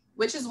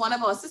 which is one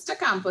of our sister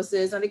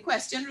campuses. And the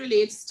question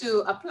relates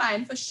to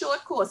applying for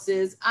short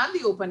courses at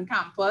the Open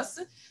Campus,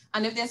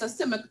 and if there's a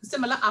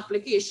similar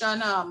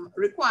application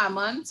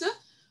requirement,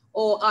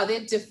 or are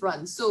they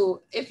different?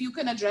 So if you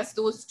can address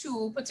those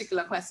two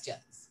particular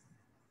questions.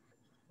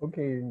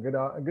 Okay,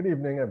 good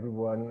evening,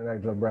 everyone.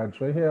 Nigel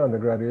Bradshaw here,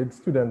 undergraduate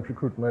student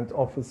recruitment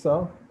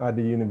officer at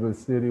the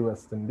University of the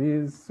West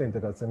Indies, St.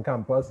 Augustine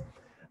campus.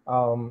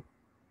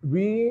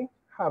 We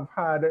have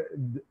had,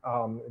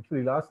 for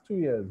the last 2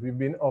 years, we've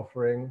been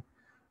offering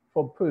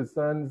for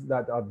persons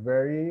that are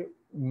very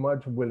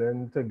much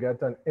willing to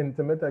get an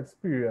intimate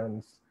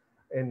experience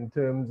in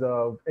terms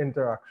of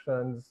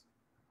interactions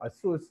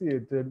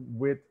associated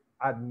with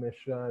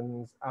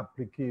admissions,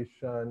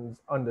 applications,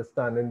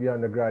 understanding the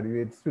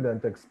undergraduate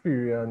student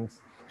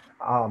experience,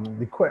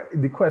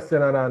 the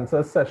question and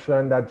answer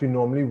session that you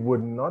normally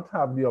would not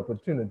have the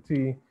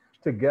opportunity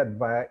to get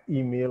via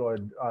email or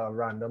a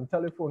random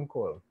telephone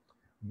call.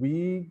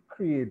 We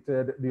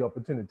created the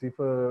opportunity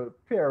for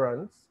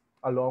parents,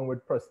 along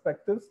with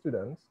prospective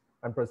students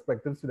and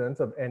prospective students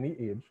of any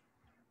age,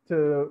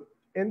 to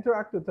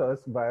interact with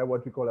us via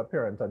what we call a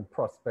parent and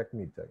prospect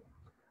meeting.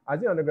 As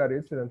the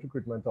undergraduate student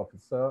recruitment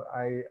officer,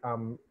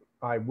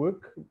 I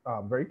work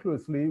very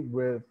closely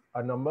with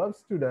a number of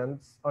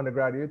students,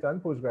 undergraduate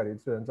and postgraduate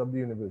students of the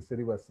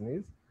University of West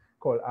Indies,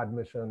 called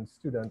Admission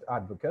Student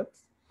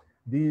Advocates.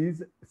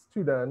 These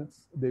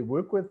students, they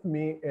work with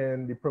me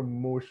in the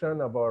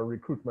promotion of our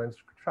recruitment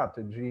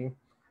strategy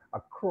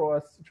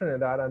across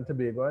Trinidad and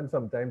Tobago, and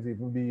sometimes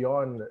even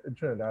beyond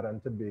Trinidad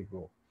and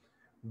Tobago.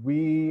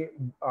 We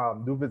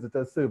do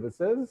visitor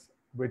services,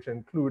 which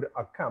include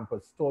a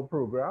campus store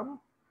program,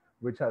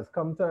 which has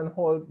come to an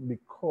halt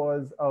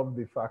because of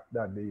the fact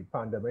that the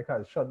pandemic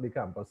has shut the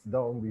campus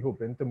down. We're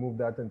hoping to move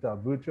that into a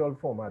virtual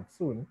format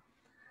soon.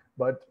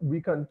 But we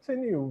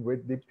continue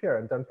with the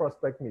parent and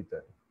prospect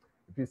meeting.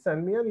 If you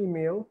send me an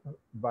email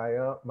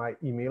via my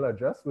email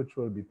address, which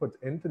will be put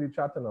into the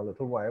chat in a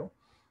little while,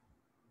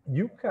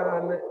 you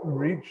can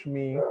reach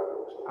me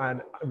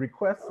and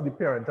request the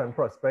parent and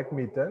prospect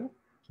meeting.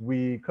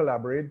 We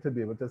collaborate to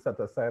be able to set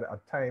aside a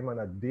time and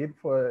a date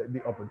for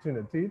the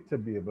opportunity to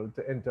be able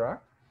to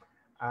interact.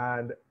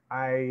 And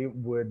I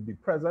would be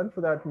present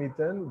for that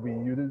meeting.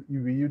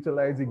 We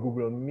utilize the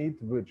Google Meet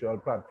virtual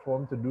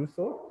platform to do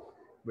so,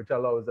 which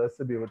allows us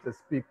to be able to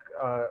speak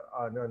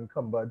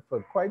unencumbered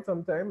for quite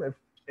some time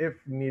if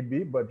need be,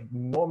 but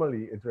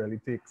normally it really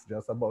takes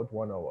just about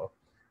 1 hour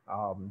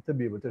to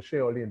be able to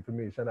share all the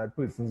information that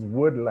persons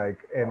would like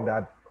in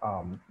that,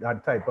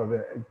 that type of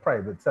a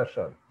private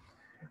session.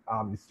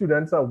 The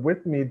students are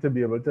with me to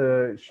be able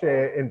to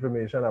share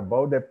information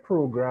about their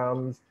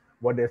programs,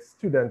 what their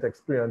student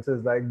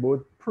experiences like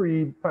both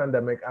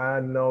pre-pandemic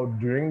and now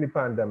during the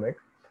pandemic,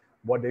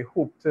 what they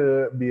hope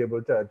to be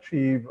able to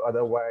achieve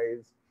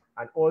otherwise,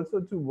 and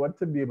also to what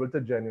to be able to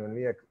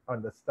genuinely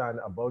understand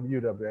about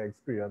UWI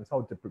experience,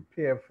 how to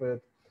prepare for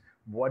it,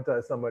 what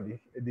are some of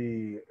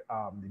the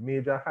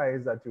major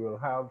highs that you will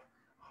have,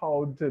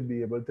 how to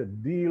be able to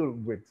deal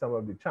with some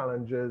of the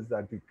challenges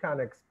that you can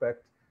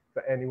expect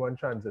for anyone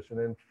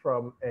transitioning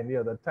from any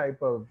other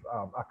type of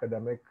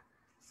academic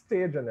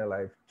stage in their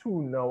life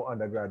to now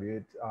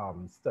undergraduate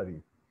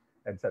study,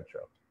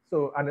 etc.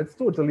 So, and it's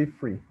totally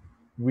free.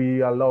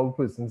 We allow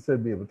persons to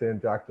be able to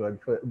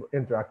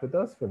interact with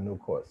us for no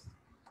cost.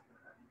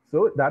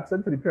 So that's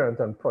it for the parent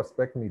and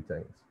prospect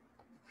meetings.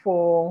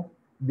 For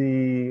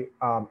the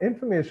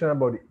information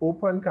about the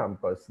Open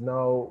Campus,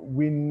 now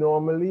we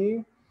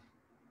normally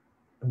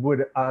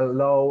would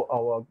allow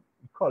our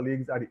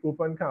colleagues at the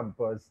Open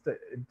Campus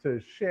to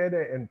share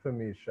their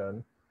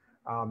information.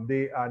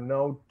 They are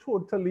now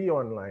totally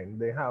online.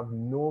 They have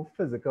no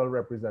physical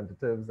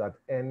representatives at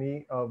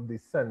any of the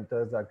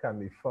centers that can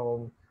be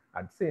found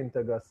at St.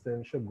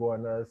 Augustine,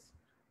 Chaguanas,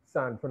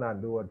 San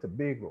Fernando, or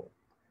Tobago.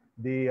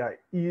 They are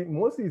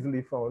most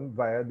easily found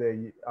via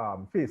the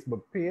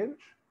Facebook page,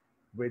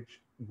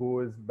 which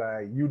goes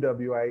by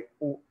UWI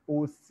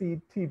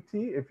OCTT.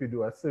 If you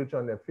do a search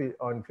on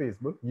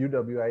Facebook,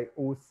 UWI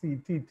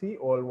OCTT,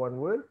 all one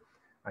word,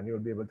 and you'll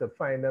be able to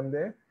find them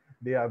there.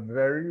 They are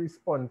very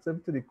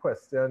responsive to the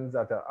questions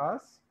that are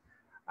asked.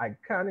 I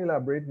can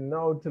elaborate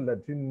now to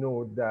let you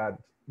know that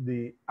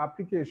the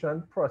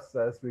application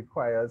process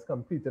requires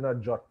completing a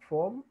JOT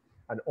form,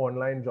 an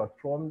online JOT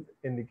form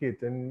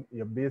indicating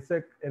your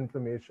basic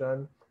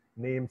information,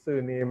 name,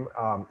 surname,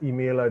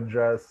 email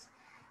address.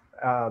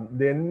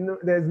 Then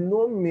there's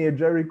no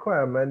major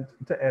requirement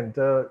to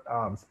enter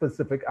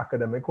specific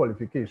academic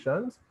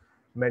qualifications.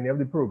 Many of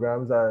the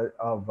programs are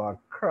of a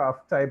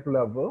craft type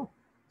level,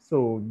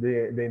 so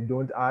they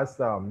don't ask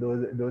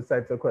those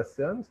types of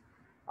questions.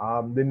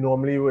 They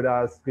normally would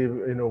ask,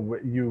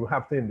 you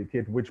have to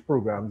indicate which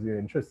programs you're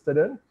interested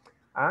in.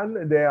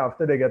 And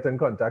thereafter, they get in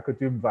contact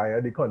with you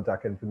via the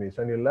contact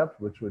information you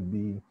left, which would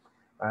be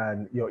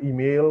your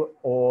email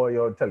or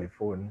your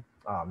telephone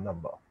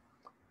number.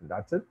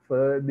 That's it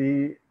for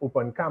the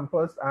Open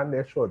Campus and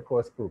their short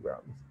course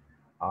programs.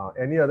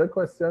 Any other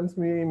questions,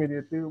 me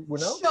immediately,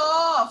 Bunal?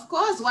 Sure, of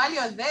course. While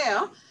you're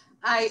there,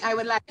 I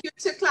would like you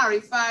to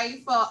clarify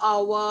for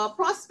our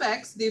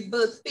prospects the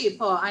birth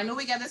paper. I know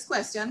we get this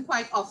question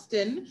quite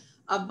often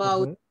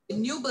about the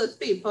new birth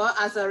paper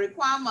as a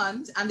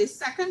requirement. And the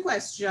second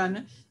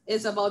question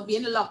is about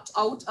being locked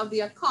out of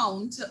the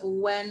account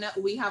when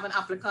we have an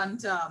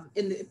applicant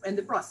in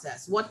the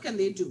process. What can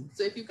they do?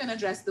 So if you can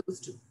address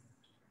those two.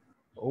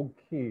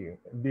 Okay,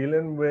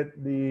 dealing with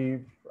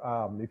the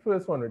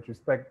first one with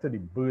respect to the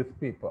birth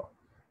paper.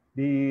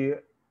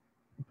 The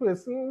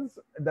persons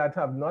that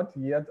have not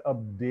yet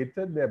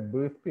updated their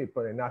birth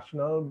paper, a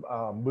national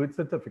birth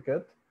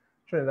certificate,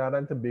 Trinidad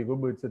and Tobago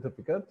birth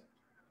certificate,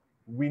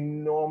 we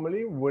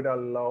normally would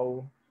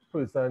allow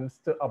persons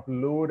to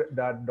upload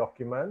that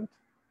document.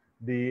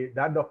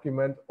 That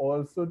document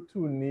also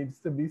too needs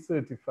to be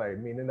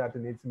certified, meaning that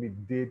it needs to be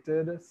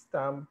dated,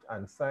 stamped,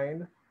 and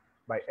signed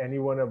by any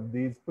one of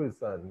these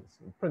persons.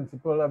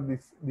 Principal of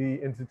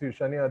the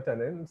institution you're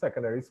attending,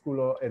 secondary school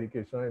or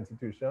educational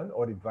institution,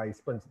 or the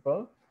vice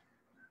principal,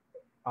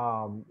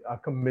 a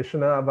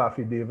commissioner of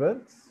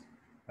affidavits,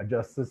 a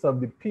justice of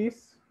the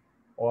peace,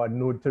 or a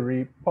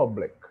notary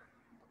public.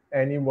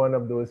 Any one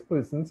of those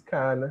persons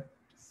can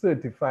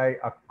certify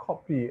a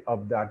copy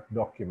of that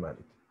document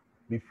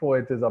before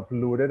it is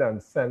uploaded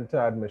and sent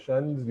to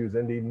admissions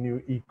using the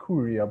new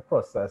e-courier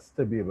process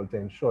to be able to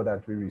ensure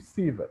that we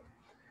receive it.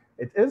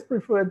 It is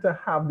preferred to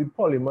have the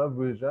polymer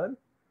version,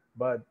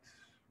 but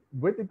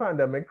with the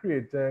pandemic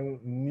creating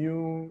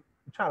new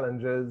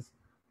challenges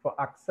for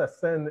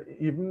accessing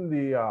even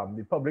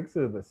the public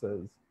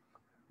services,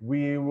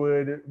 we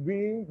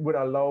would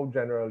allow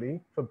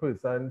generally for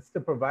persons to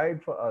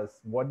provide for us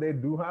what they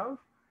do have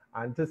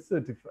and to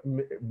certify,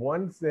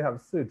 once they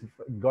have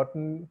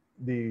gotten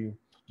the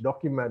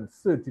document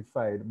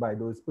certified by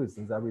those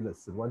persons that we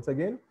listed. Once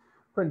again,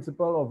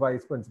 principal or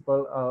vice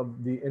principal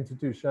of the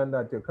institution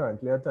that you're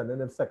currently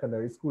attending, if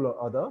secondary school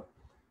or other,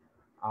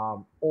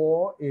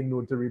 or a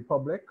notary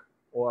public,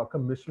 or a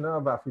commissioner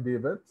of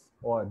affidavits,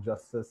 or a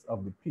justice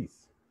of the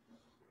peace.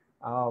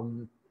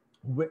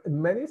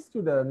 Many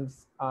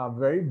students are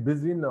very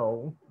busy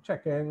now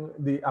checking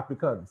the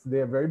applicants. They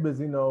are very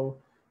busy now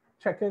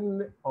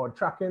checking or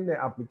tracking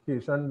their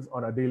applications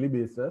on a daily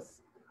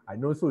basis. I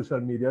know social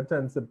media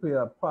tends to play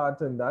a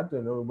part in that,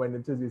 when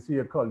it is you see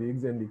your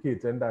colleagues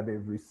indicating that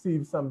they've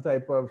received some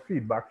type of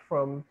feedback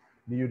from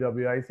the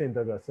UWI St.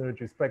 Augustine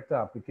with respect to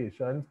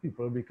applications,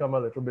 people become a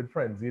little bit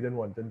frenzied in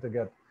wanting to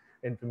get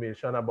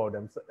information about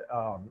them,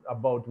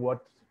 about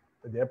what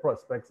their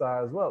prospects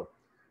are as well.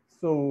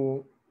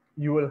 So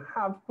you will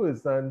have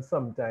persons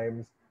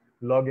sometimes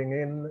logging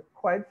in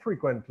quite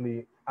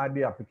frequently at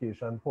the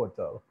application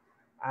portal.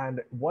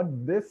 And what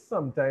this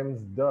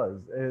sometimes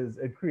does is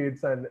it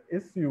creates an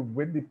issue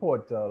with the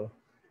portal,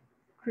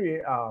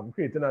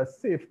 creating a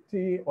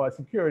safety or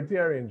security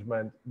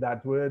arrangement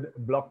that would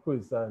block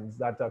persons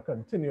that are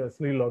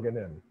continuously logging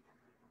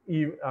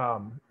in.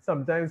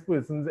 Sometimes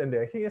persons in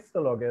their haste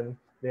to log in,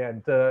 they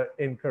enter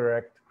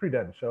incorrect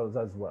credentials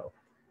as well.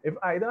 If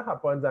either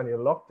happens and you're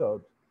locked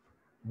out,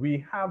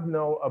 we have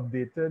now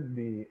updated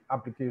the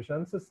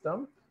application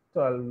system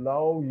to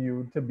allow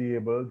you to be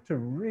able to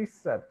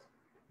reset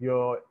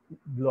your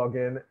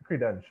login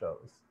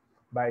credentials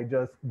by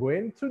just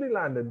going to the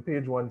landing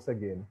page once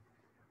again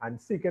and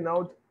seeking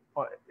out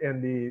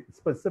in the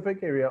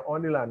specific area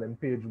on the landing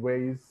page where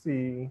you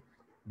see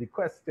the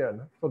question,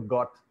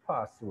 forgot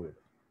password.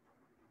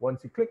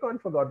 Once you click on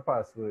forgot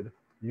password,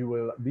 you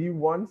will be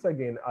once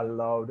again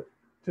allowed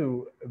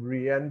to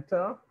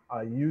re-enter a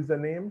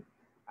username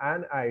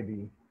and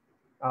ID.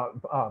 A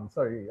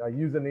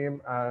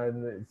username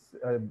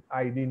and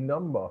ID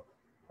number,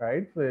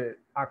 right?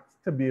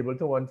 To be able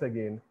to once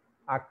again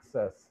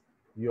access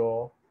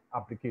your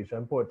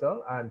application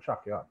portal and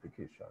track your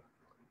application.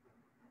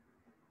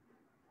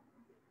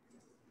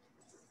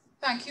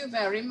 Thank you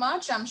very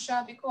much. I'm sure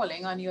I'll be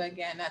calling on you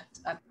again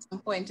at some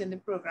point in the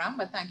program,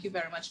 but thank you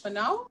very much for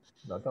now.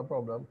 Not a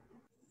problem.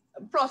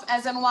 Prof.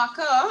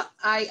 Ezenwaka,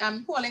 I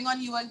am calling on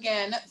you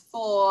again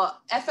for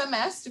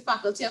FMS, the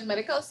Faculty of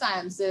Medical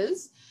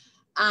Sciences.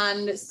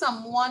 And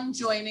someone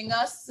joining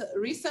us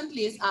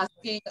recently is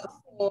asking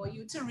for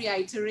you to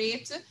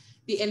reiterate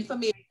the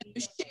information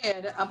you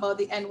shared about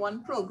the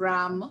N1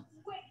 program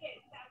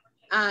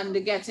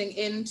and getting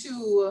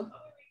into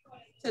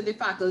the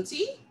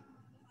faculty,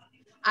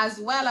 as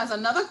well as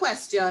another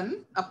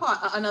question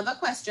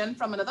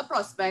from another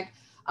prospect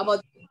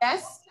about the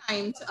best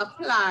time to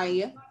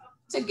apply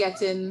to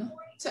get in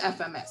to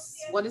FMS.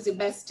 What is the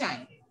best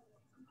time?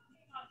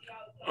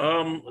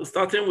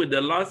 Starting with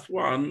the last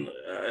one,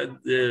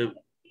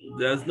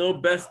 there's no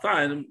best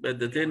time, but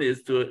the thing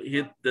is to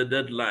hit the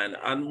deadline.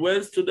 And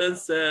when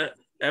students say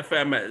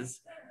FMS,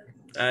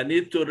 I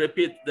need to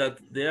repeat that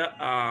there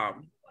are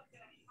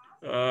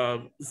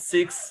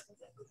 6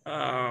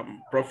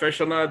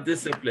 professional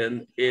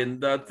disciplines in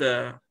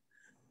that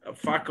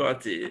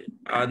faculty,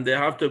 and they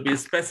have to be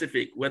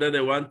specific, whether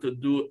they want to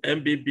do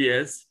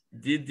MBBS,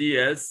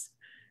 DDS,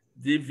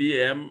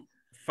 DVM,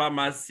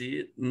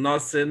 pharmacy,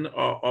 nursing,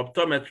 or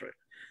optometry.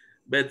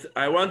 But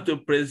I want to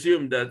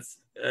presume that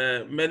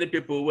many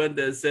people, when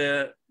they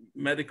say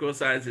medical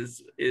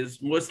sciences,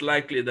 is most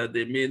likely that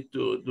they mean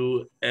to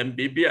do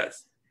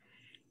MBBS.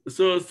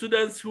 So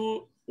students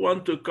who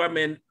want to come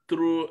in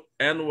through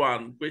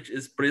N1, which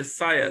is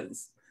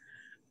pre-science,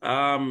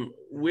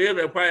 we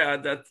require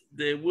that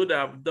they would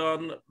have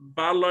done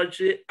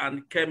biology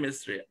and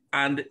chemistry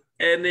and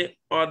any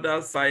other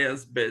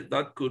science base.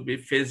 That could be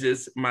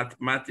physics,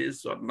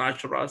 mathematics, or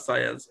natural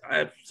science.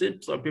 I've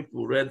seen some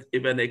people read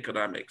even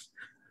economics,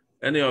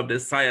 any of the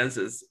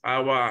sciences.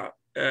 Our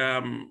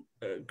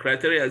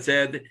criteria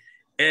said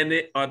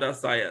any other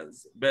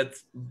science, but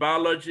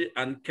biology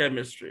and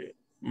chemistry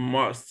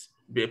must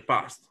be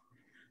passed.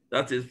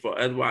 That is for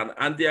N1.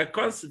 And their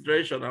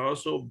consideration are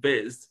also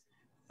based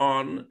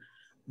on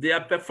their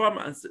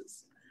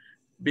performances,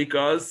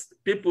 because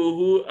people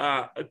who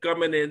are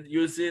coming in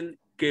using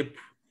CAPE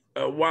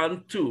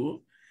 1,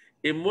 2,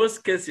 in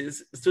most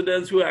cases,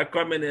 students who are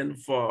coming in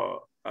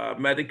for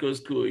medical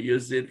school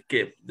using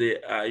CAPE,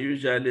 they are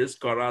usually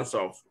scorers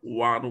of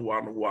 1,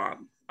 1,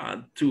 1,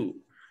 and 2.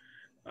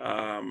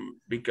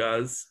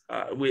 Because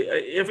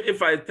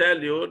if I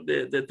tell you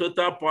the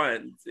total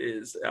point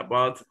is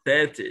about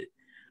 30,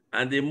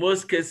 and in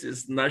most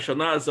cases,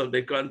 nationals of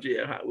the country,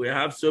 we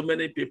have so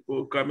many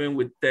people coming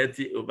with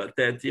 30 over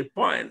 30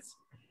 points.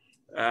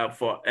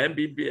 For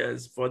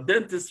MBBS, for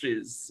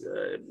dentistries,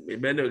 in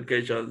many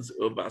occasions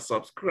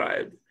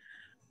oversubscribed.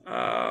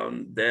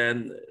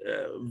 Then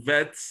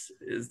vets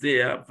is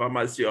there,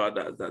 pharmacy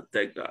orders that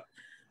take that.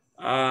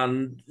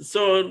 And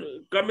so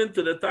coming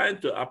to the time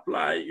to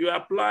apply, you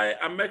apply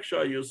and make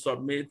sure you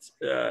submit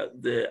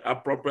the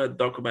appropriate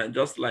document,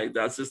 just like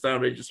the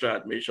assistant registrar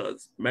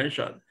admissions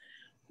mentioned.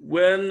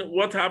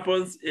 What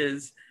happens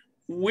is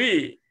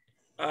we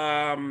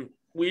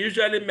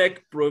usually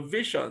make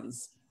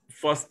provisions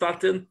for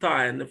starting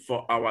time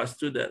for our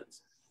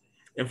students.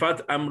 In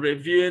fact, I'm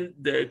reviewing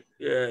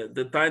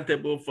the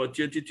timetable for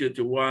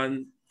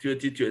 2021,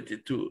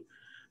 2022.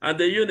 And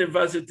the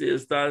university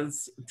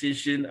starts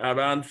teaching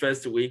around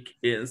first week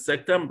in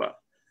September.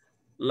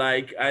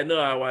 Like I know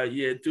our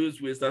year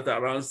 2s will start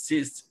around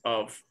 6th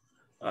of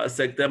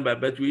September,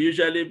 but we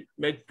usually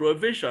make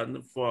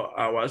provision for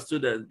our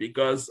students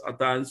because at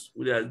times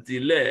there's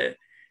delay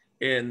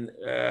in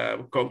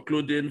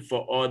concluding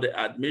for all the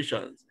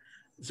admissions.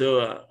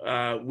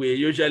 So we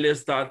usually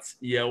start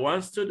year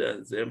 1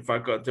 students in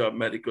Faculty of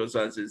Medical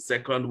Sciences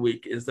second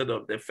week instead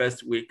of the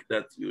first week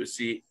that you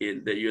see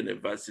in the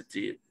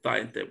university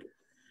timetable.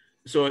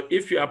 So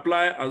if you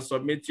apply and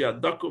submit your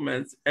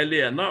documents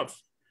early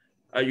enough,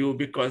 you will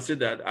be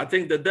considered. I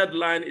think the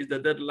deadline is the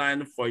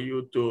deadline for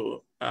you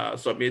to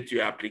submit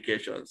your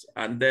applications.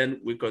 And then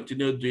we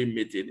continue doing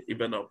meeting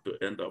even up to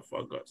end of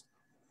August.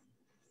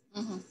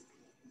 Mm-hmm.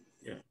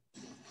 Yeah.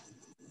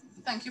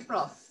 Thank you,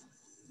 Prof.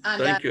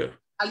 And thank you.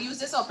 I'll use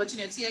this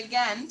opportunity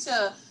again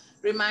to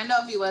remind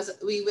our viewers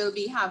we will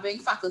be having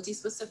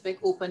faculty-specific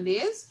open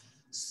days.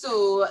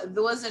 So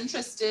those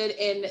interested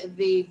in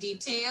the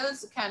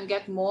details can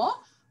get more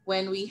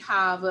when we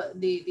have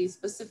the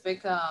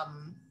specific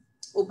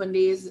open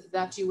days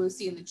that you will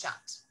see in the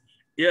chat.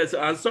 Yes,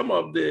 and some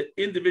of the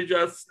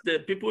individuals, the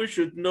people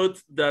should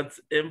note that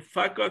in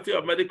Faculty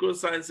of Medical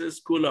Sciences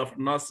School of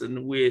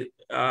Nursing, we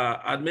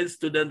admit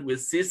students with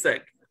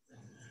CSEC.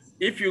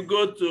 If you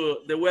go to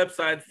the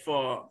website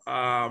for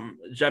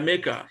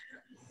Jamaica,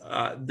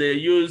 they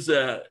use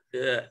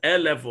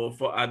A-level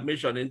for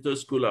admission into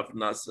School of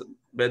Nursing.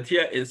 But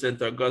here in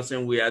St.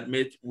 Augustine, we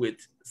admit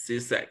with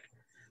CSEC.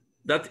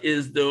 That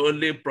is the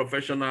only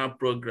professional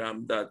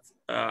program that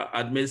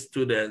admits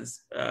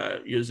students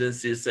using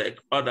CSEC.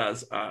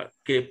 Others are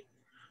CAPE,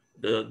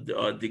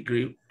 the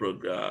degree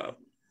program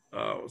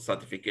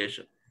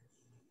certification.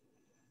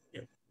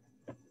 Yeah.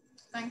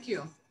 Thank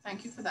you.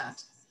 Thank you for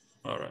that.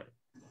 All right.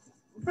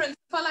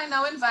 Principal, I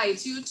now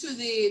invite you to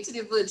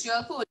the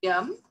virtual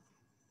podium.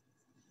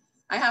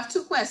 I have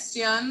 2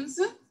 questions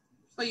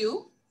for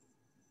you.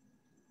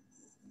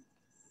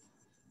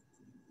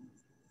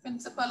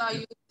 Principal, are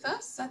you with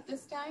us at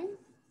this time?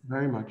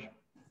 Very much.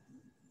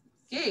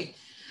 Okay.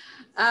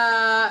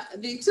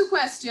 The 2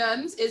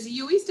 questions is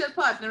UWI still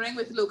partnering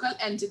with local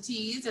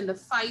entities in the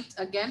fight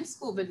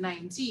against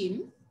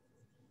COVID-19?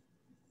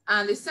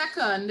 And the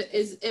second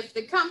is if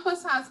the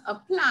campus has a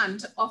plan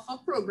to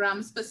offer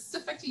programs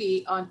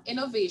specifically on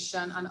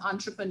innovation and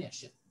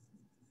entrepreneurship.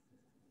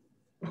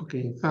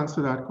 Okay, thanks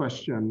for that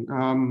question.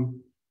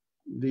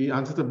 The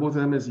answer to both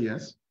of them is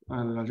yes,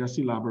 and I'll just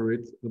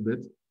elaborate a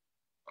bit.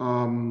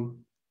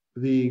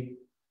 The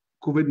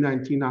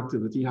COVID-19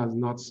 activity has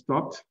not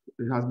stopped.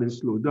 It has been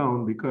slowed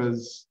down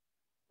because,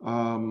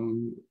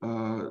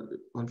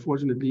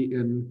 unfortunately,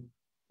 in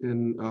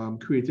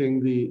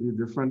creating the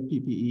different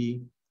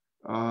PPE,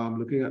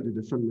 looking at the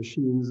different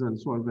machines and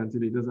so on,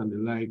 ventilators and the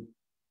like,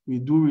 we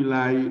do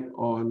rely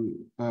on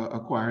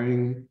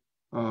acquiring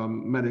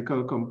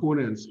medical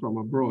components from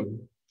abroad.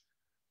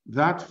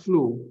 That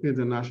flow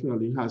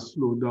internationally has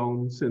slowed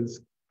down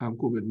since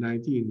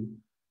COVID-19,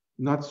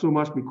 not so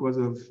much because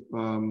of,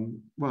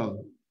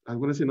 well, I'm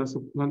going to say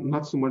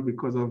not so much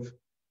because of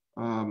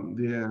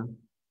the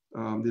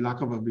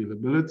lack of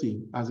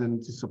availability, as in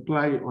the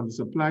supply on the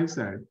supply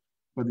side,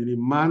 but the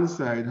demand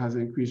side has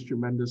increased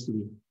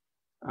tremendously.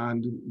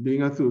 And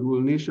being a third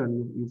world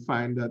nation, you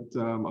find that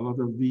a lot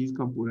of these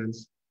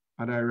components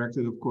are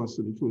directed, of course,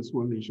 to the first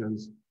world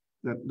nations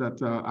that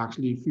are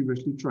actually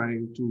feverishly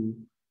trying to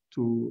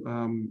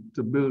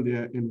build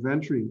their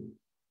inventory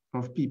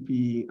of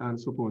PPE and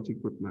support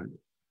equipment.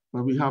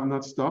 But we have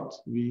not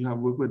stopped. We have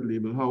worked with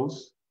Label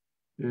House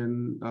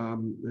in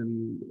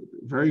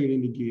very early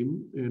in the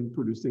game in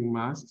producing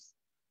masks,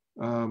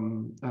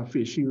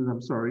 face shields,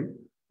 I'm sorry.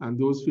 And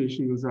those face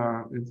shields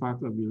are in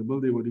fact available.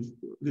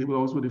 Label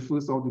House were the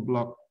first out the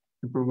block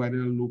in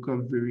providing a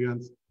local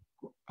variant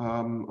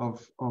of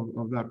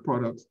that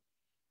product.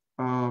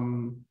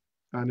 And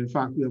in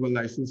fact, we have a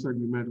license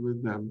agreement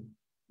with them.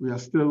 We are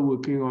still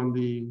working on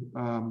the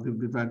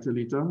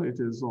ventilator.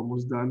 It is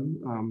almost done.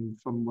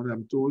 From what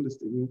I'm told, it's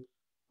taking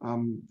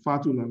far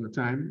too long a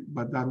time,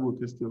 but that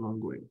work is still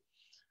ongoing.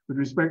 With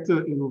respect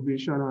to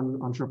innovation and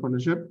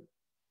entrepreneurship,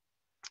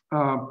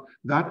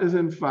 that is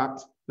in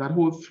fact, that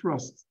whole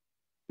thrust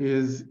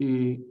is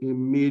a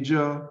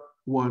major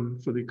one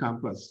for the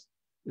campus.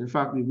 In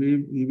fact, the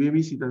way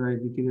we see that I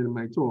indicated in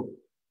my talk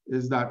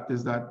is that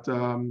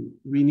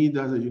we need,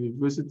 as a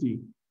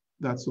university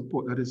that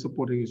is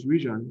supporting its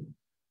region,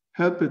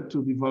 help it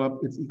to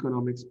develop its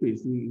economic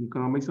space. The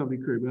economics of the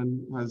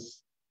Caribbean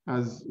has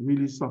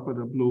really suffered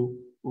a blow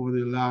over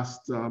the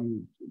last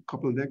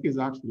couple of decades,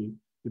 actually,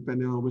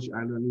 depending on which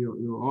island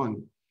you're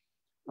on.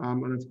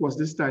 And of course,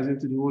 this ties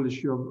into the whole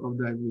issue of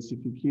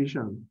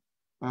diversification.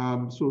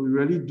 So we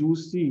really do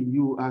see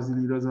you as the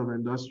leaders of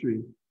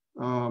industry,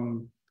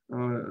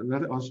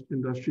 that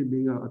industry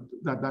being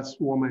that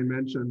swarm I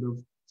mentioned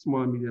of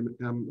small and medium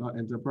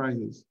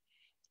enterprises.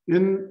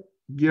 In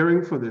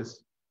gearing for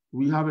this,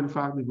 we have in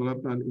fact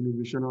developed an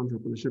innovation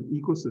entrepreneurship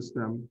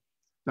ecosystem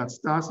that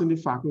starts in the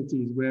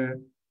faculties where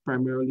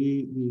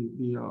primarily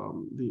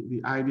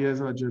the ideas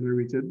are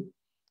generated,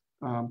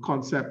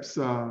 concepts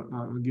are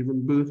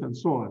given birth and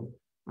so on.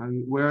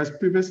 And whereas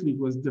previously it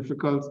was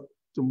difficult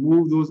to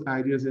move those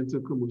ideas into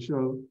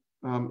commercial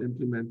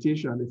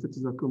implementation, if it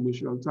is a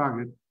commercial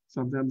target,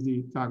 sometimes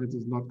the target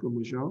is not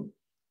commercial,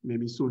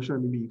 maybe social,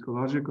 maybe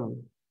ecological.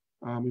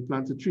 We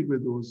plan to treat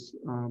with those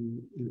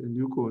in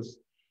due course.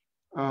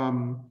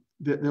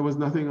 There was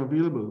nothing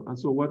available. And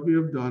so what we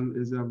have done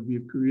is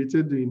we've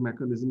created the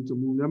mechanism to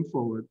move them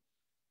forward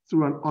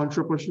through an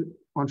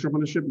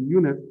entrepreneurship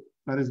unit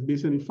that is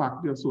based in the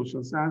Faculty of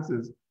Social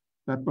Sciences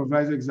that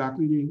provides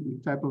exactly the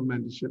type of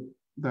mentorship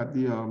that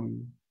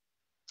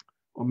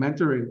or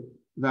mentoring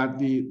that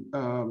the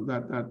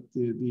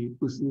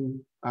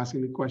person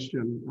asking the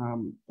question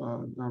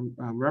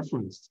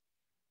referenced.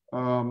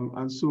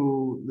 And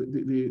so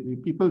the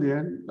people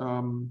there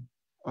in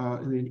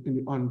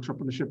the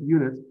entrepreneurship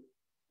unit,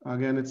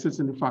 again, it sits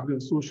in the Faculty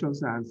of Social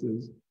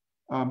Sciences,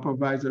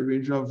 provides a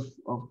range of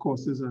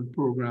courses and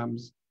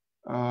programs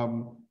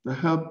to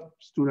help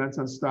students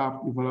and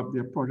staff develop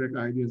their project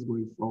ideas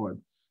going forward.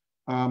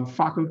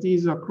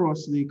 Faculties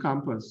across the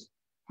campus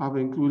have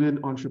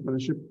included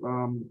entrepreneurship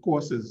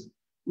courses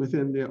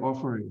within their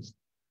offerings.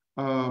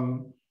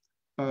 But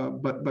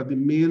the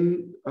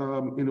main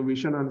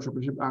innovation and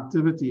entrepreneurship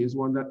activity is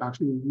one that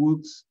actually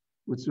works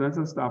with students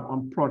and staff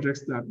on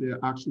projects that they're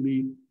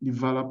actually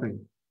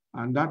developing.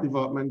 And that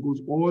development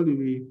goes all the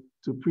way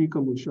to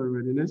pre-commercial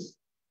readiness.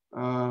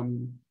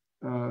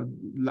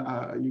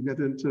 You get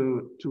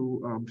into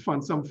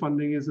some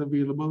funding is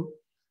available.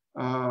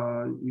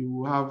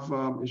 You have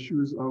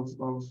issues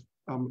of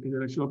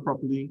intellectual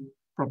property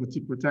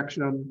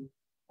protection,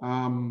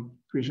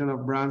 creation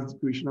of brands,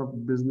 creation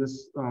of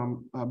business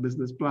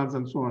plans,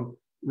 and so on,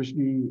 which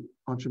the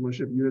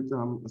entrepreneurship unit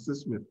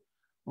assists with.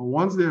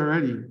 Once they're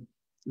ready,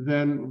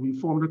 then we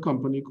formed a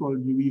company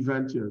called UWI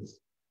Ventures.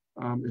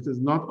 It is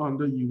not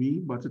under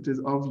UWI, but it is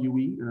of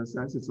UWI in a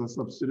sense. It's a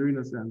subsidiary in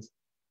a sense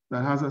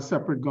that has a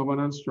separate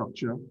governance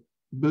structure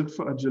built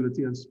for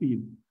agility and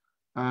speed.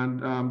 And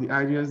the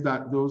idea is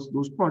that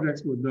those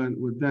projects would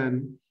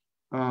then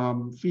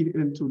feed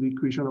into the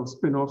creation of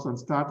spin-offs and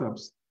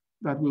startups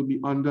that will be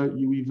under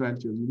UWI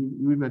Ventures.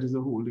 UWI Ventures is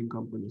a holding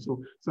company.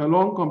 So it's a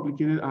long,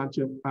 complicated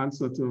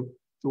answer to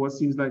So what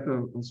seems like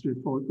a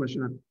straightforward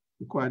question that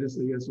required just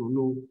a yes or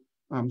no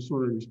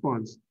sort of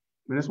response.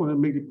 I just want to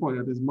make the point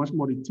that it's much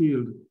more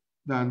detailed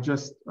than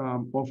just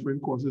offering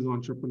courses on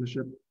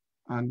entrepreneurship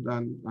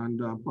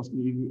and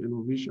possibly even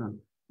innovation.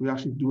 We're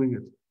actually doing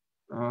it.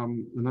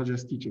 We're not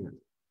just teaching it.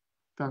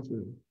 Thanks,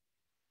 William.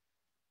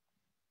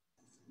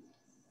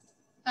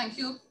 Thank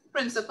you,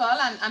 Principal.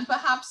 And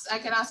perhaps I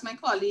can ask my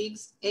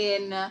colleagues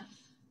in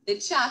the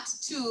chat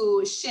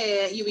to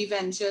share UWI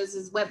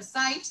Ventures'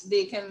 website.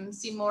 They can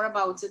see more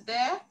about it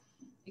there.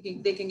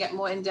 They can get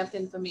more in-depth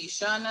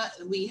information.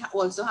 We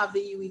also have the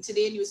UWI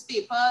Today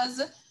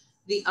newspapers.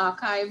 The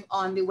archive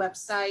on the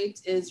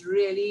website is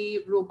really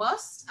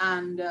robust,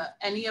 and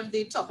any of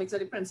the topics that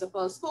the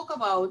principal spoke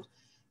about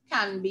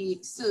can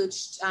be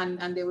searched,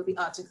 and there will be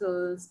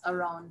articles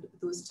around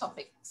those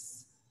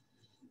topics.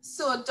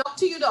 So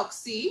Dr.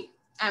 Eudoxie,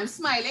 I'm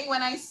smiling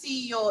when I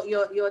see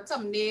your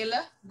thumbnail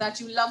that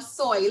you love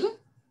soil.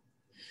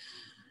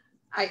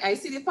 I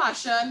see the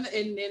passion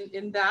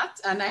in that,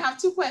 and I have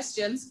two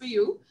questions for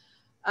you.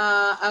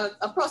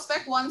 A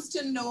prospect wants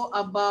to know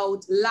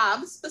about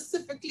labs,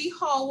 specifically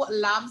how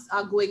labs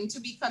are going to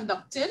be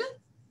conducted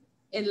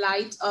in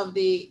light of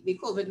the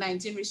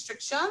COVID-19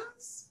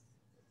 restrictions,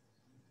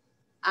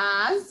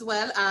 as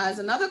well as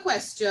another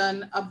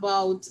question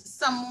about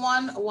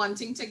someone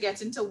wanting to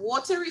get into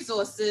water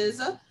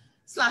resources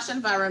 /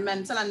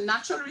 environmental and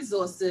natural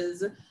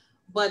resources,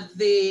 but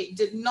they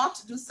did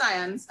not do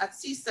science at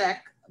CSEC,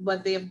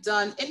 but they have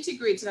done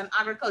integrated and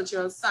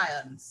agricultural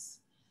science.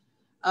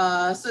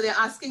 So they're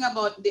asking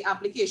about the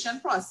application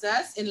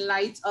process in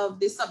light of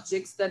the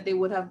subjects that they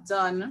would have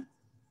done,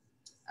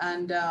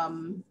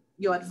 and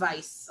your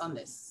advice on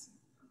this.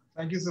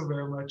 Thank you so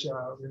very much,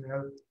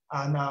 Renelle.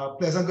 And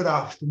pleasant good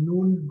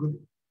afternoon, good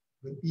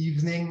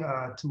evening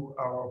to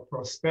our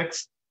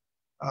prospects.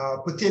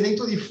 Pertaining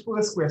to the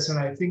first question,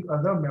 I think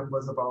other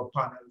members of our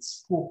panel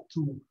spoke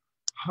to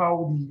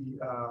how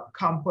the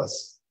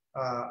campus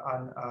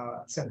and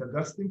St.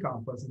 Augustine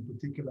campus in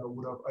particular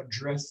would have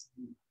addressed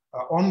the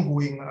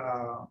ongoing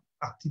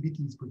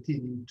activities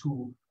pertaining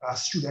to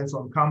students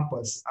on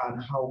campus,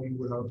 and how we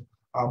would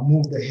have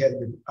moved ahead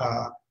with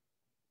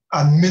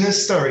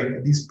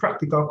administering these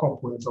practical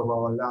components of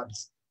our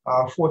labs.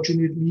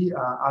 Fortunately,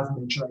 as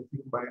mentioned, I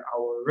think by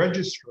our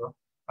registrar,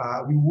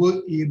 we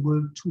were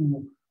able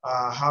to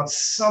have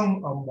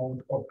some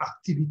amount of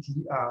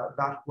activity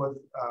that was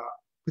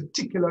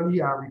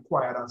particularly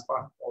required as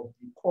part of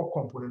the core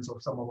components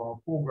of some of our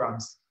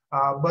programs.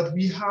 But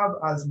we have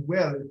as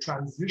well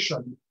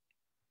transitioned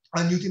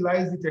and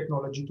utilized the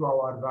technology to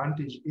our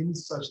advantage in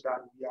such that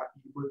we are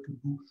able to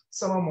do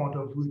some amount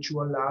of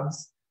virtual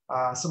labs,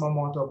 some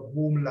amount of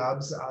home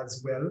labs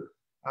as well.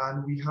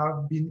 And we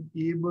have been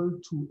able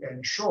to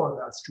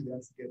ensure that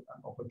students get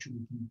an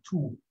opportunity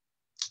to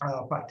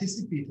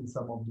participate in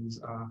some of those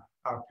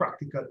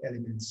practical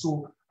elements.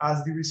 So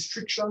as the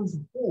restrictions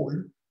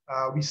hold,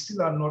 we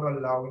still are not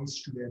allowing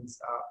students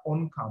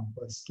on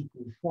campus to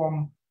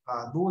perform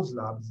those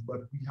labs,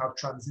 but we have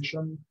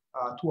transitioned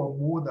to a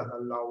mode that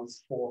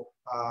allows for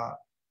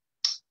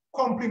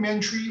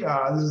complementary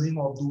learning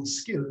of those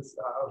skills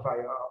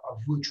via a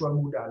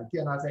virtual modality.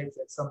 And as I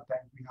said,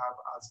 sometimes we have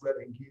as well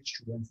engaged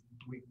students in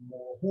doing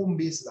more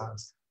home-based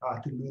labs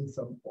to learn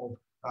some of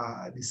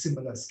the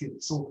similar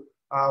skills. So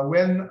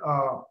when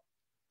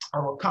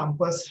our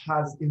campus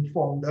has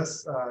informed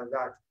us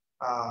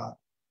that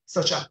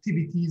such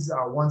activities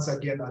are once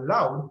again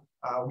allowed,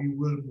 we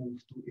will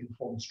move to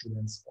inform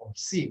students of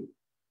same.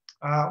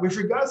 With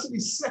regards to the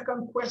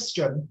second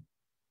question,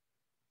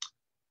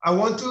 I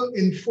want to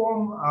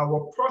inform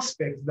our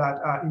prospects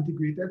that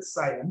integrated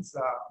science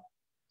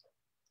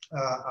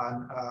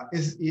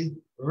is a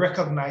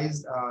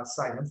recognized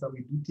science, and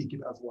we do take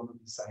it as one of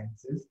the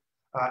sciences.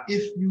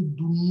 If you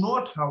do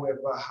not,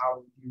 however,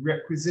 have the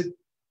requisite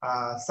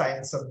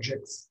science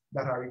subjects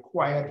that are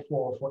required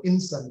for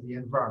instance, the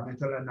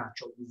environmental and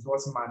natural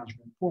resource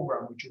management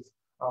program, which is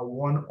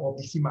one of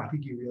the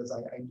thematic areas I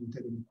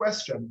noted in the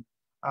question,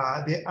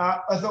 there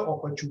are other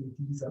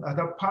opportunities and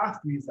other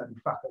pathways that the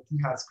faculty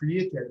has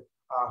created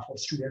for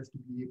students to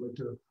be able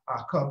to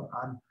come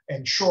and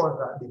ensure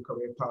that their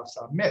career paths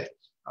are met.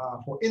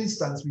 For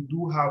instance, we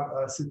do have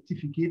a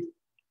certificate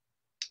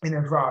in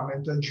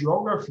environmental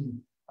geography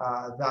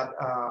that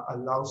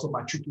allows for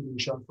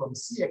matriculation from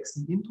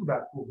CXC into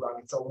that program.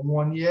 It's a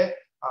one-year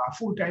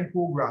full-time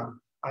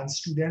program, and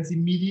students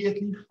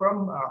immediately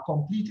from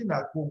completing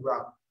that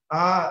program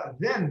are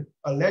then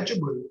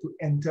eligible to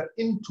enter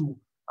into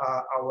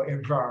our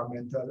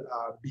environmental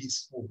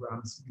based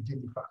programs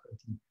within the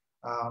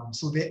faculty.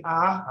 So there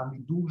are, and we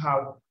do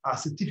have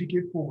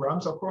certificate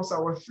programs across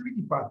our 3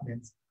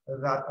 departments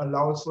that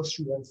allows for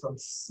students from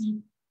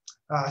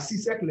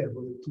CSEC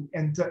level to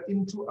enter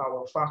into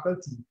our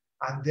faculty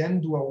and then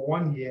do a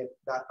 1 year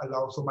that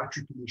allows for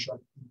matriculation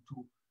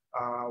into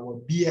our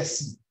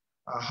BSc.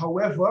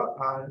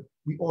 However,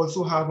 we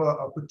also have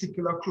a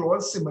particular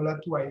clause similar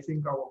to, I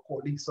think, our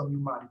colleagues from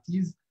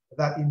humanities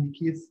that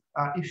indicates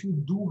if you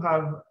do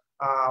have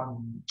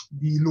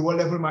the lower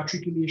level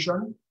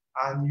matriculation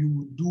and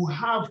you do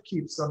have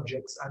CAPE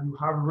subjects and you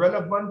have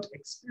relevant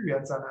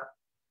experience and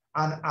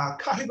are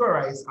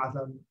categorized as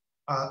an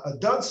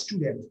adult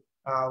student,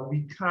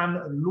 we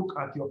can look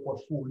at your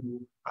portfolio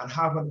and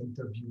have an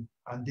interview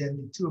and then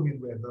determine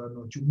whether or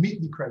not you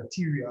meet the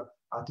criteria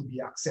to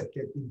be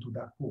accepted into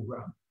that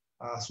program.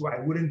 So I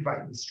would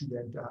invite the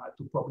student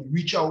to probably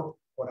reach out,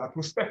 or that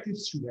prospective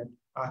student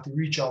to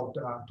reach out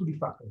to the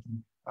faculty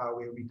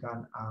where we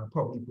can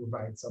probably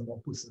provide some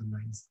more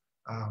personalized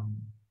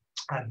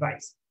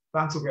advice.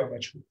 Thanks so very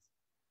much.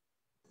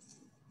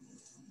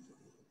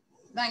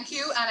 Thank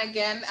you. And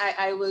again,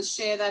 I will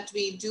share that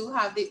we do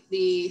have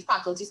the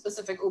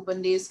faculty-specific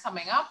open days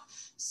coming up.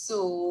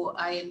 So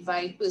I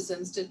invite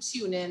persons to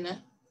tune in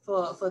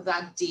for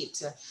that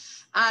date.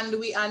 And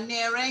we are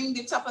nearing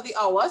the top of the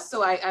hour,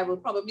 so I will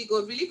probably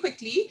go really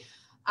quickly.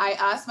 I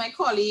asked my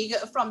colleague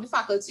from the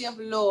Faculty of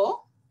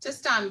Law to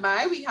stand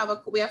by. We have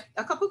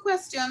a couple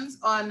questions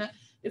on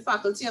the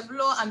Faculty of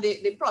Law and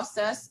the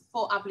process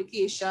for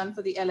application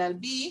for the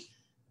LLB.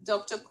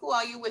 Dr. Ku,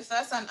 are you with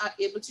us and are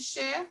able to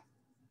share?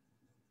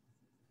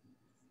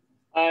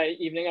 Hi,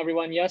 evening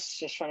everyone. Yes,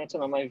 just trying to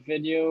turn on my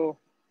video.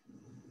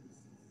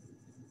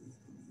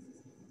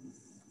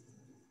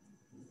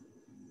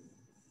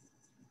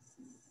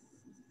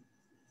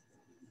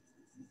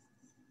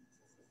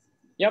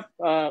 Yep,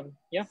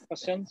 yeah,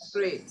 questions?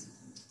 Great.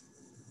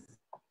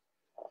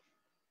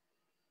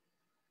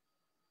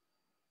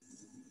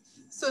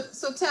 So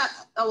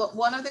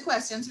one of the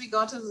questions we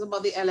got was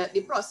about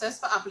the process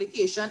for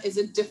application. Is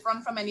it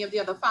different from any of the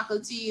other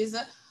faculties?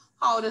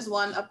 How does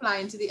one apply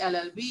into the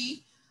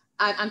LLB?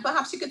 And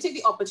perhaps you could take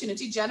the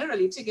opportunity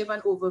generally to give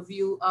an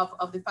overview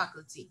of the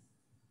faculty.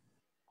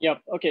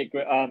 Yep, okay,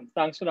 great.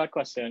 Thanks for that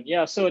question.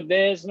 Yeah, so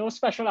there's no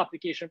special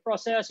application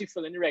process. You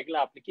fill in the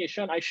regular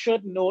application. I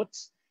should note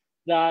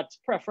that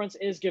preference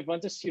is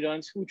given to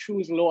students who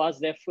choose law as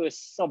their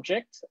first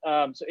subject.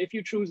 So if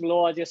you choose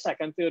law as your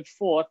second, third,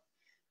 fourth,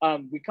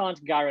 we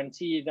can't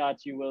guarantee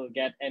that you will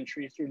get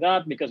entry through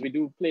that because we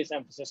do place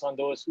emphasis on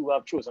those who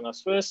have chosen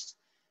us first.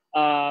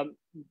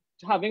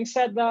 Having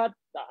said that,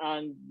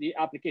 and the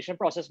application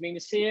process being the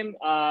same,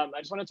 I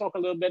just want to talk a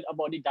little bit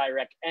about the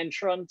direct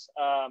entrant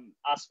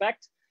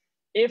aspect.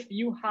 If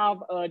you have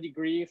a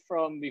degree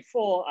from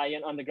before, i.e.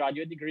 an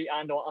undergraduate degree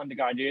and or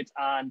undergraduate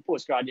and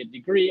postgraduate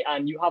degree,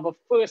 and you have a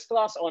first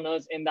class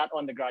honors in that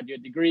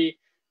undergraduate degree,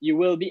 you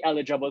will be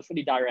eligible for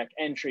the direct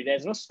entry.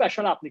 There's no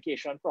special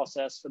application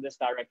process for this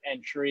direct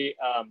entry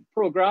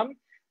program.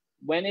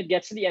 When it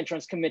gets to the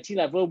entrance committee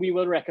level, we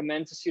will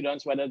recommend to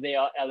students whether they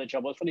are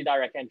eligible for the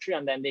direct entry,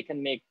 and then they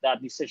can make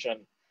that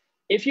decision.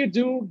 If you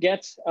do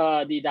get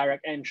the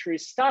direct entry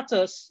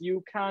status,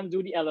 you can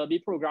do the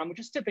LLB program, which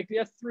is typically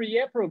a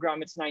 3-year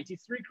program. It's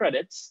 93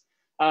 credits.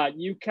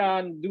 You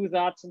can do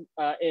that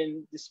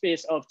in the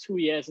space of 2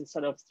 years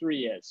instead of 3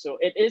 years. So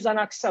it is an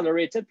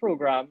accelerated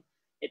program.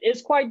 It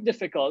is quite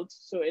difficult,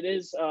 so it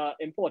is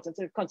important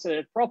to consider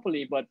it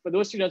properly. But for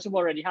those students who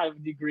already have a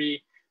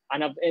degree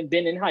and have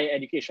been in higher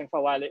education for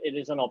a while, it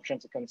is an option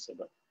to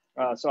consider.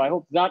 So I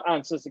hope that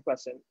answers the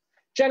question.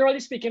 Generally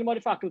speaking, about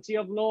the Faculty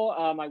of Law,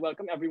 I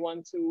welcome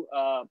everyone to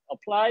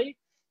apply.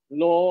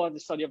 Law, the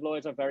study of law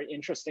is a very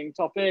interesting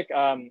topic.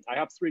 I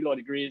have 3 law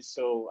degrees,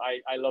 so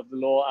I love the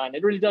law, and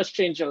it really does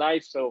change your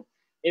life. So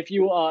if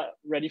you are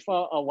ready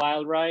for a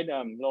wild ride,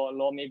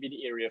 law may be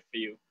the area for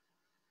you.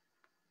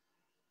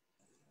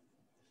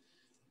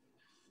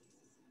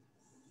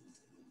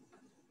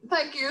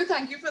 Thank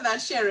you for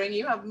that sharing.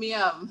 You have me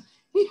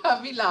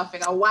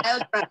laughing. A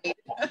wild ride.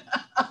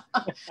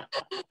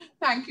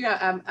 Thank you.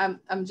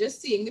 I'm just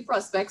seeing the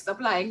prospects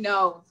applying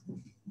now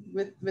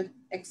with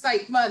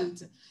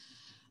excitement.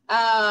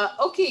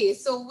 Okay,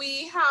 so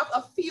we have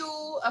a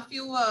few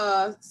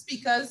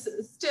speakers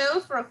still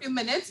for a few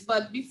minutes,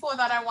 but before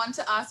that, I want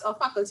to ask our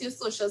Faculty of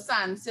Social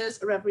Sciences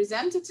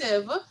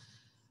representative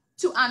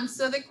to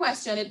answer the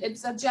question.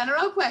 It's a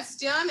general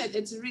question.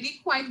 It's really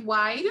quite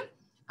wide,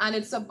 and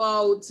it's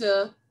about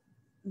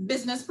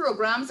business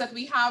programs that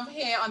we have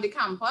here on the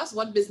campus,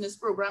 what business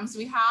programs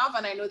we have,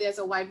 and I know there's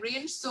a wide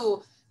range,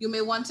 so you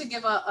may want to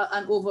give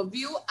an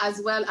overview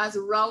as well as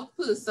route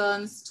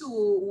persons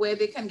to where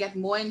they can get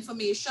more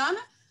information.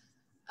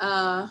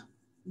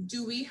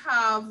 Do we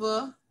have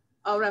a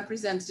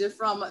representative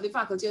from the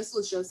Faculty of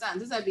Social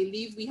Sciences? I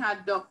believe we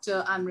had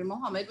Dr. Anri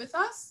Mohammed with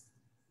us.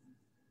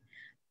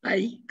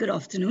 Hi, good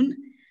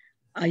afternoon.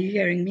 Are you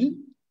hearing me?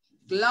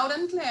 Loud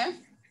and clear.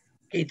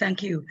 Okay,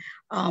 thank you.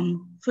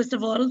 First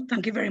of all,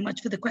 thank you very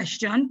much for the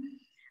question,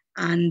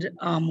 and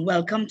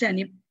welcome to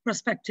any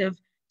prospective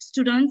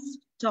students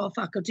to our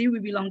faculty. We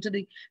belong to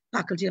the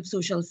Faculty of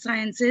Social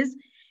Sciences.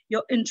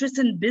 Your interest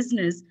in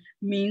business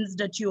means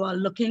that you are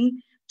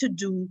looking to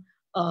do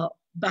a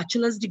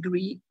bachelor's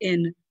degree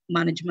in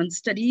management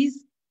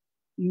studies,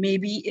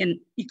 maybe in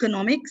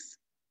economics.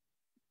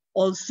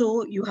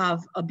 Also, you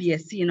have a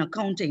BSc in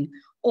accounting.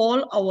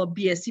 All our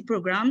BSc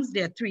programs,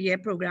 they are 3-year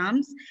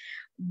programs.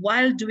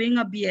 While doing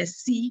a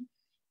BSc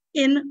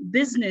in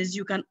business,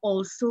 you can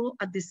also,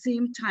 at the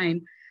same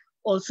time,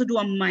 also do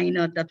a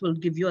minor that will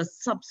give you a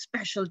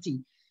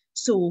subspecialty.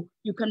 So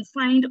you can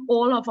find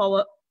all of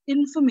our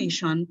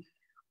information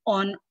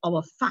on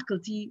our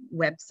faculty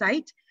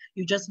website.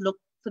 You just look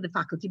for the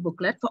faculty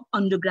booklet for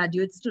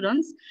undergraduate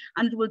students,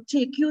 and it will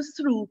take you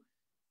through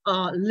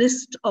a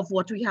list of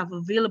what we have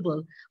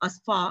available as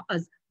far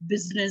as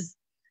business,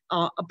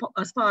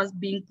 as far as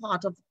being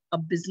part of a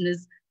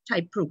business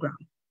type program.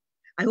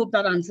 I hope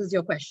that answers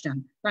your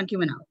question. Thank you,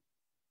 Manal.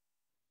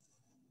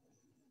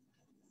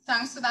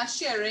 Thanks for that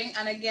sharing.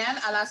 And again,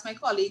 I'll ask my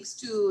colleagues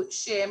to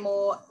share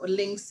more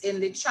links in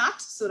the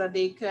chat so that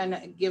they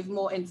can give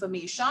more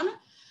information.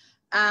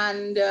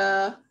 And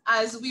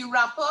as we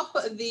wrap up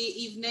the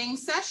evening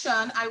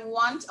session, I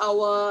want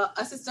our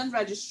Assistant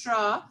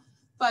Registrar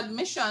for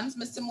Admissions,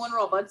 Mr. Moon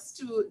Roberts,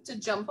 to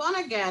jump on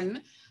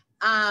again,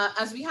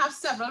 as we have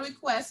several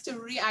requests to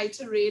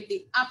reiterate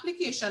the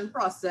application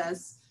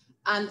process,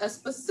 and a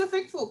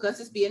specific focus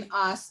is being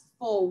asked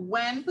for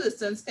when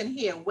persons can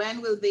hear.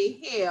 When will they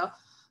hear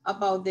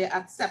about their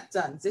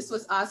acceptance? This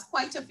was asked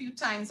quite a few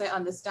times, I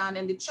understand,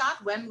 in the chat.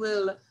 When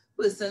will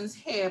persons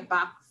hear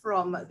back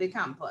from the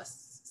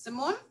campus?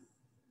 Simone?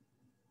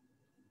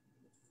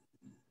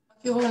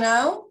 Thank you,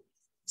 Hunal.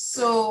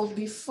 So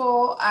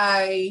before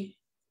I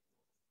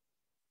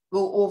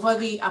go over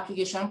the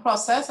application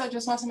process, I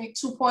just want to make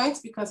 2 points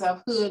because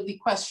I've heard the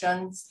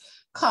questions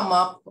come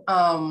up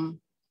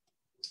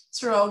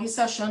throughout the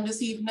session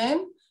this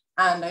evening.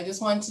 And I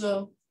just want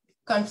to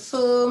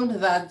confirm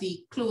that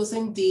the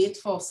closing date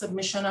for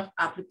submission of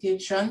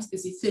applications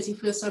is the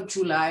 31st of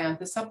July, and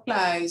this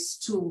applies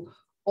to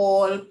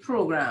all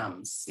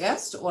programs,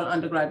 yes, to all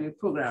undergraduate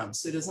programs.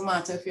 So it doesn't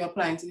matter if you're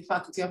applying to the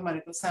Faculty of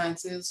Medical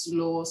Sciences,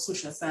 Law,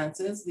 Social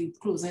Sciences, the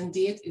closing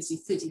date is the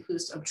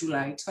 31st of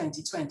July,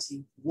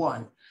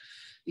 2021.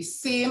 The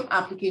same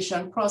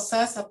application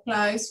process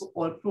applies for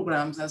all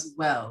programs as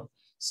well.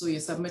 So you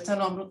submit an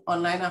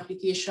online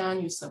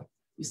application, you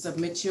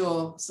submit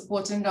your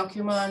supporting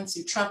documents,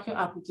 you track your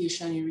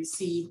application, you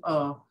receive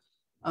a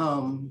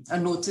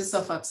notice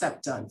of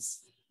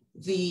acceptance.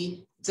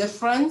 The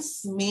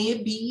difference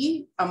may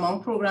be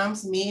among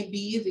programs, may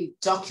be the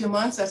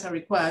documents that are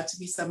required to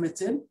be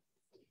submitted.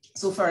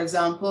 So for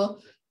example,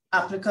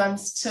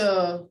 applicants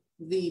to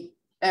the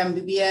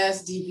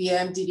MBBS,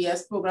 DVM,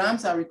 DDS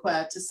programs are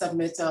required to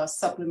submit a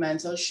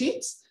supplemental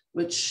sheet,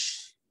 which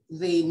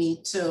they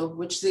need to,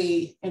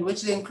 in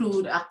which they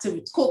include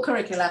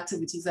co-curricular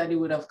activities that they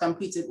would have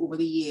completed over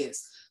the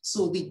years.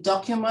 So the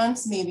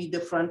documents may be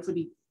different for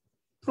the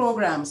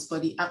programs,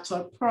 but the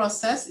actual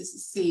process is the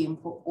same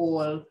for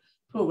all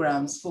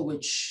programs for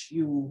which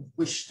you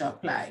wish to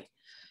apply.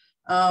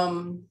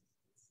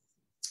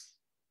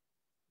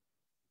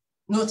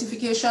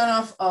 Notification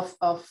of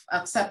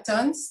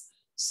acceptance.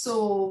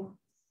 So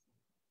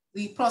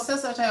the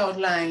process that I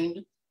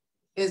outlined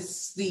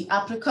is the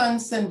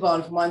applicant's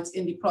involvement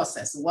in the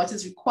process, what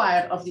is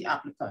required of the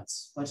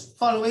applicants. But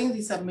following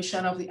the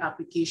submission of the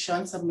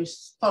application,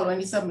 following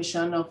the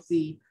submission of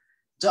the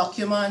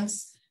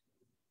documents,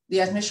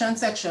 the admission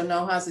section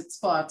now has its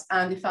part,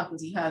 and the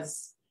faculty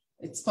has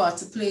its part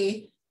to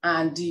play,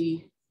 and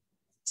the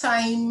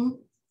timing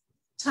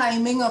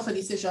of a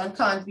decision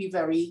can't be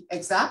very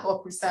exact or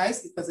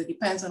precise because it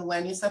depends on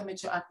when you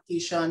submit your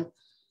application,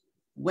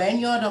 when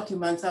your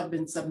documents have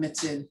been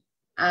submitted,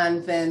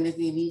 and then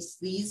these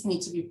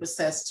need to be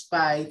processed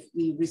by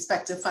the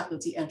respective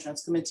faculty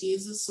entrance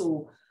committees.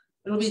 So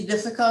it'll be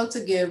difficult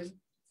to give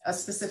a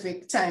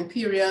specific time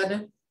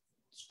period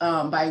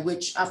by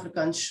which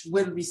applicants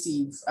will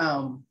receive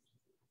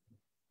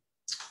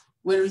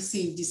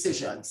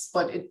decisions,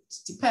 but it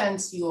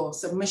depends your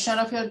submission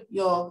of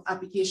your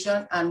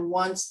application, and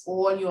once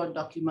all your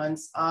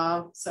documents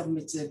are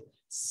submitted,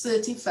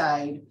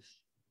 certified,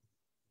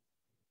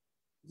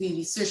 the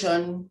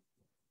decision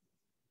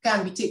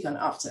can be taken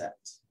after that.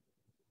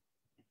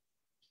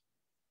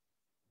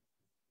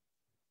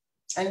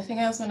 Anything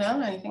else,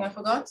 Manel? Anything I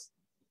forgot?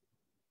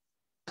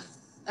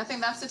 I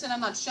think that's it in a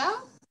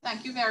nutshell.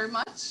 Thank you very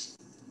much.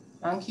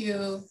 Thank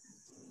you.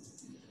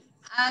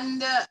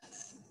 And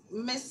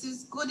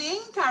Mrs.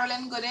 Gooding,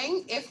 Carolyn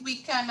Gooding, if we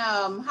can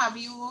have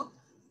you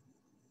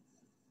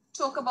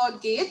talk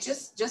about GATE,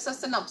 just a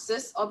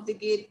synopsis of the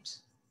GATE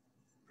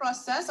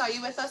process. Are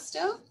you with us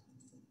still?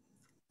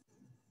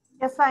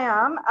 Yes, I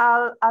am.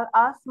 I'll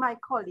ask my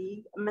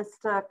colleague,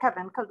 Mr.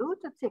 Kevin Kalu,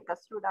 to take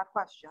us through that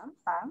question.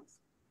 Thanks.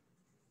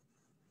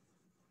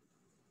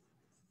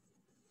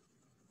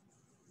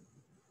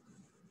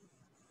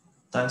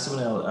 Thanks,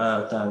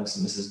 Manel. Thanks,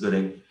 Mrs.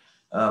 Gooding.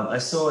 I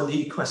saw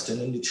the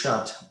question in the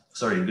chat.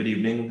 Sorry, good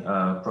evening,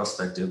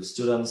 prospective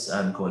students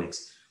and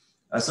colleagues.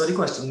 I saw the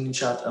question in the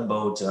chat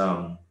about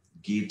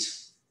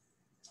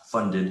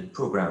GATE-funded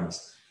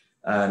programs.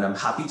 And I'm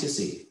happy to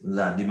say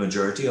that the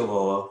majority of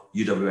our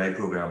UWI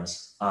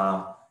programs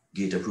are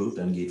GATE approved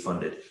and GATE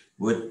funded,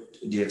 with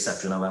the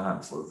exception of a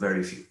handful,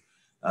 very few.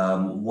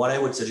 What I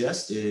would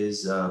suggest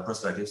is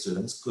prospective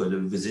students could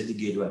visit the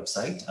GATE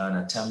website and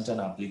attempt an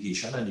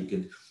application,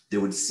 and they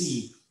would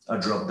see a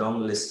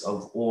drop-down list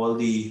of all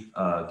the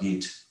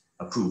GATE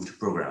approved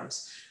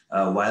programs.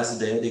 Whilst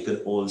there, they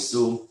could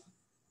also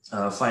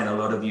find a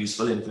lot of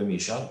useful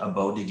information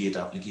about the GATE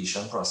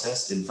application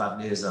process. In fact,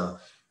 there's a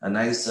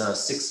nice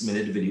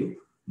 6-minute video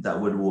that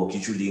would walk you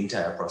through the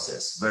entire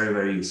process. Very,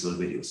 very useful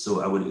video.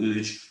 So I would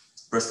urge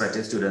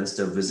prospective students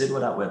to visit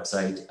that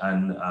website,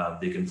 and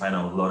they can find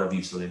out a lot of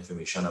useful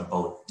information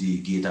about the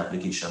GATE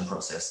application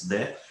process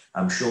there.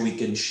 I'm sure we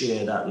can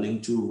share that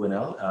link to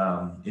Winell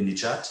in the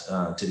chat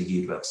to the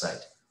GATE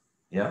website.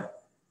 Yeah.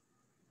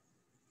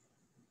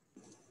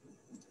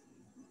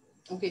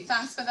 Okay,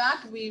 thanks for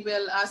that. We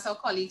will ask our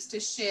colleagues to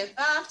share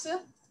that.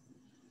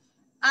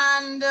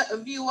 And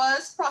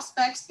viewers,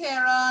 prospects,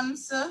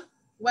 parents,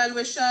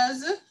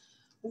 well-wishers,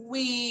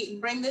 we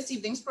bring this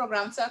evening's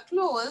program to a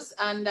close,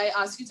 and I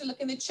ask you to look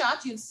in the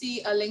chat. You'll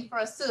see a link for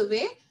a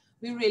survey.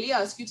 We really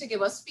ask you to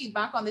give us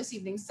feedback on this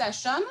evening's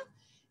session.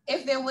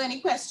 If there were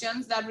any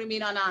questions that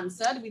remain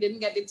unanswered, we didn't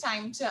get the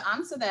time to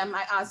answer them,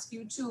 I ask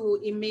you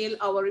to email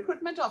our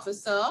recruitment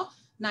officer,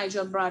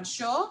 Nigel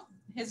Bradshaw.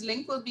 His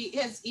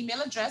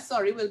email address,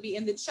 will be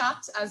in the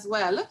chat as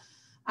well.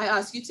 I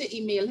ask you to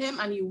email him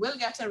and you will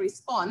get a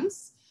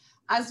response,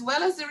 as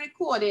well as the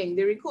recording.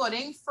 The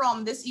recording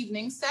from this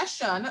evening's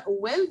session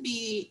will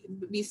be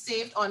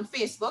saved on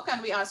Facebook,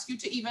 and we ask you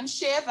to even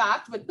share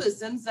that with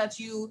persons that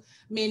you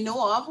may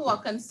know of who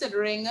are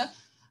considering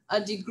a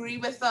degree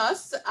with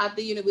us at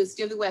the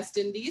University of the West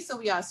Indies. So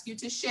we ask you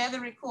to share the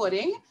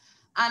recording.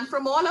 And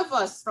from all of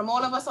us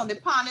on the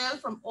panel,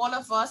 from all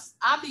of us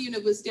at the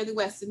University of the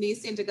West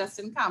Indies, St.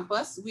 Augustine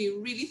campus, we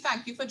really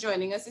thank you for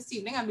joining us this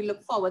evening, and we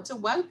look forward to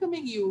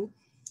welcoming you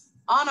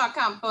on our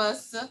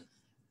campus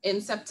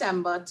in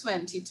September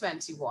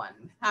 2021.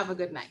 Have a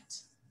good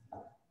night.